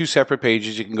 In two separate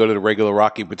pages, you can go to the regular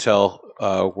Rocky Patel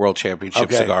World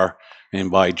Championship cigar and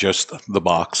buy just the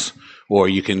box, or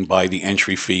you can buy the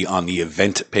entry fee on the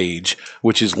event page,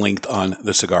 which is linked on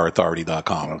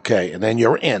thecigarauthority.com. Okay, and then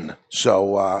you're in.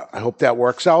 So I hope that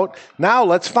works out. Now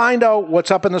let's find out what's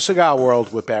up in the cigar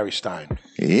world with Barry Stein.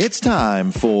 It's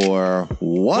time for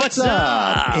What's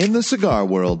Up in the Cigar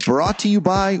World, brought to you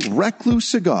by Recluse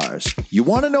Cigars. You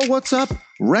want to know what's up?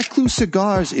 Recluse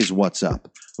Cigars is what's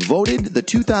up. Voted the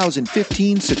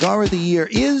 2015 Cigar of the Year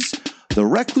is the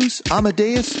Recluse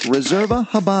Amadeus Reserva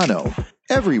Habano.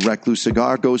 Every Recluse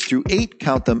cigar goes through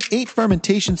 8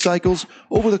 fermentation cycles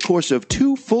over the course of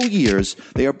 2 full years.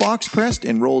 They are box pressed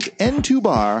and rolled N2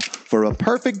 bar for a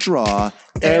perfect draw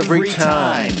every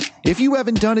time. If you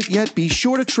haven't done it yet, be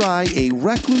sure to try a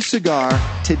Recluse cigar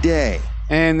today.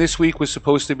 And this week was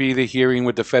supposed to be the hearing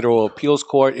with the Federal Appeals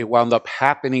Court. It wound up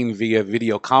happening via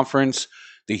video conference.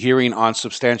 The hearing on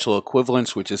substantial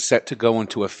equivalence, which is set to go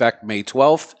into effect May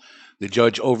 12th. The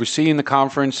judge overseeing the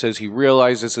conference says he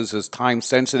realizes this is time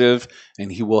sensitive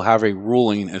and he will have a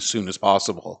ruling as soon as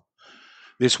possible.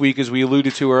 This week, as we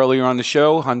alluded to earlier on the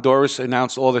show, Honduras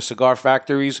announced all the cigar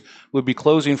factories would be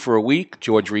closing for a week.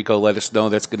 George Rico let us know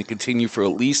that's going to continue for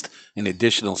at least an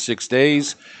additional 6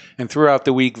 days. And throughout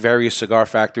the week, various cigar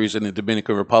factories in the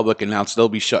Dominican Republic announced they'll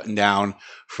be shutting down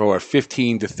for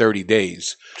 15 to 30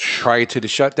 days. Prior to the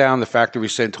shutdown, the factory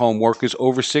sent home workers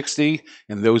over 60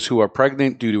 and those who are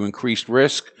pregnant due to increased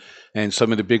risk. And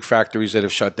some of the big factories that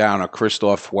have shut down are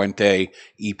Christoph, Fuente,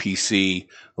 EPC,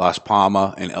 Las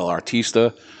Palmas, and El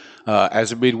Artista.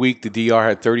 As of midweek, the DR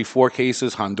had 34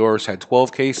 cases. Honduras had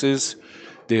 12 cases.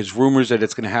 There's rumors that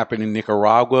it's going to happen in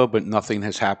Nicaragua, but nothing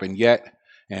has happened yet.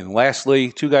 And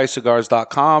lastly,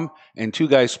 TwoGuysCigars.com and Two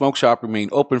Guys Smoke Shop remain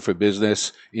open for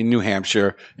business in New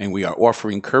Hampshire, and we are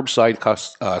offering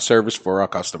curbside service for our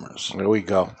customers. There we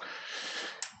go.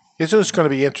 This is going to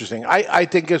be interesting. I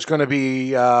think it's going to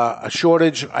be a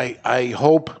shortage. I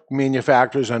hope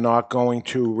manufacturers are not going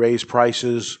to raise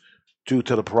prices due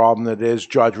to the problem that is.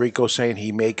 George Rico saying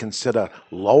he may consider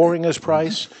lowering his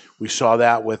price. We saw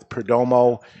that with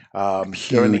Perdomo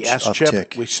during the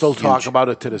S-chip. We still talk about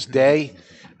it to this day.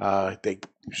 They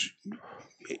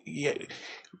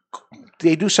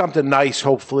do something nice.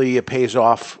 Hopefully it pays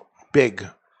off big.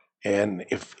 And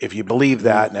if you believe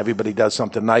that and everybody does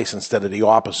something nice instead of the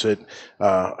opposite,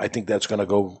 I think that's going to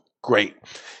go great.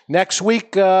 Next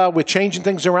week, we're changing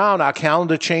things around. Our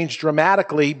calendar changed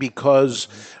dramatically because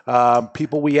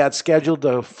people we had scheduled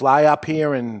to fly up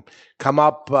here and come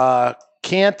up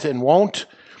can't and won't.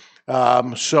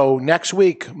 So next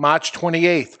week, March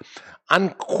 28th,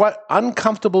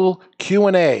 uncomfortable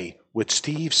Q&A with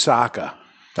Steve Saka.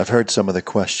 I've heard some of the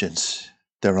questions.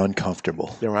 They're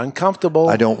uncomfortable. They're uncomfortable.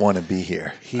 I don't want to be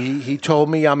here. He told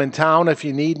me, I'm in town if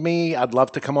you need me. I'd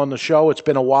love to come on the show. It's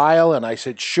been a while. And I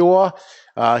said, sure.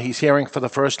 He's hearing for the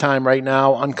first time right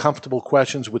now, uncomfortable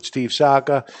questions with Steve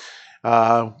Saka.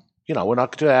 We're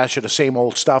not going to ask you the same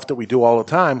old stuff that we do all the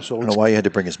time. So I don't know why you had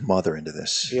to bring his mother into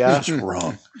this. Yeah. It's just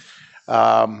wrong.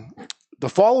 The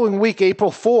following week, April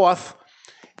 4th,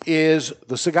 is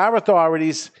the Cigar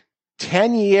Authority's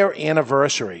 10-year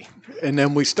anniversary. And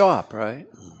then we stop, right?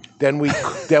 Then we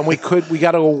got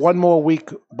to go one more week,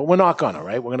 but we're not going to,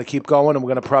 right? We're going to keep going, and we're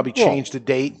going to probably change the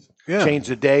date, change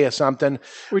the day or something.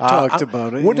 We talked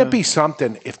about it. Wouldn't it be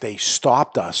something if they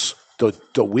stopped us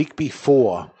the week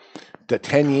before the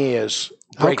 10 years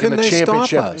breaking the championship?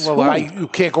 Stop us? Well, you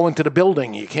can't go into the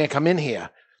building. You can't come in here.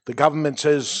 The government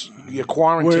says you're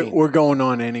quarantined. We're going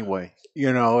on anyway.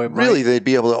 Really, they'd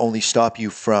be able to only stop you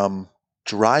from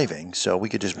driving, so we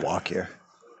could just walk here.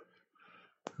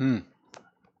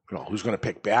 Well, who's going to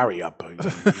pick Barry up?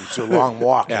 It's a long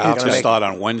walk. Yeah, I'll just start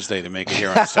on Wednesday to make it here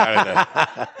on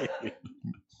Saturday.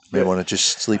 May want to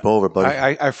just sleep over,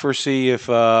 buddy. I foresee if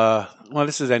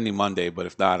this is ending Monday, but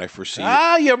if not, I foresee.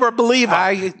 You're a believer.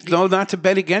 I know not to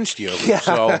bet against you. Yeah.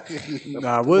 So,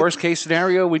 worst case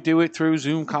scenario, we do it through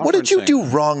Zoom conferencing. What did you do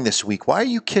wrong this week? Why are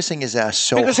you kissing his ass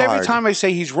so hard? Because every time I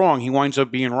say he's wrong, he winds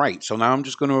up being right. So now I'm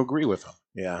just going to agree with him.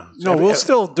 Yeah. No, we'll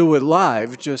still do it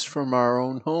live, just from our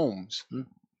own homes.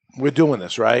 We're doing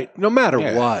this, right? No matter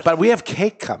what. But we have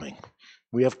cake coming.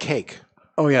 We have cake.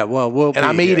 Oh, yeah. Well, and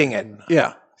I'm eating it.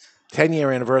 Yeah.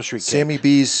 10-year anniversary cake. Sammy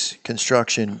B's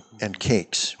Construction and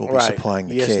Cakes will be supplying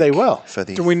the cake. Yes, they will. For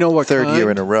the Do we know what third kind?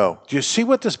 year in a row. Do you see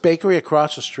what this bakery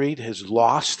across the street has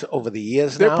lost over the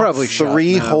years They're now? probably shut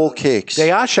Three now. whole cakes.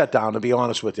 They are shut down, to be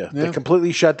honest with you. Yeah. They're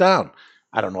completely shut down.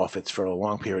 I don't know if it's for a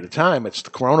long period of time. It's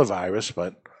the coronavirus,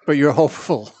 but you're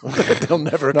hopeful they'll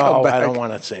never come no, back. I don't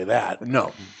want to say that.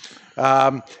 No.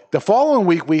 The following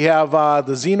week, we have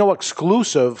the Zeno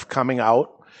exclusive coming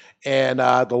out and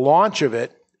the launch of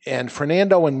it. And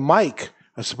Fernando and Mike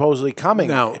are supposedly coming.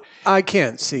 Now, I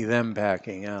can't see them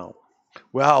backing out.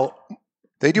 Well,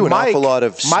 they do an awful lot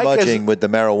of smudging with the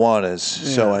marijuanas,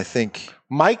 so I think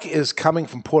Mike is coming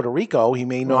from Puerto Rico. He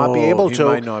may not be able to.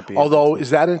 Might not be although,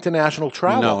 is that international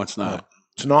travel? No, it's not.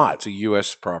 It's not. It's a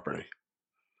U.S. property.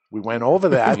 We went over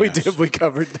that. We did. We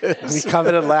covered this. We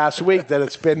covered it last week that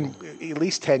it's been at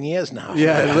least 10 years now.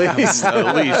 Yeah, at least.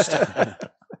 At least.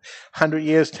 100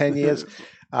 years, 10 years.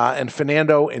 And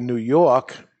Fernando in New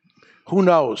York, who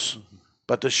knows?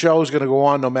 But the show is going to go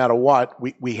on no matter what.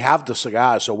 We have the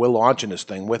cigars, so we're launching this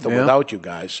thing with or without you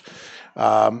guys.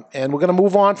 And we're going to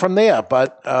move on from there.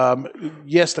 But,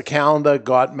 yes, the calendar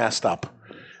got messed up.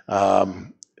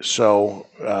 So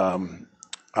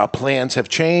our plans have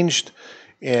changed.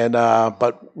 And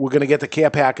but we're going to get the care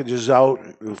packages out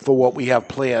for what we have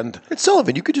planned. It's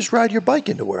Sullivan. You could just ride your bike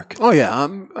into work. Oh, yeah,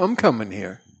 I'm coming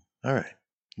here. All right.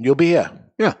 You'll be here.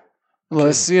 Yeah.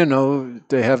 Unless,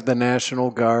 they have the National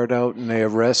Guard out and they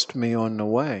arrest me on the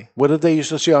way. What did they used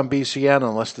to say on BCN?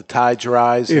 Unless the tides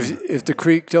rise. If the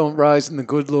creek don't rise and the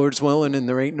good Lord's willing and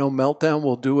there ain't no meltdown,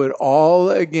 we'll do it all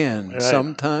again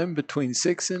sometime between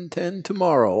 6 and 10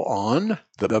 tomorrow on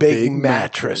The Big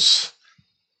Mattress.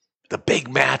 The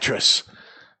Big Mattress.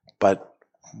 But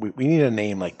we need a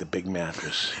name like The Big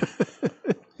Mattress.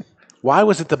 Why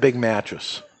was it The Big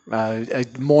Mattress? A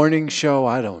morning show?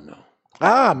 I don't know.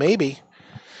 Maybe.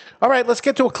 All right, let's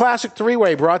get to a classic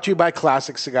three-way brought to you by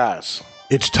Classic Cigars.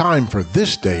 It's time for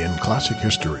This Day in Classic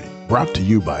History, brought to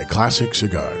you by Classic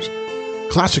Cigars.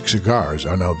 Classic Cigars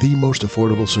are now the most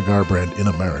affordable cigar brand in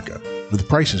America. With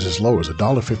prices as low as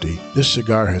 $1.50, this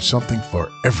cigar has something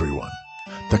for everyone.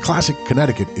 The Classic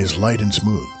Connecticut is light and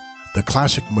smooth. The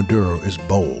Classic Maduro is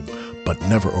bold, but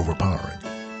never overpowering.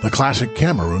 The Classic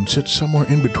Cameroon sits somewhere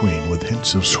in between with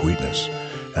hints of sweetness.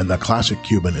 And the Classic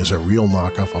Cuban is a real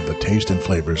knockoff of the taste and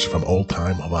flavors from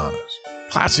old-time Habanos.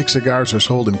 Classic cigars are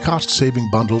sold in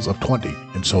cost-saving bundles of 20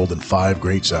 and sold in 5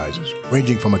 great sizes,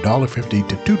 ranging from $1.50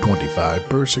 to $2.25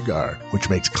 per cigar, which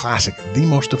makes Classic the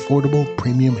most affordable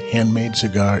premium handmade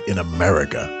cigar in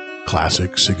America.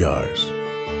 Classic Cigars.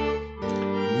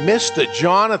 Mr.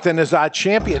 Jonathan is our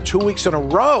champion 2 weeks in a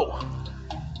row.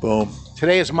 Boom.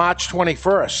 Today is March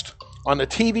 21st. On the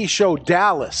TV show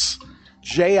Dallas,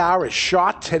 JR is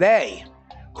shot today.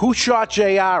 Who shot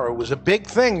JR? It was a big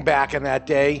thing back in that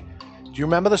day. Do you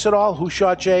remember this at all? Who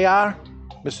shot JR?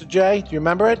 Mr. J, do you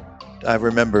remember it? I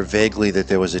remember vaguely that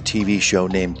there was a TV show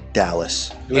named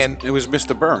Dallas. It was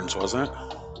Mr. Burns, wasn't it?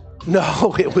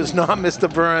 No, it was not Mr.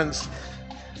 Burns.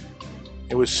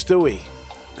 It was Stewie.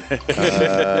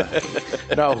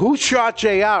 No, who shot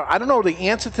JR? I don't know the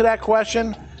answer to that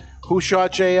question. Who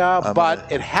shot JR? But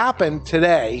it happened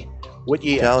today. What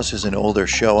year? Dallas is an older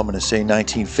show. I'm going to say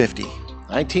 1950.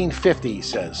 1950, he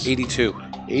says. 82.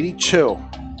 82.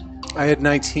 I had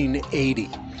 1980.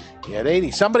 You had 80.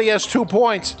 Somebody has 2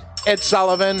 points. Ed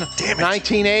Sullivan. Damn it.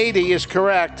 1980 is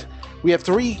correct. We have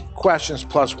 3 questions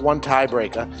plus 1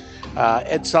 tiebreaker.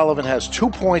 Ed Sullivan has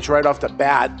 2 points right off the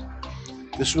bat.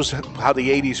 This was how the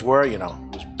 80s were, you know.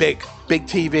 It was big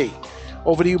TV.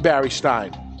 Over to you, Barry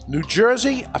Stein. New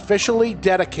Jersey officially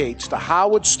dedicates the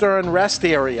Howard Stern Rest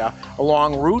Area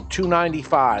along Route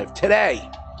 295 today.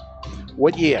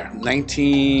 What year?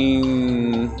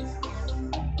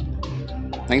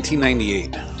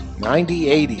 1998.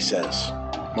 98, he says.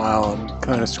 Wow, I'm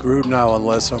kind of screwed now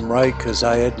unless I'm right because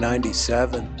I had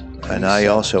 97. And I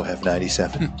also have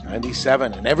 97.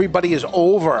 97. And everybody is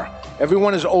over.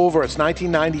 Everyone is over. It's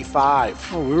 1995.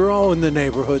 Oh, we were all in the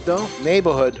neighborhood, though.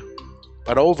 Neighborhood,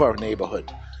 but over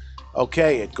neighborhood.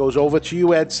 Okay, it goes over to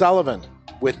you, Ed Sullivan,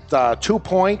 with 2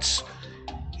 points.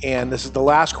 And this is the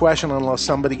last question unless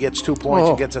somebody gets 2 points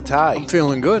and gets a tie. I'm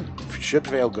feeling good. Should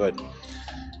feel good.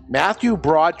 Matthew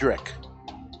Broderick,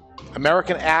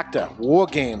 American actor, War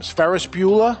Games, Ferris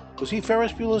Bueller. Was he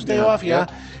Ferris Bueller's Day Off? Yeah.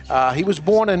 He was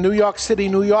born in New York City,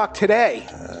 New York today.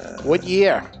 What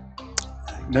year?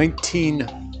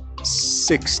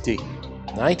 1960.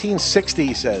 1960,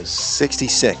 he says.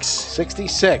 66.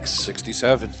 66.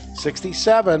 67.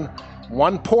 67.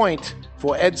 1 point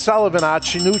for Ed Sullivan, our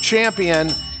new champion.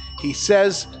 He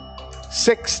says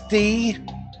 60.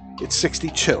 It's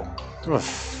 62.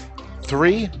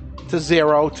 3-0 to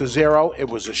 0. It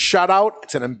was a shutout.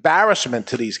 It's an embarrassment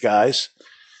to these guys,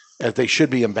 as they should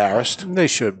be embarrassed. They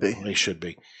should be. They should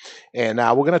be. And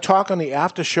we're going to talk on the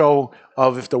after show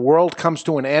of if the world comes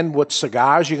to an end, what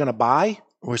cigars you're going to buy.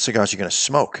 What cigars are you going to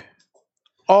smoke?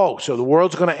 Oh, so the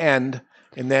world's going to end,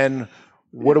 and then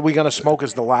what are we going to smoke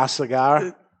as the last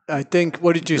cigar? I think,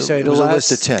 what did you say? It was a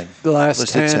list of 10. The last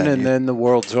List of 10, 10, and yeah. then the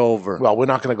world's over. Well, we're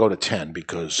not going to go to 10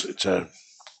 because it's a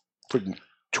freaking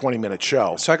 20-minute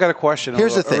show. So I got a question.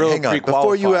 Here's the thing. real Hang on.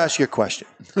 Before you ask your question,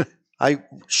 I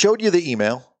showed you the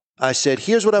email. I said,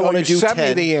 here's what I want to do. You sent 10.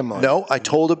 me the email. No, I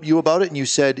told you about it, and you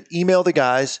said, email the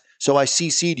guys. So I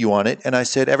CC'd you on it, and I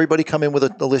said, everybody come in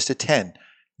with a list of 10.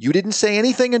 You didn't say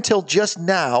anything until just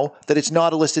now that it's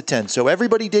not a list of 10. So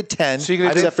everybody did 10,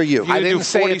 except for you. I didn't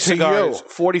say it to you.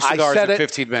 40 cigars in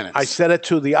 15 minutes. I said it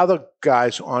to the other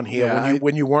guys on here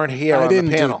when you weren't here on the panel.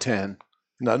 I didn't do 10.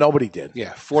 No, nobody did.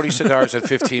 Yeah, 40 cigars at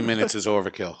 15 minutes is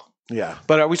overkill. Yeah.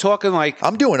 But are we talking like...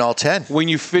 I'm doing all 10. When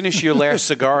you finish your last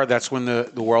cigar, that's when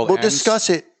the world We'll ends? discuss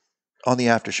it on the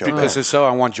after show. Because if so,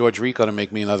 I want George Rico to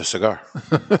make me another cigar.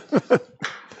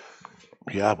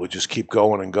 Yeah, we'll just keep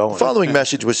going and going. The following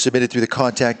message was submitted through the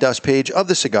Contact Us page of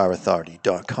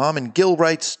thecigarauthority.com. And Gil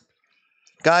writes,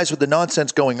 guys, with the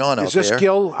nonsense going on out there... Is this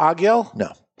Gil? Gil?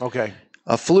 No. Okay.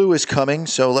 A flu is coming,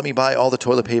 so let me buy all the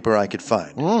toilet paper I could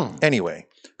find. Anyway,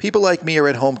 people like me are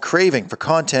at home craving for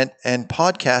content, and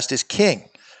podcast is king.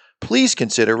 Please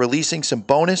consider releasing some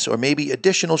bonus or maybe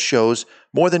additional shows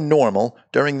more than normal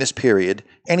during this period.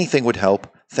 Anything would help.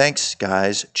 Thanks,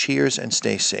 guys. Cheers and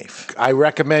stay safe. I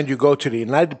recommend you go to the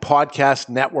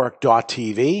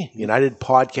UnitedPodcastNetwork.tv,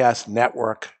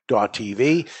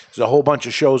 UnitedPodcastNetwork.tv. There's a whole bunch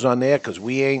of shows on there because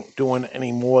we ain't doing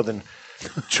any more than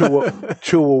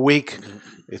two a week.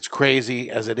 It's crazy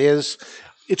as it is.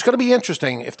 It's going to be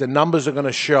interesting if the numbers are going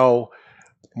to show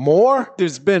More?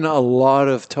 There's been a lot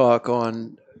of talk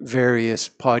on various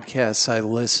podcasts I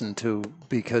listen to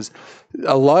because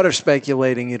a lot are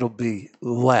speculating it'll be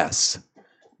less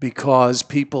because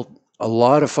a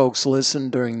lot of folks listen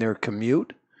during their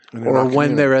commute or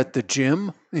when they're at the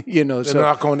gym. They're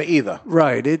not going to either.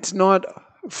 Right. It's not,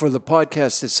 for the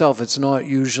podcast itself, it's not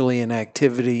usually an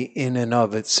activity in and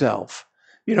of itself.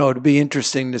 It'd be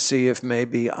interesting to see if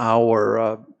maybe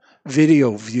our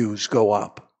video views go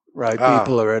up, right?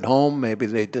 People are at home. Maybe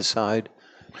they decide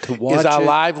to watch Is our it.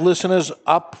 live listeners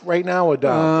up right now or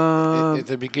down? At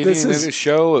the beginning of the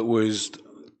show, it was,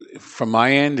 from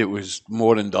my end, it was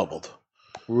more than doubled.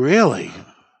 Really?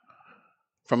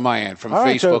 From my end, from All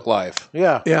right, Facebook so- Live.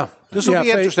 Yeah. This will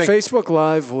be interesting. Facebook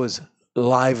Live was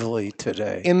lively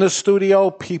today. In the studio,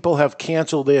 people have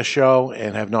canceled their show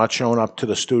and have not shown up to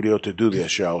the studio to do their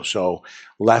show. So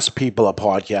less people are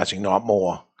podcasting, not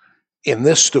more. In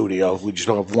this studio, we just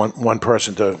don't have one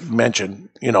person to mention.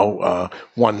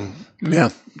 One. Yeah.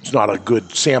 It's not a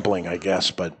good sampling, I guess,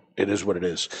 but it is what it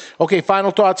is. Okay,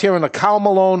 final thoughts here on the Cal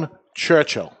Malone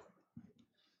Churchill.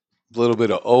 A little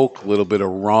bit of oak, a little bit of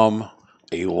rum,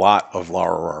 a lot of La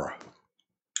Aurora.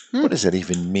 What does that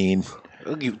even mean?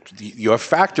 Your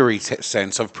factory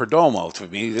sense of Perdomo to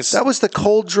me. That was the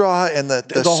cold draw and the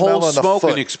whole smell on the smoking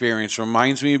foot. experience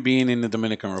reminds me of being in the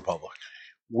Dominican Republic.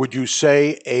 Would you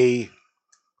say a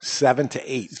 7 to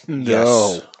 8? No.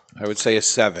 Yes. I would say a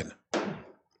 7.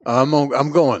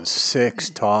 I'm going 6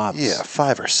 tops. Yeah,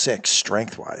 5 or 6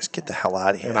 strength-wise. Get the hell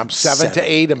out of here. And I'm 7 to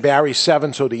 8, and Barry's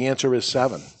 7, so the answer is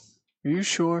 7. Are you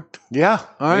sure? Yeah.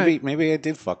 All right. Maybe I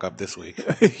did fuck up this week.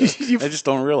 I just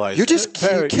don't realize. You're just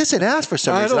kissing ass for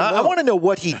some reason. I want to know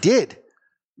what he did.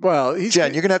 Well,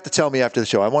 Jen, you're going to have to tell me after the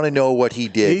show. I want to know what he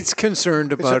did. He's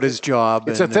concerned about his job.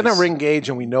 It's a thinner ring gauge,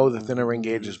 and we know the thinner ring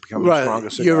gauge is becoming a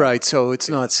stronger cigar. You're right. So it's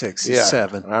not 6, it's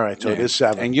 7. All right, so it is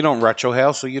 7. And you don't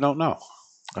retrohale, so you don't know.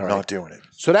 All right. Not doing it.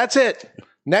 So that's it.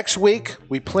 Next week,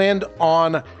 we planned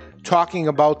on talking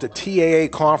about the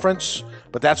TAA conference,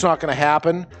 but that's not going to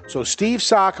happen. So Steve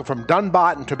Saka from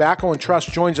Dunbarton Tobacco and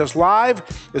Trust joins us live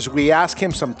as we ask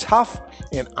him some tough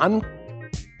and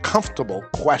uncomfortable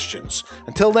questions.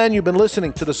 Until then, you've been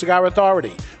listening to The Cigar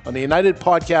Authority on the United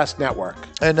Podcast Network.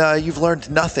 And you've learned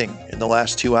nothing in the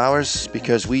last 2 hours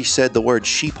because we said the word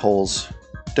sheepholes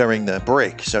during the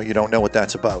break, so you don't know what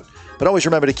that's about. But always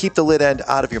remember to keep the lid end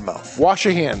out of your mouth. Wash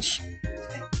your hands.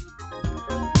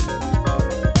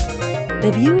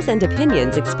 The views and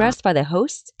opinions expressed by the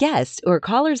hosts, guests, or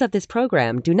callers of this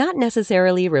program do not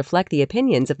necessarily reflect the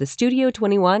opinions of the Studio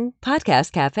 21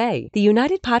 Podcast Cafe, the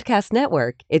United Podcast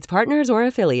Network, its partners, or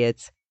affiliates.